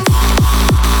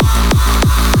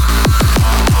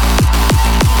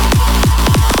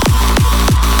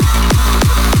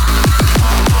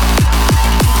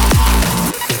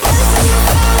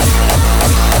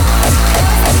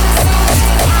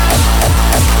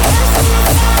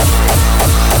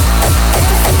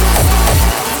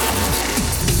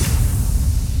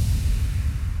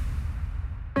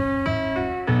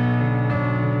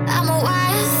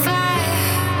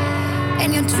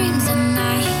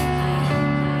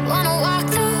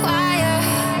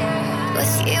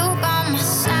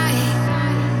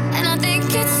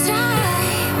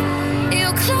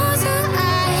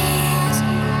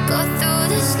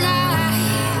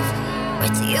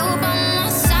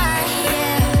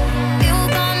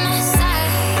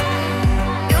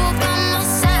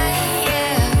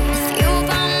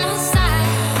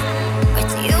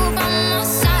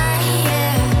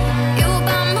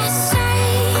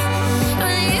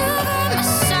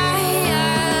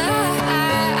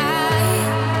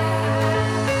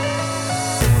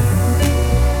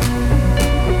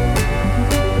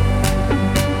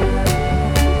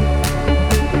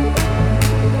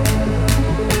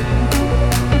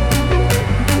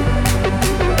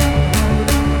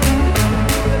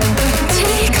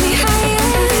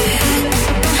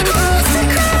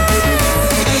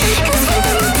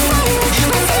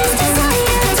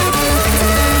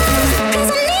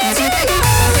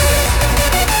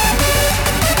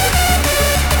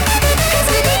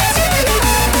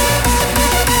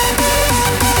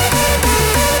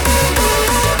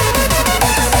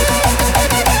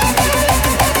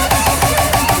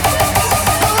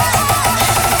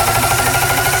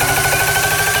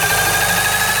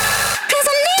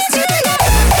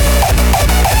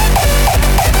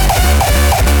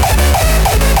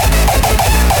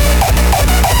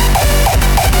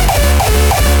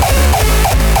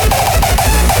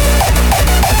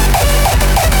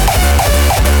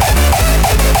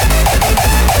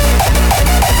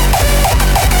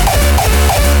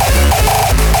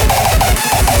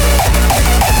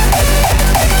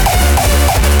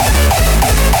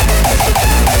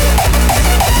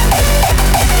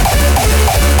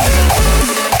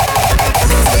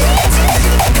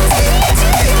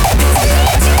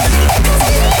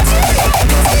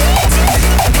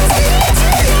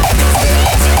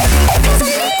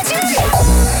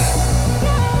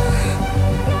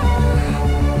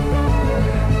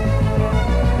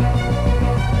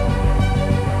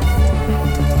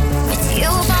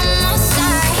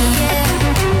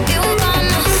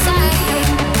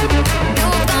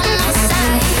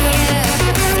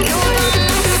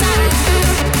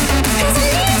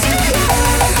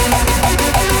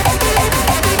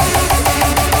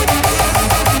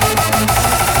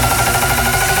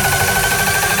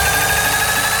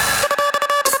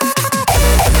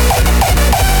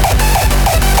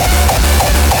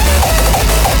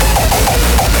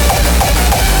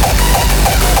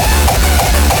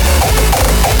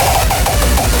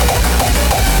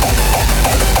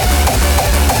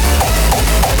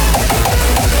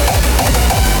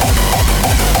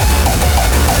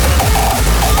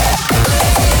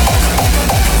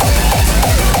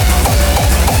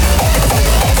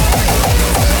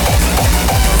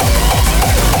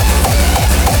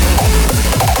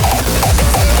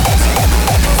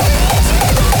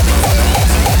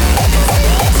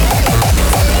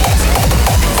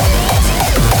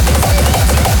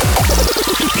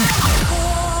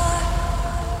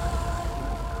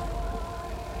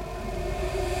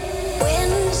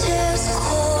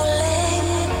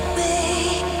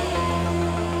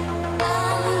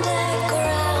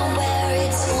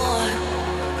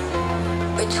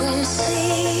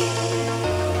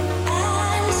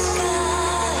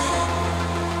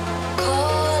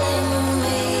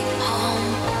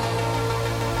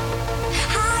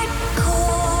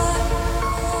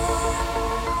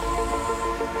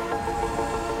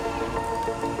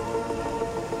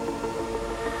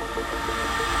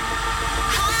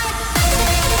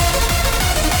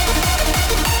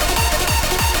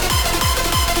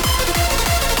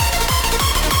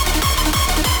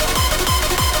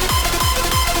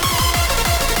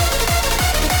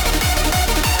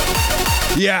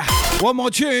 Yeah, one more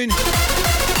tune.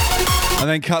 And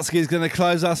then Kutski's going to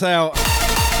close us out.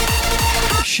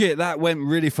 Shit, that went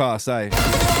really fast, eh?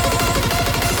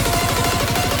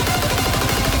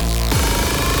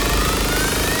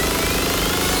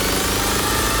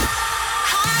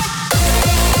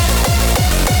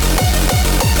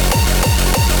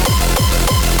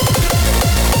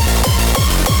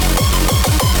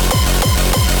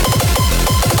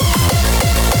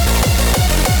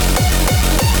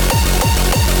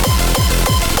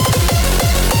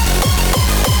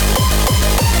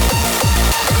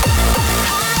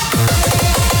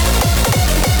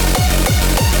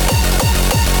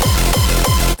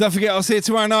 Don't forget, I'll see you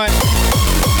tomorrow night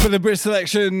for the Brisk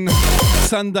Selection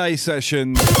Sunday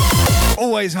session.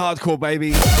 Always hardcore,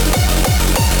 baby.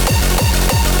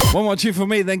 One more tune for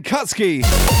me, then Kutski.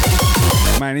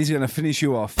 Man, he's going to finish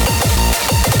you off.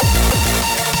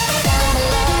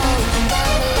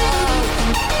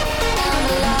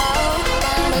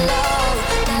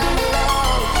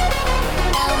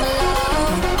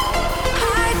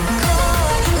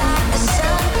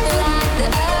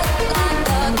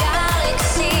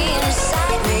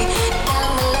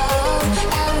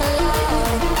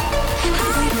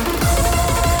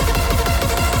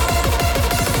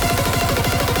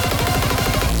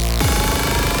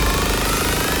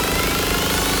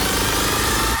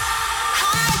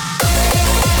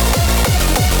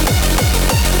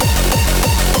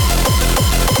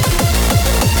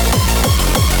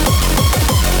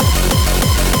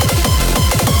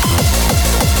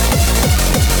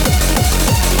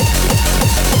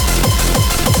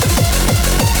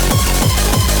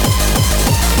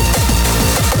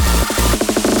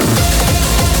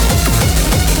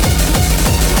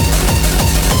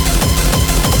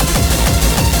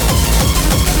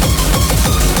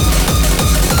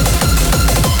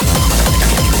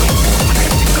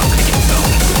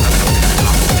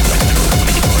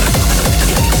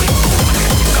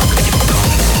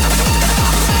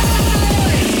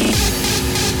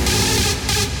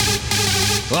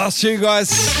 Last two,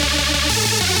 guys.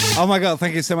 Oh my god,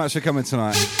 thank you so much for coming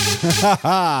tonight.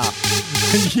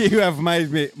 You have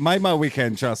made my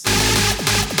weekend, trust me.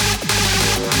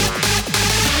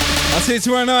 I'll see you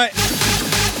tomorrow night.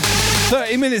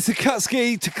 30 minutes of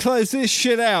Kutski to close this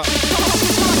shit out.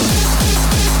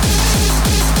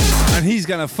 And he's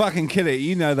gonna fucking kill it,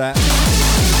 you know that.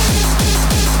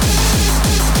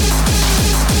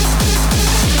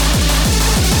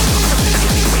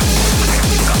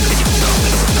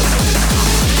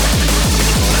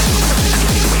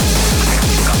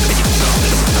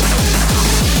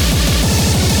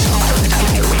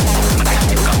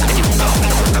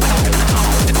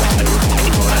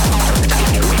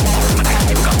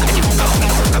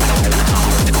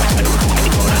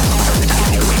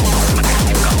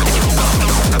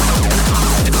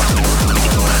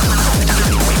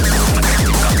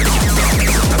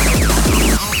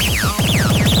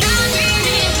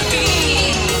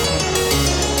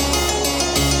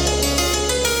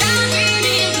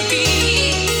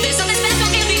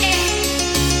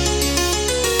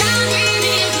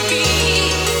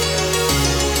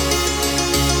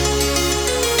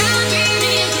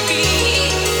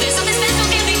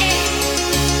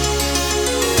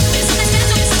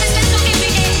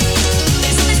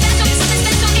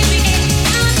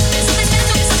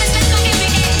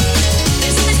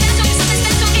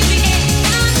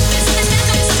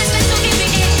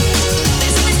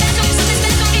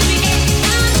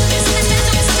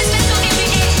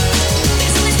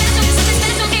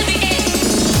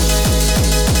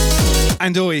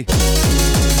 And oi,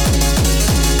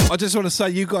 I just want to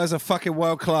say you guys are fucking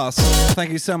world class.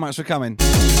 Thank you so much for coming.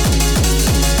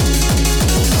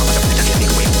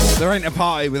 There ain't a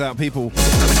party without people.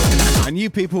 And you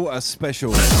people are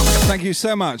special. Thank you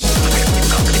so much.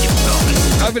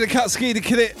 Over to Kutski to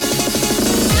kill it.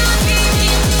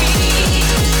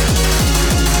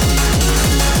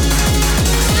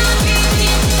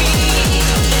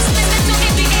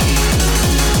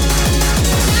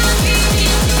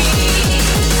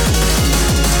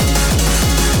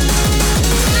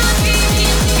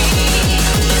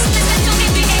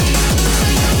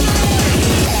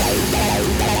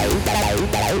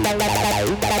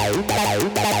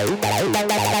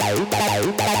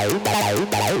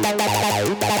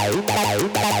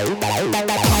 Bye.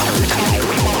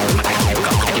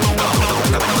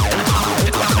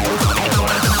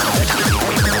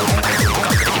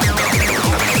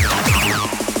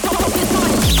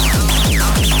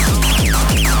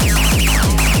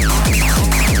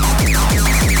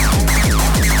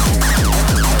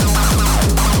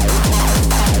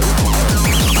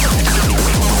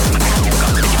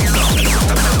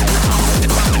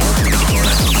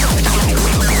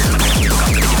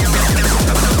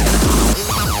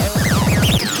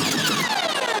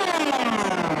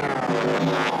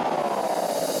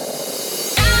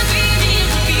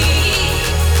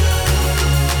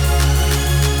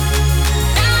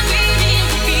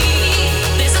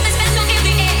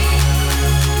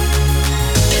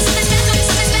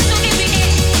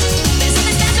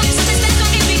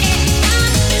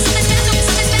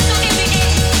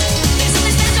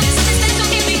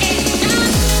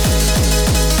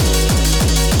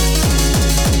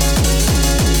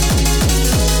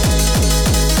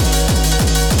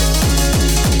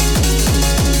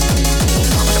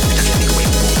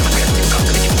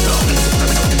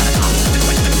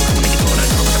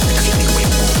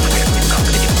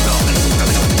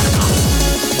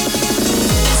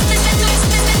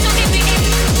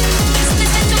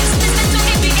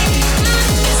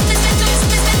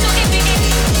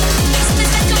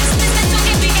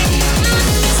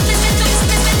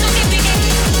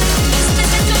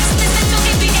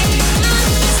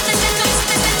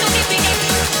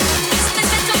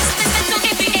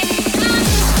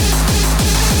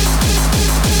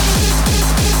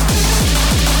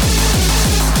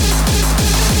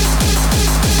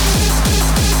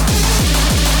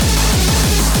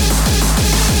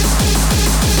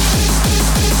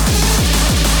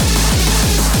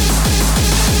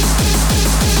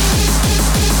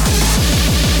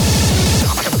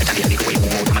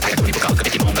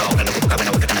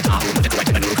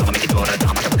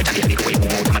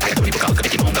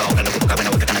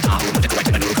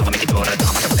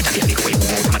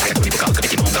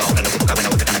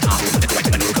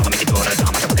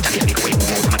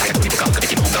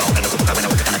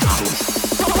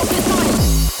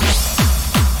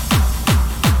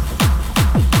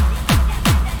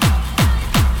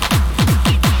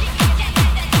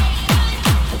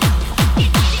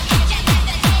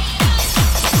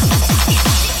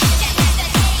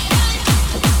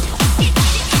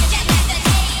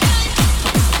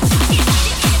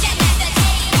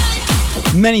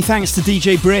 Many thanks to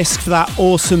DJ Brisk for that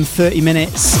awesome 30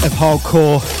 minutes of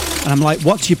hardcore. And I'm like,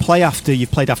 what do you play after?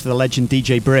 You've played after the legend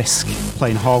DJ Brisk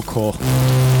playing hardcore.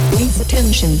 Please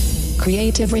attention.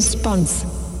 Creative response.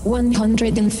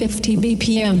 150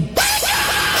 BPM.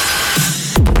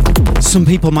 Some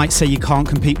people might say you can't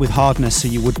compete with hardness, so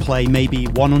you would play maybe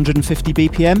 150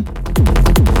 BPM.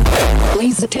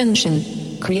 Please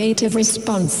attention. Creative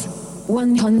response.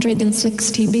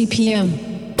 160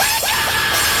 BPM.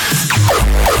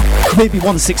 Maybe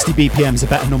 160 BPM is a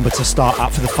better number to start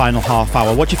at for the final half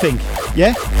hour. What do you think?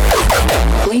 Yeah?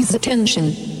 Please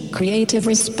attention. Creative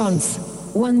response.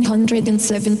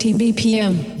 170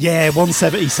 BPM. Yeah,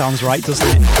 170 sounds right, doesn't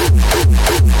it?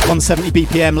 170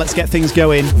 BPM, let's get things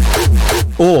going.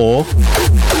 Or...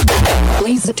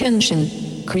 Please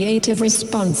attention. Creative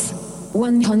response.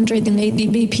 180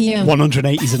 BPM.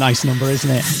 180 is a nice number,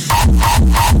 isn't it?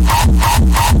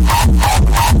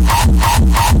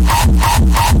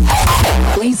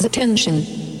 Please attention.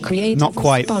 Creative Not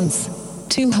quite. response.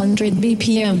 200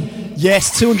 BPM.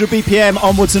 Yes, 200 BPM,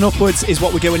 onwards and upwards is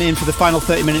what we're going in for the final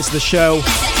 30 minutes of the show.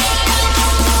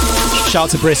 Shout out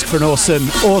to Brisk for an awesome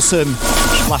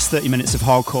last 30 minutes of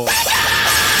hardcore.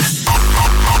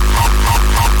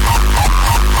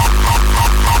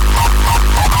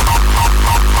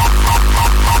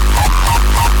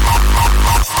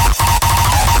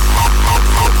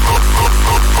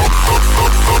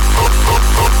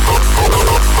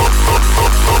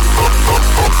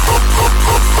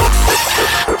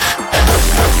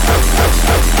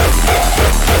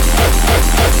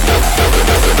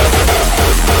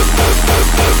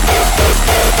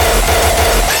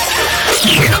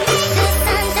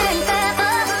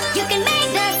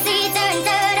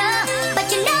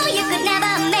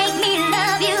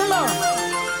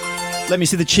 Let me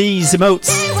see the cheese emotes.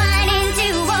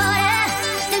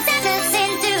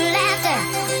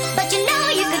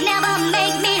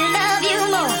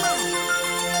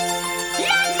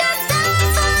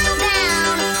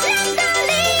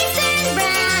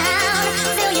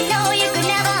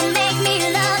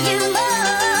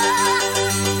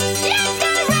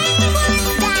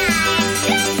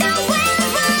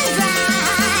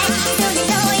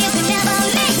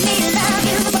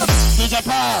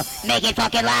 Make it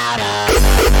fucking louder.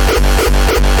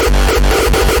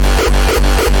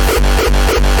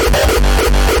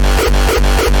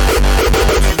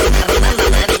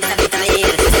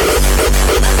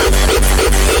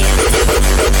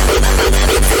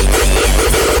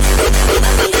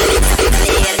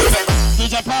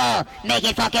 DJ Paul, make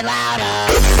it fucking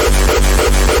louder.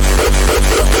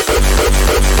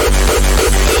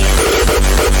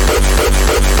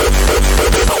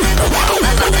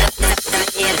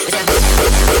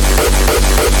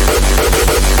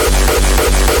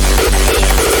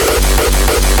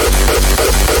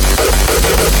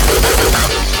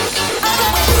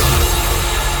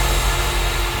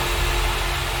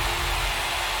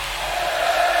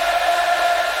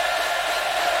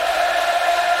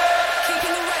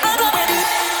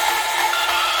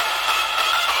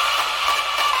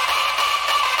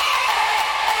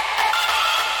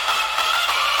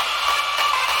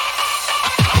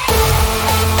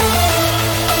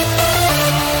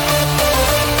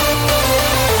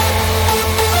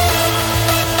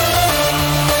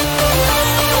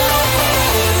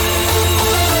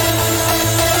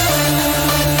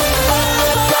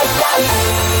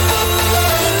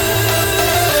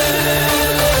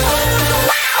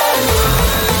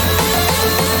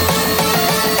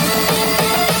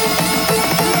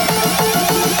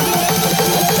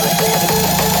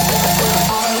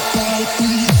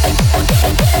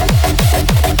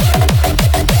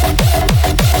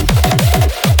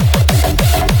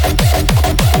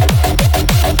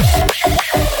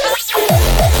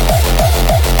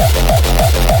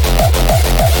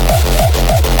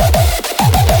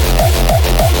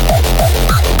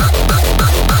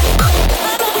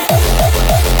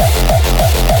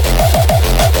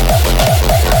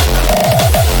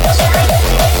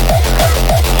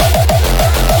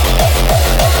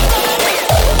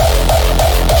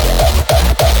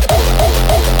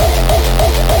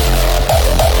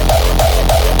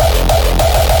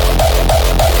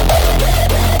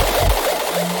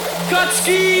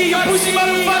 Kutski, you pussy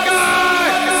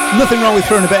motherfucker! Nothing wrong with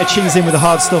throwing a bit of cheese in with the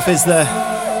hard stuff, is there?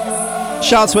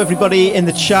 Shout out to everybody in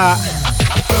the chat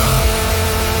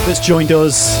that's joined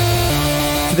us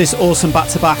for this awesome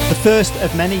back-to-back. The first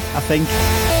of many, I think.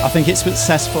 I think it's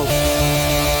successful.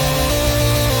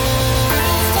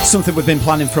 Something we've been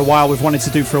planning for a while, we've wanted to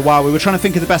do for a while. We were trying to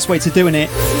think of the best way to doing it,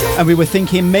 and we were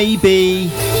thinking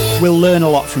maybe we'll learn a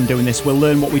lot from doing this. We'll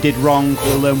learn what we did wrong,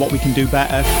 we'll learn what we can do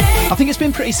better. I think it's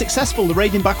been pretty successful. The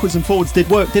raiding backwards and forwards did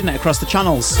work, didn't it, across the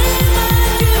channels?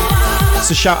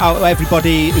 So shout out to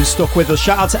everybody who stuck with us.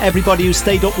 Shout out to everybody who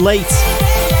stayed up late,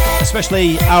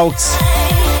 especially out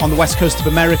on the west coast of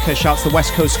America. Shout out to the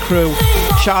West Coast crew.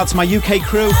 Shout out to my UK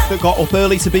crew that got up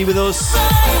early to be with us.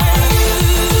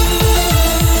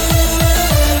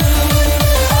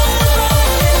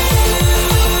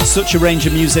 Such a range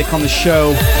of music on the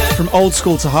show, from old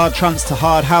school to hard trance to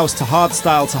hard house to hard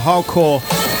style to hardcore.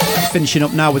 Finishing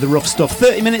up now with the rough stuff.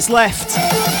 30 minutes left.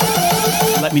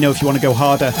 Let me know if you want to go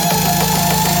harder.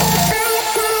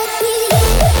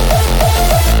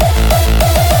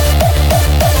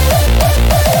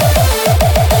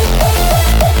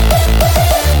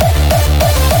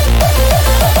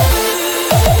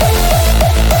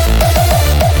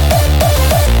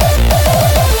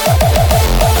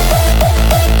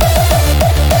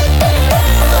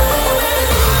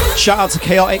 Shout out to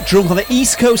Chaotic Drunk on the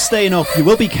East Coast staying up. You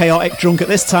will be chaotic drunk at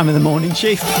this time of the morning,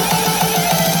 Chief.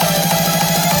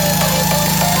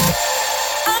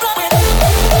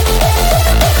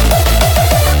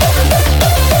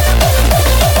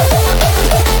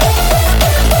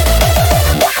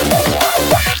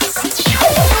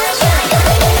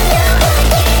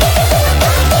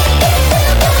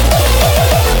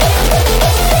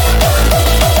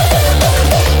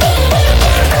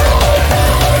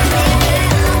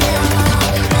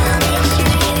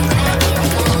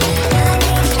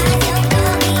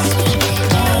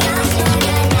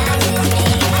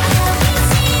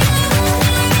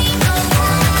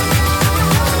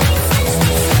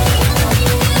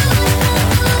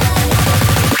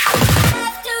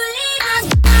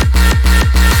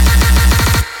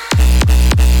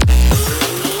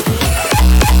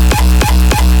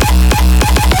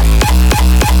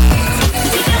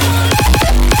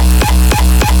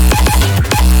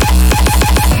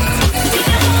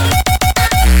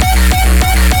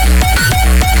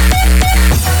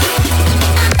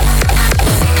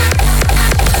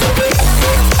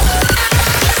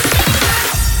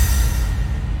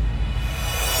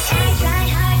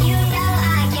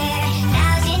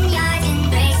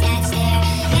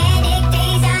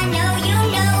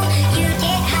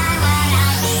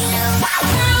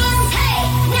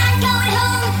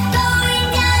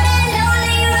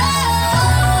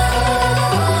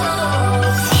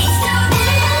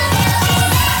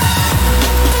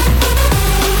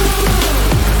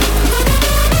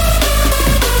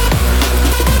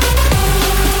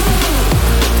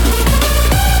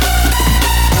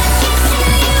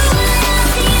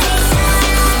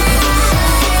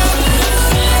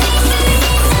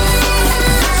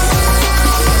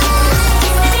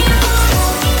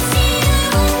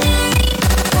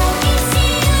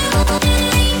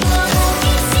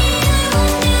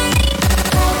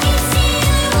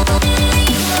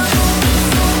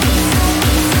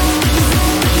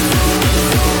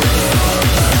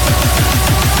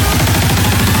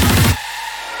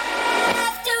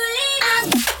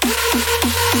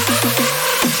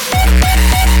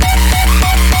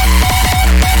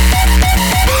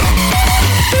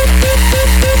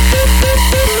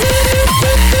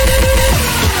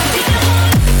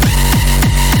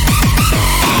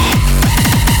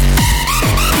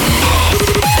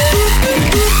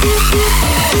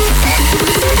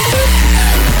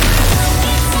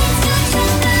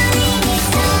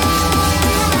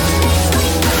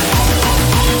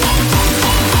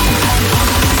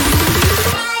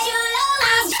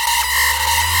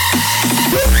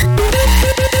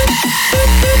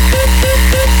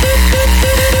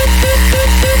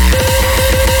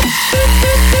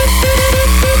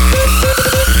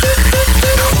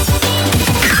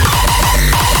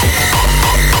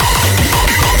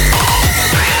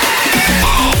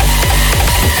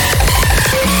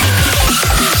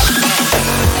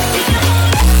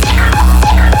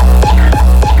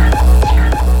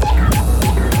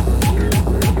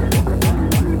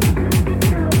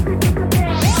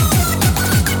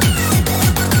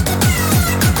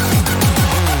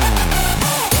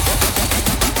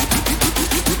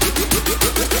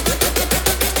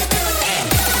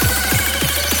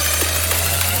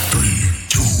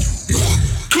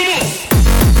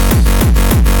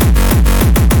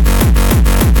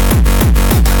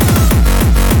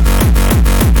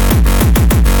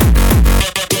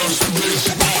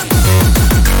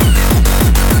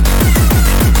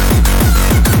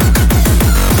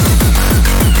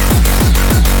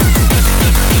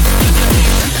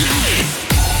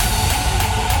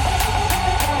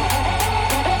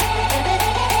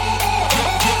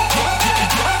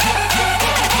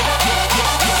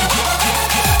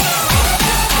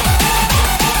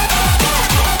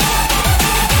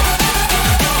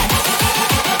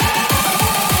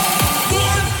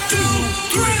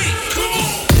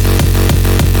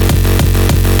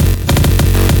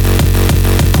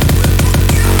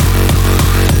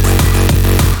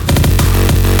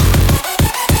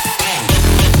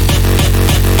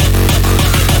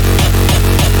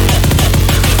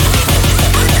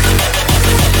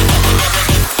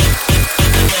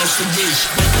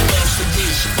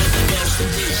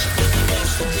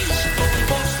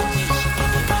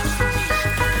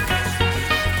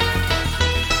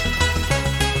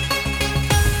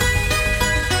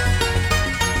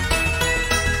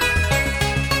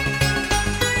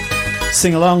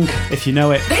 Sing along if you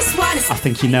know it. This one is I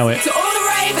think you know it. to all the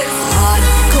ravens.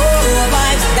 Hardcore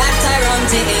vibes, that's Tyrone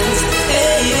James.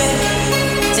 Hey,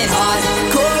 yeah. Say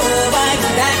hardcore vibes,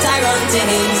 that's Tyrone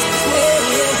James. Hey,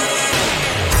 yeah.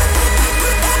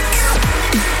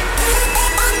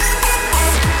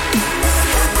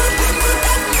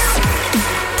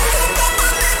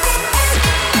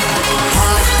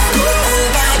 Hardcore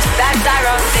vibes, that's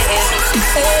Tyrone James.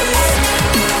 Hey, yeah.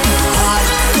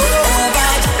 Hardcore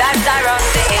vibes, that's Tyrone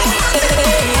James.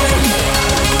 Hey, yeah.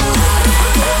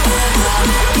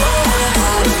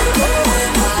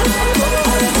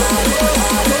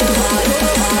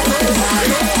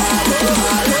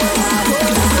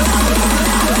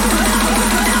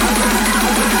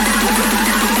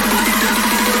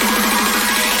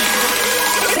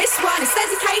 This one is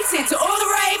dedicated to all the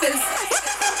ravens.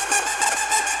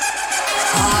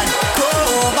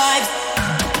 Hardcore vibes.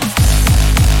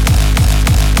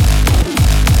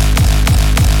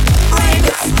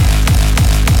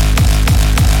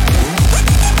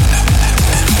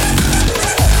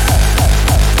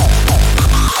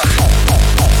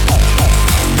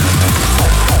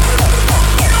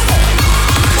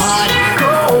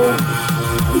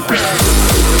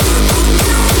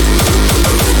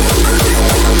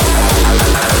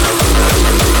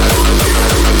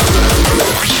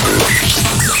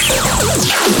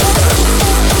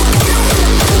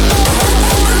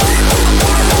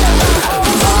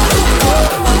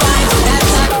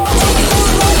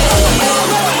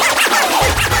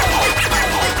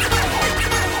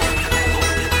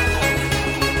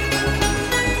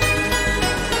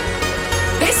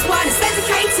 This one is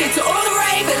dedicated to all the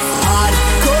ravens.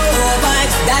 Hardcore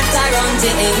vibes, that's Tyrone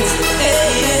James.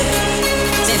 Hey, yeah.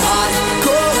 Say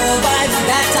hardcore vibes,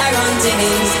 that's Tyrone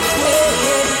James. Hey,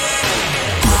 yeah.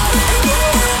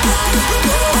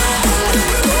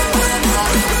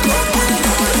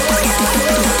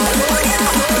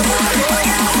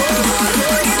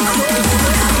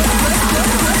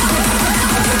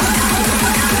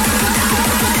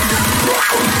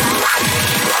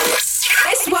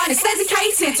 This one is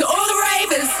dedicated to all the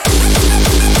ravens.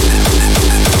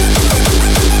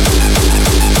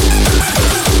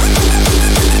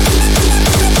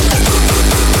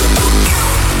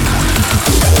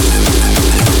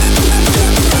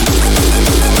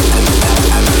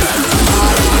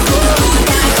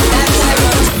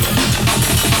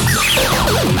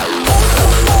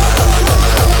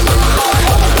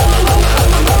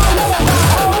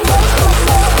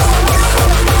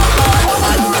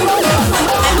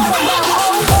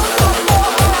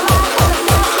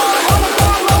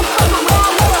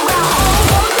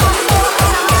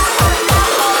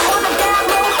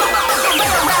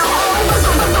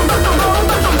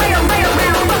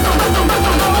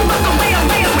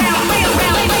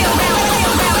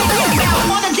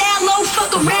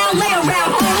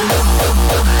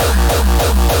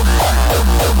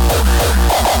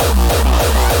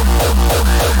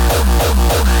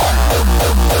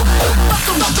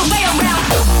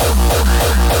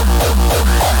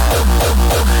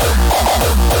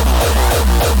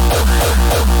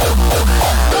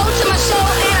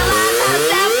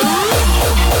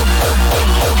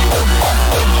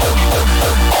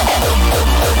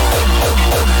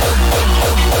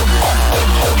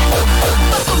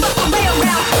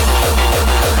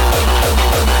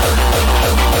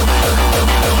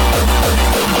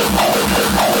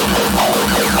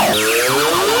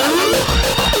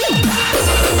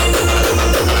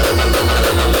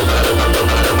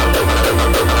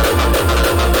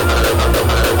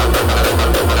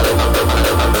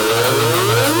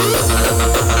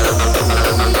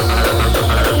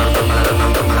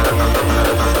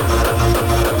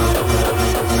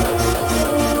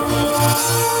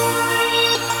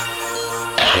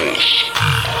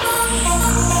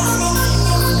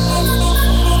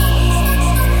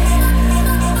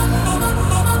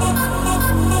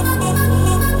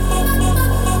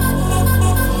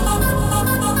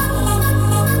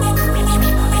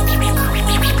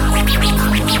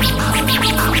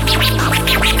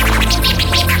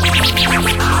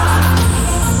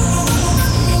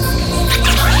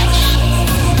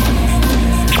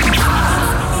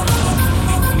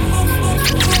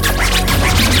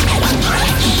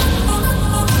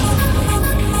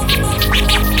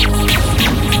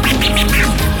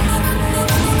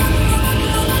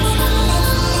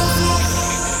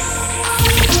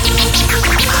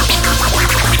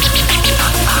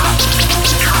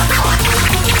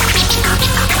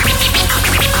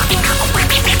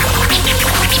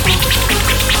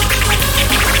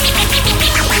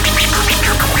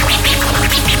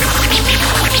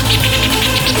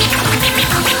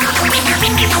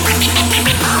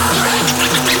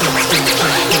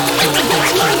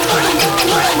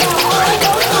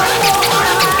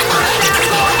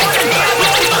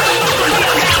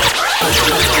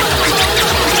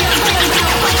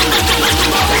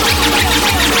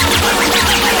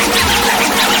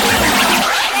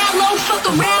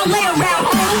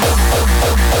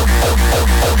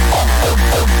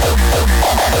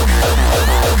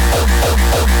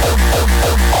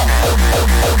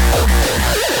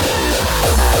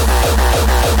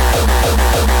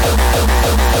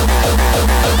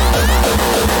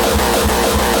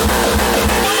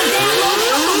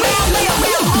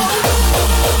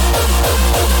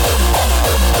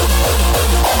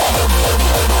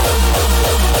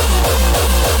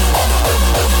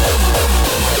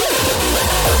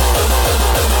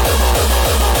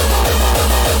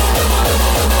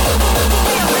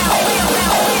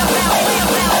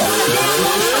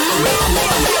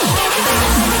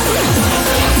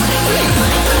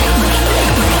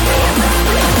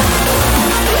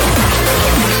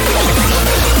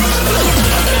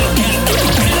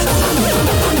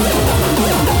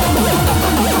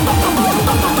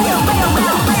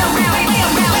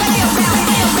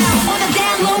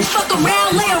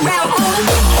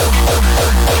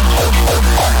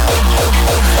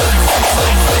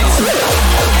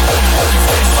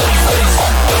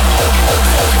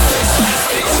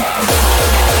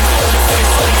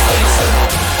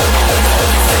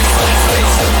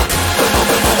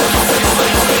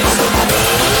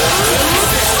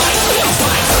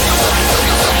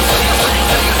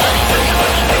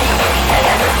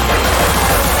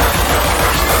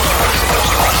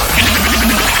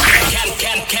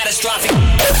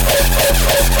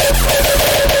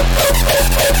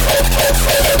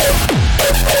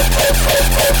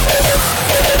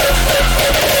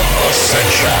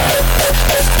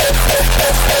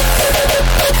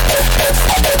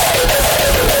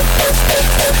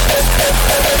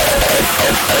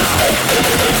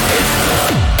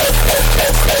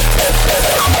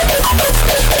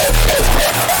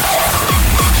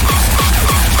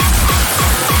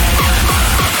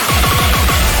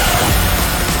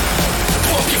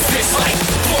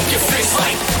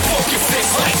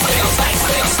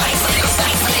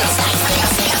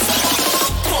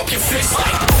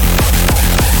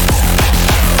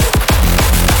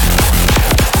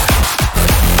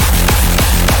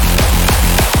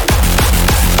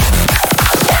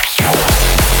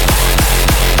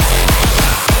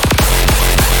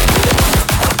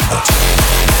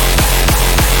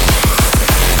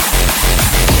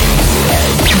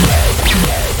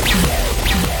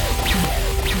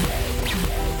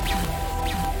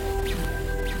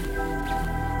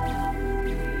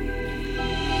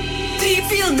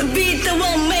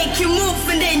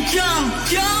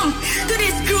 jump to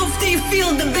this groove till you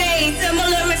feel the bass. And my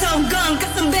lyrics are gone,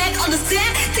 cause I'm back on the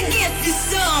set to get you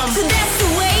some. So that's the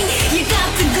way you got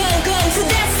to go, go. So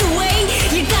that's the way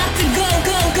you got to go,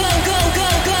 go, go, go,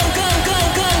 go, go, go,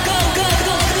 go, go, go, go,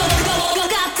 go, go, go, go,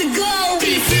 got to go. Do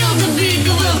you feel the beat?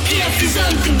 The will get you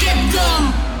some to get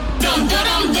them. Dum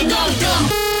dum dum dum dum.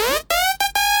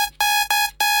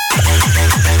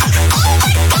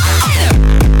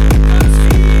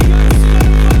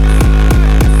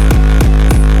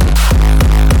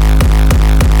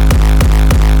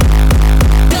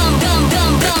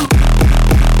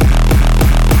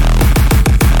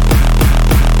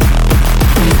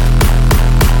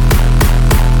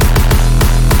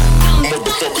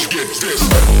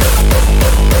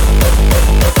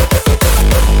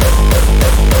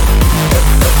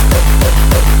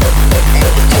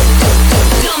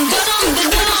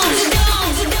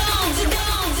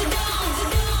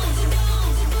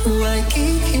 Why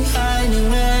keep you hiding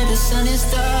where the sun is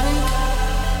dark?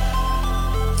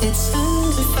 It's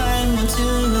time to find one to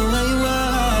know where you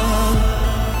are.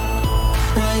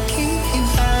 Why keep you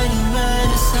hiding where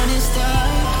the sun is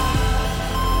dark?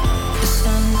 The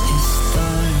sun is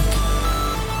dark.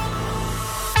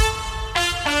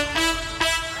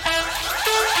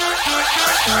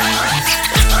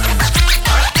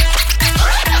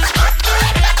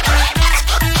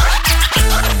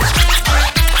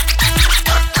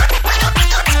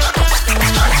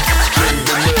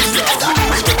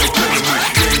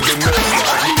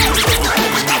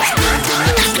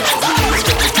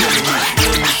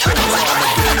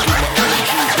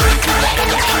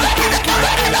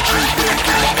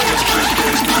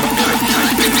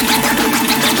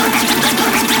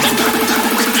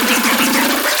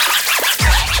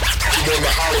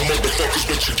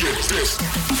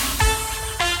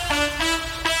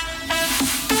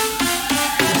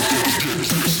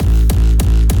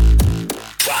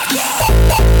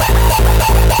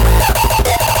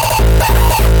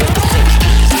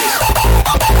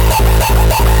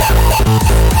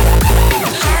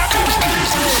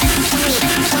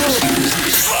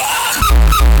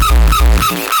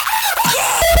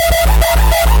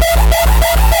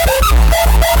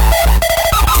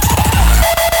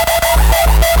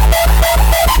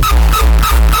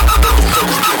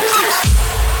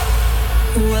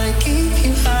 Why keep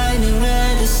you hiding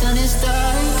where the sun is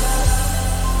dark?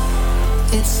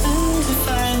 It's time to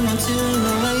find one to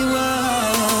know where you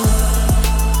are.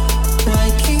 Why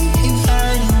keep you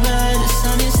hiding where the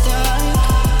sun is dark?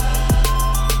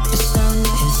 The sun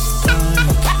is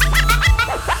dark.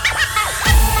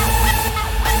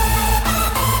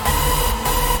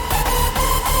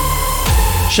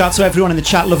 Shout out to everyone in the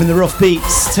chat loving the rough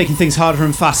beats, taking things harder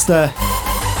and faster.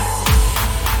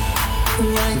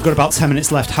 We've got about 10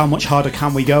 minutes left. How much harder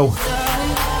can we go?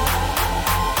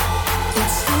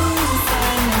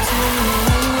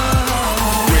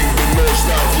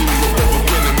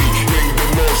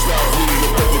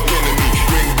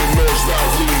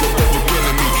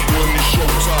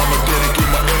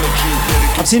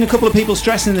 I've seen a couple of people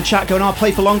stressing in the chat going, oh,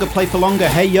 play for longer, play for longer.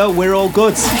 Hey, yo, we're all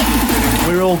good.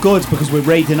 We're all good because we're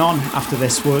raiding on after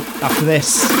this.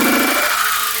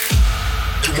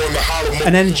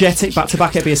 An energetic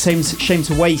back-to-back, it'd be a shame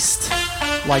to waste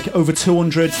like over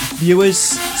 200 viewers,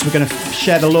 so we're going to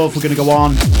share the love. We're going to go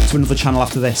on to another channel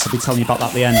after this. I'll be telling you about that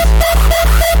at the end.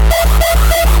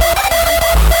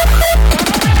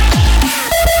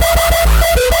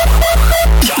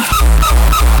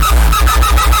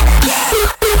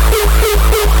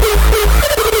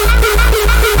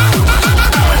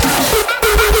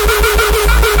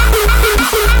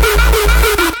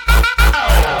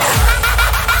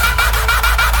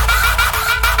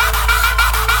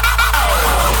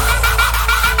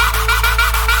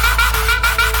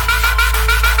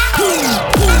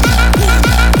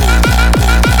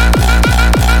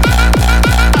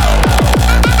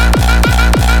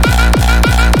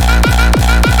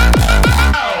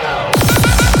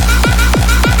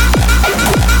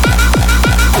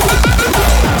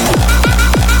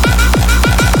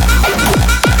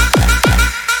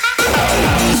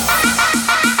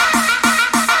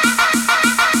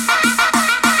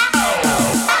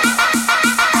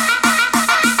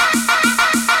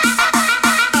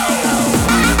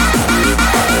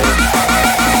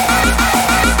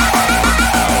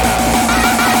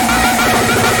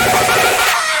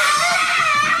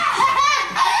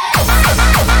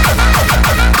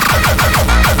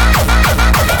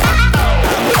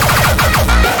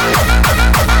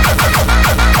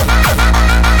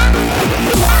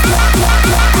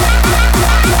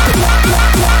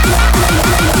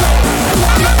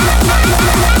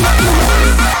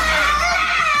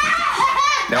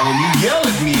 You yell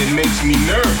at me, it makes me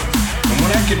nervous. And when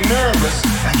I get nervous,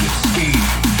 I get scared.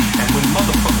 And when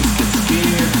motherfuckers get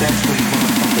scared, that's when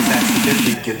motherfuckers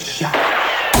accidentally get shot.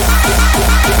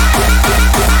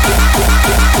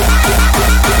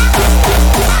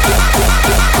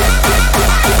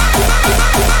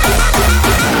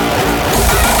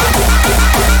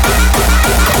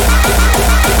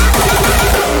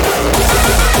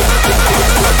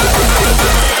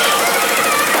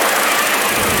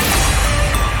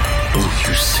 Will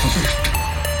you see it?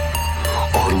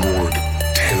 Our Lord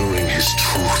tailoring his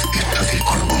truth into the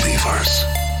unbelievers.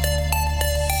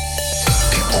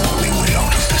 The only way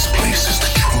out of this place is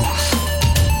the truth.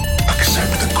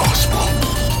 Accept the gospel,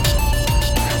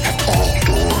 and all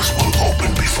doors will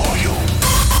open before you.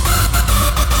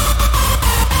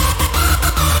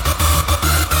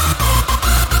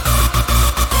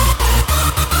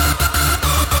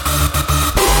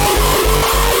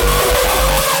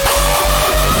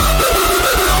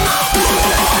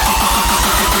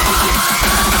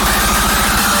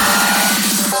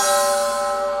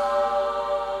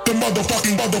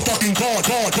 Motherfucking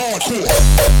hardcore.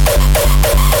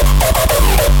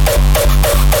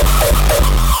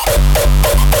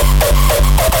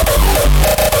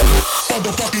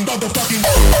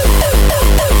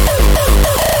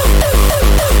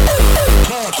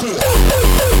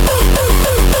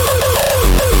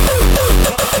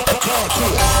 Motherfucking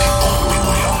hardcore. The only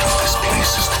way out of this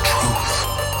place is the truth.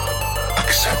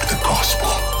 Accept the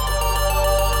gospel,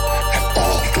 and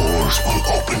all doors will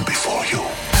open before you.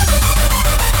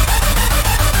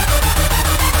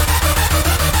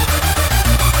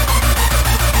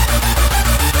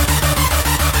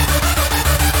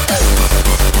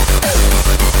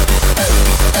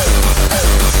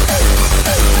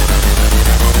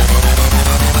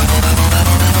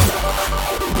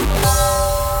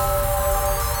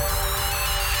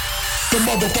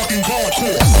 Motherfucking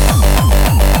hardcore.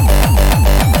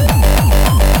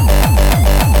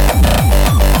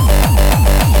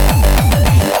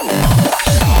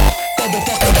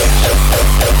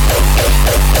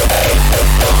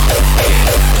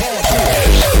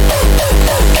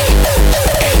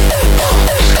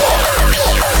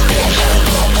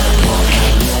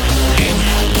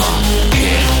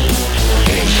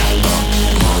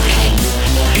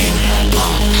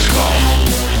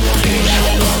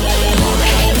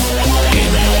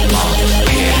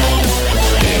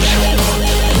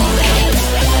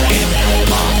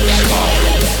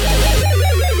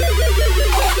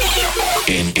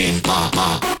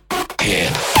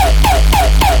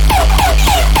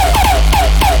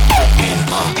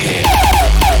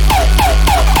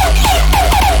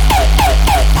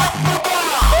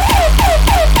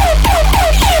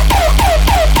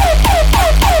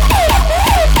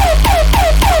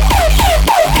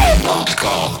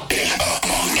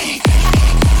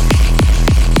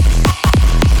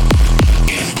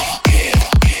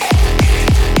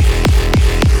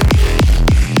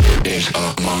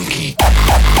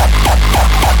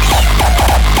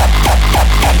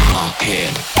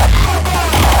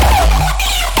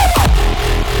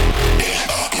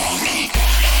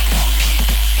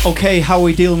 Okay, how are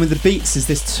we dealing with the beats? Is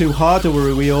this too hard or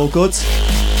are we all good?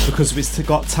 Because we've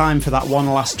got time for that one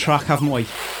last track, haven't we?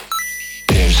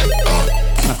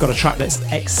 I've got a track that's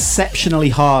exceptionally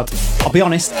hard. I'll be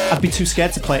honest, I'd be too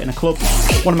scared to play it in a club.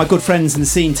 One of my good friends in the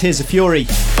scene, Tears of Fury,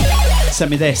 sent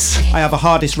me this. I have a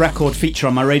hardest record feature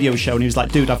on my radio show, and he was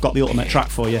like, dude, I've got the ultimate track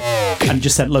for you. And he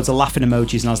just sent loads of laughing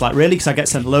emojis, and I was like, really? Because I get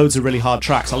sent loads of really hard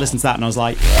tracks. I listened to that and I was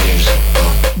like,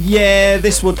 yeah,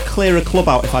 this would clear a club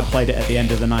out if I played it at the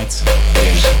end of the night. Do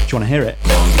you want to hear it?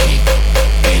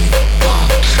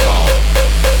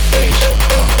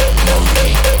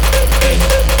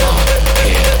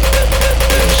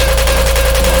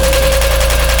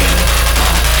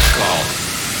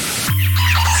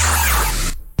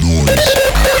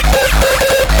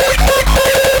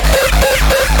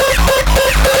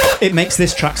 It makes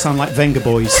this track sound like Venga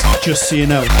Boys, just so you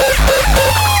know.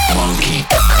 Monkey.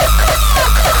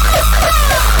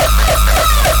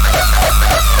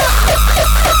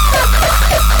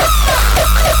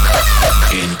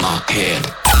 In my head.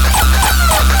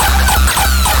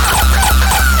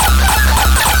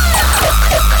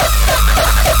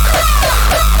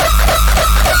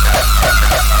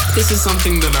 This is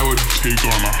something that I would take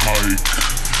on a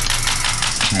hike.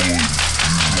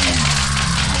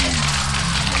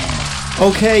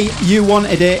 Okay, you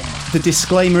wanted it. The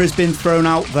disclaimer has been thrown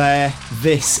out there.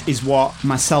 This is what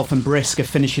myself and Brisk are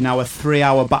finishing our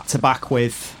 3-hour back-to-back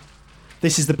with.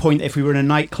 This is the point if we were in a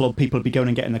nightclub, people would be going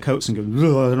and getting their coats and going, I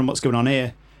don't know what's going on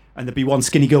here. And there'd be one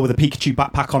skinny girl with a Pikachu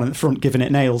backpack on at the front giving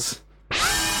it nails.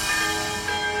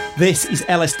 This is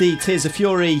LSD, Tears of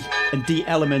Fury, and D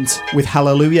Element with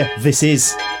Hallelujah. This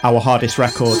is our hardest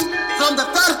record. From the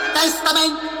Third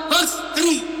Testament, verse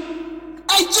 3.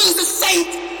 And Jesus said,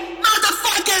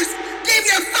 motherfuckers, give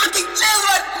your fucking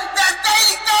children the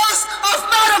daily dose of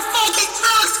motherfucking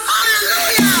truth.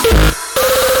 Hallelujah!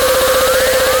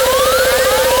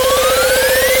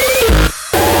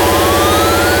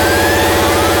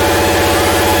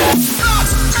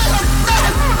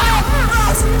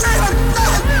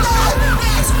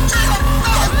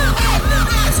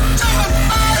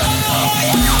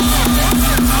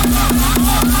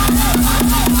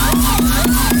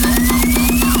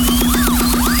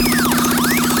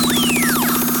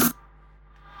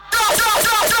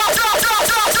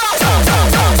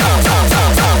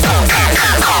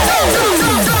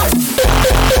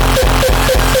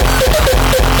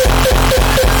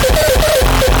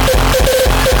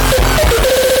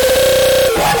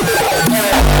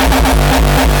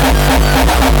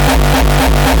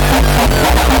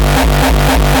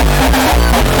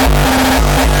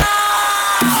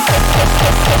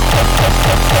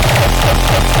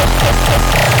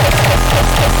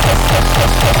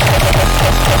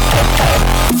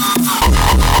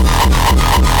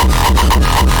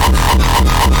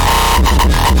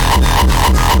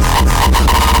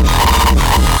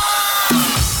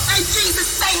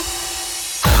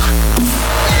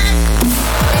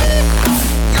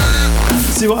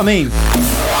 See what I mean?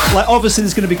 Like, obviously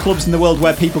there's going to be clubs in the world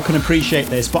where people can appreciate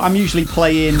this, but I'm usually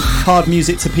playing hard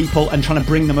music to people and trying to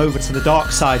bring them over to the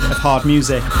dark side of hard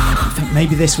music. I think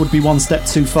maybe this would be one step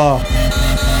too far.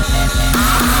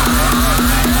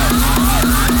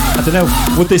 I don't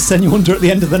know, would this send you under at the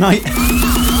end of the night?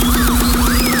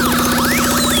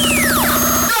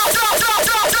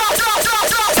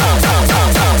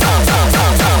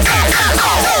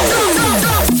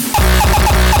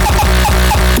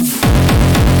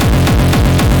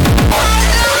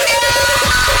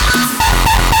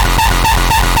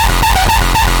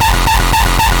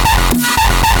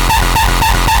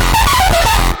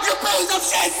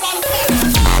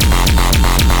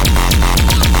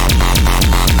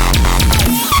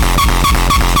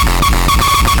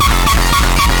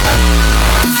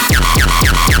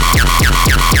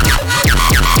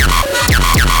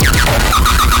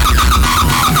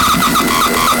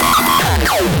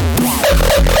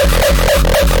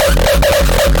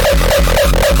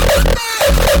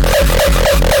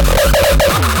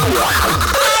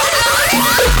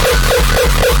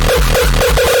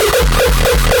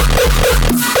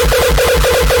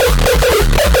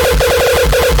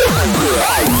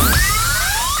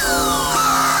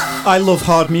 I love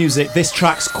hard music. This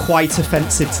track's quite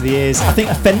offensive to the ears. I think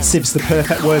offensive's the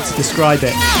perfect word to describe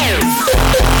it.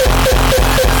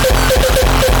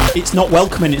 It's not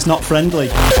welcoming, it's not friendly.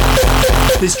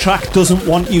 This track doesn't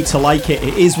want you to like it.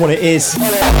 It is what it is.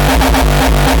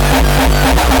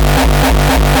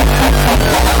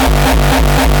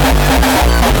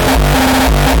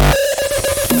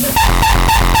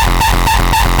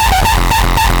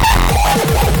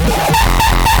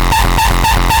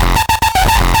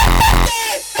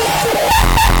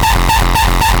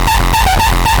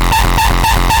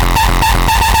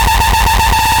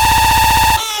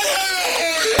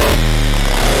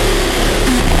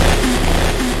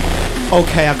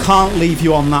 Okay, I can't leave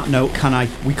you on that note, can I?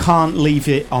 We can't leave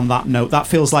it on that note. That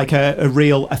feels like a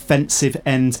real offensive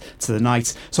end to the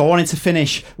night. So I wanted to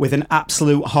finish with an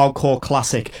absolute hardcore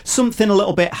classic, something a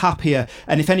little bit happier.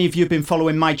 And if any of you have been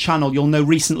following my channel, you'll know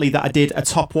recently that I did a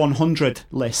top 100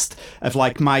 list of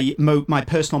like my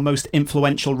personal most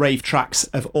influential rave tracks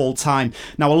of all time.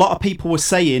 Now, a lot of people were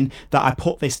saying that I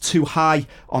put this too high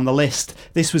on the list.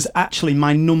 This was actually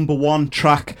my number one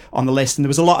track on the list, and there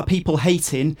was a lot of people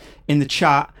hating in the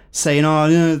chat saying, oh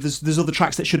no, there's other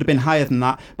tracks that should have been higher than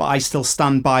that, but I still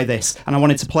stand by this. And I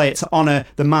wanted to play it to honour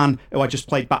the man who I just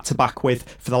played back to back with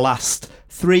for the last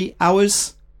 3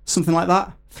 hours, something like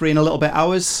that, 3 and a little bit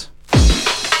hours.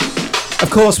 Of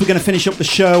course, we're going to finish up the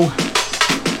show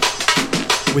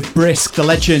with Brisk, the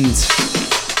legend,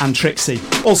 and Trixie,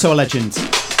 also a legend.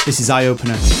 This is Eye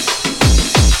Opener.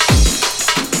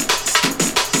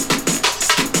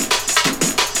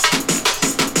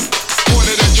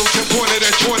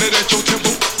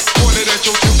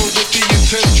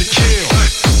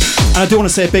 And I do want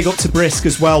to say a big up to Brisk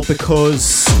as well,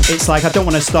 because it's like, I don't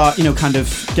want to start, kind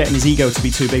of getting his ego to be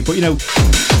too big, but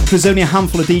there's only a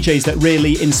handful of DJs that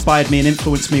really inspired me and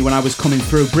influenced me when I was coming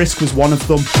through. Brisk was one of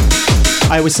them.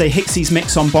 I always say Hicksy's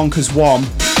mix on Bonkers 1,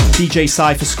 DJ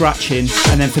Psy for scratching,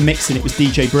 and then for mixing it was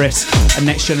DJ Brisk, and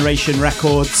Next Generation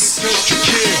Records.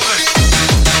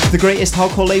 The greatest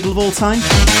hardcore label of all time,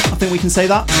 I think we can say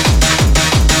that.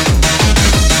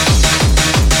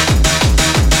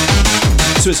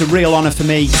 So it's a real honour for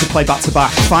me to play back to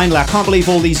back. Finally, I can't believe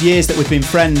all these years that we've been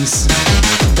friends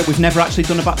that we've never actually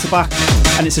done a back to back,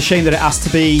 and it's a shame that it has to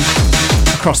be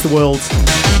across the world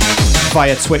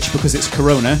via Twitch because it's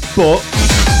Corona, but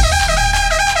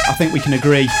I think we can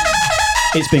agree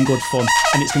it's been good fun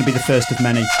and it's going to be the first of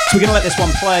many. So we're going to let this one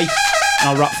play and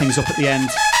I'll wrap things up at the end.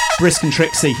 Brisk and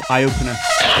Trixie, Eye Opener.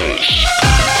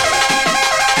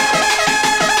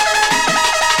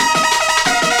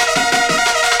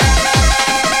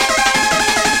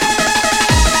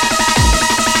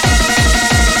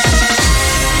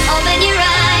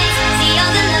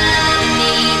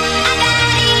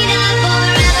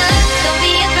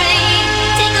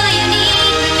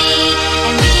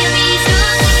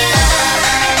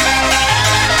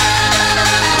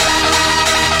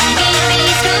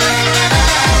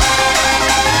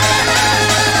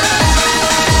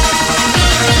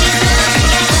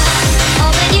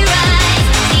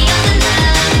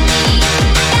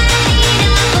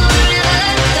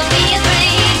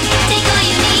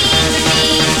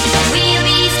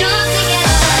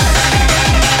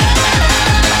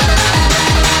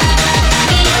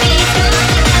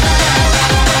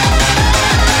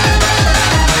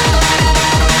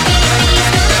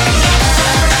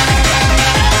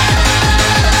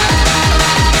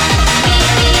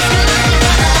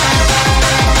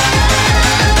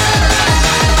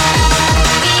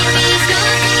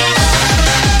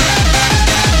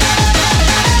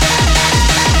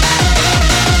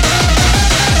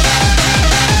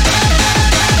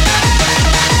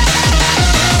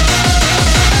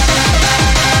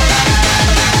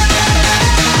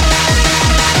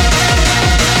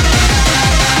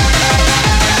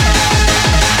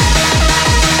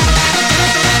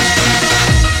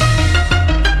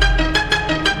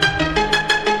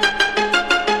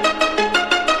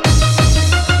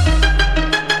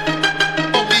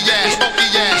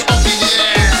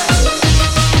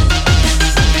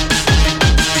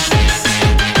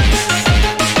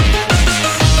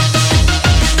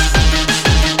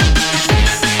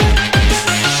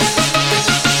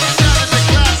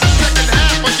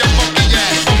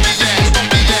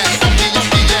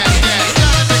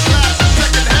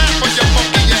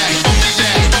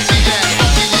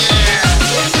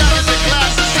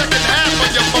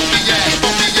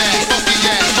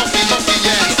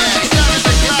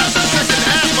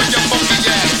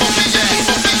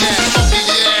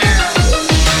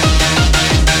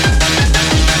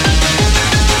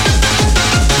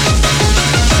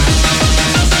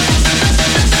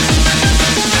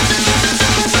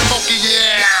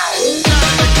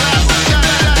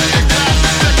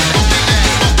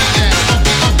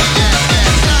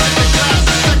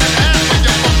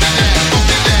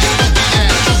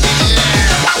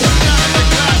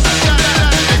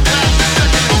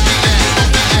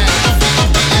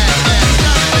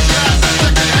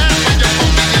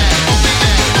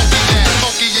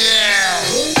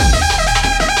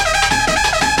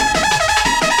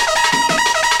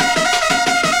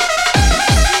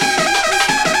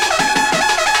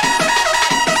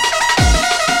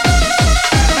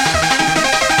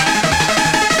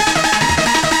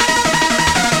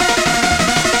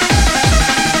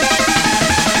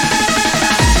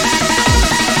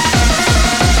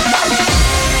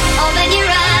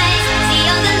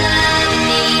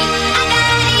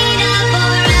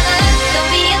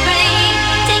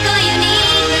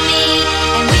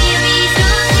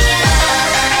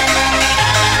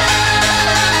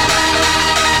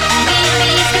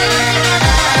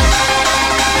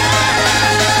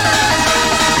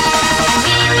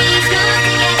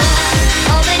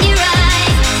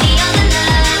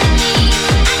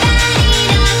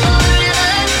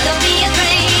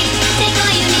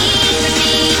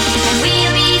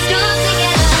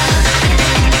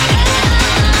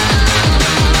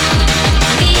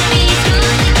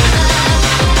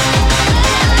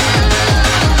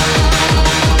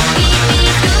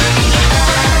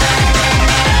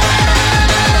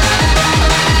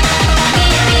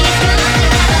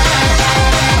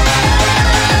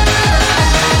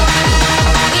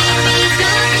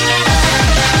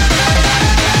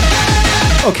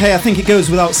 Okay, I think it goes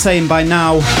without saying by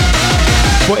now,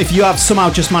 but if you have somehow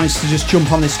just managed to just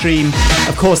jump on this stream,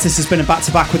 of course this has been a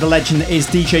back-to-back with a legend that is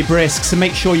DJ Brisk, so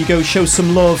make sure you go show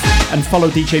some love and follow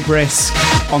DJ Brisk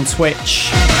on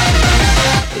Twitch.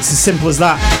 It's as simple as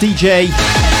that. DJ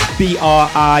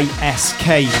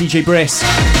B-R-I-S-K, DJ Brisk.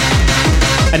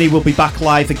 And he will be back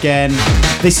live again.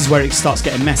 This is where it starts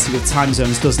getting messy with time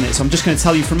zones, doesn't it? So I'm just going to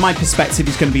tell you from my perspective,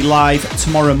 he's going to be live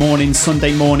tomorrow morning,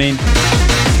 Sunday morning.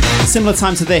 Similar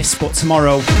time to this, but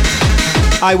tomorrow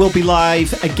I will be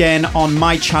live again on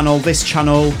my channel, this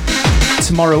channel,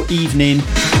 tomorrow evening.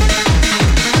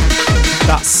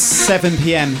 That's 7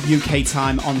 p.m. UK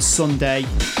time on Sunday.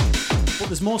 But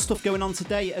there's more stuff going on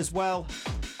today as well.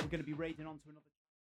 We're going to be raiding on to another...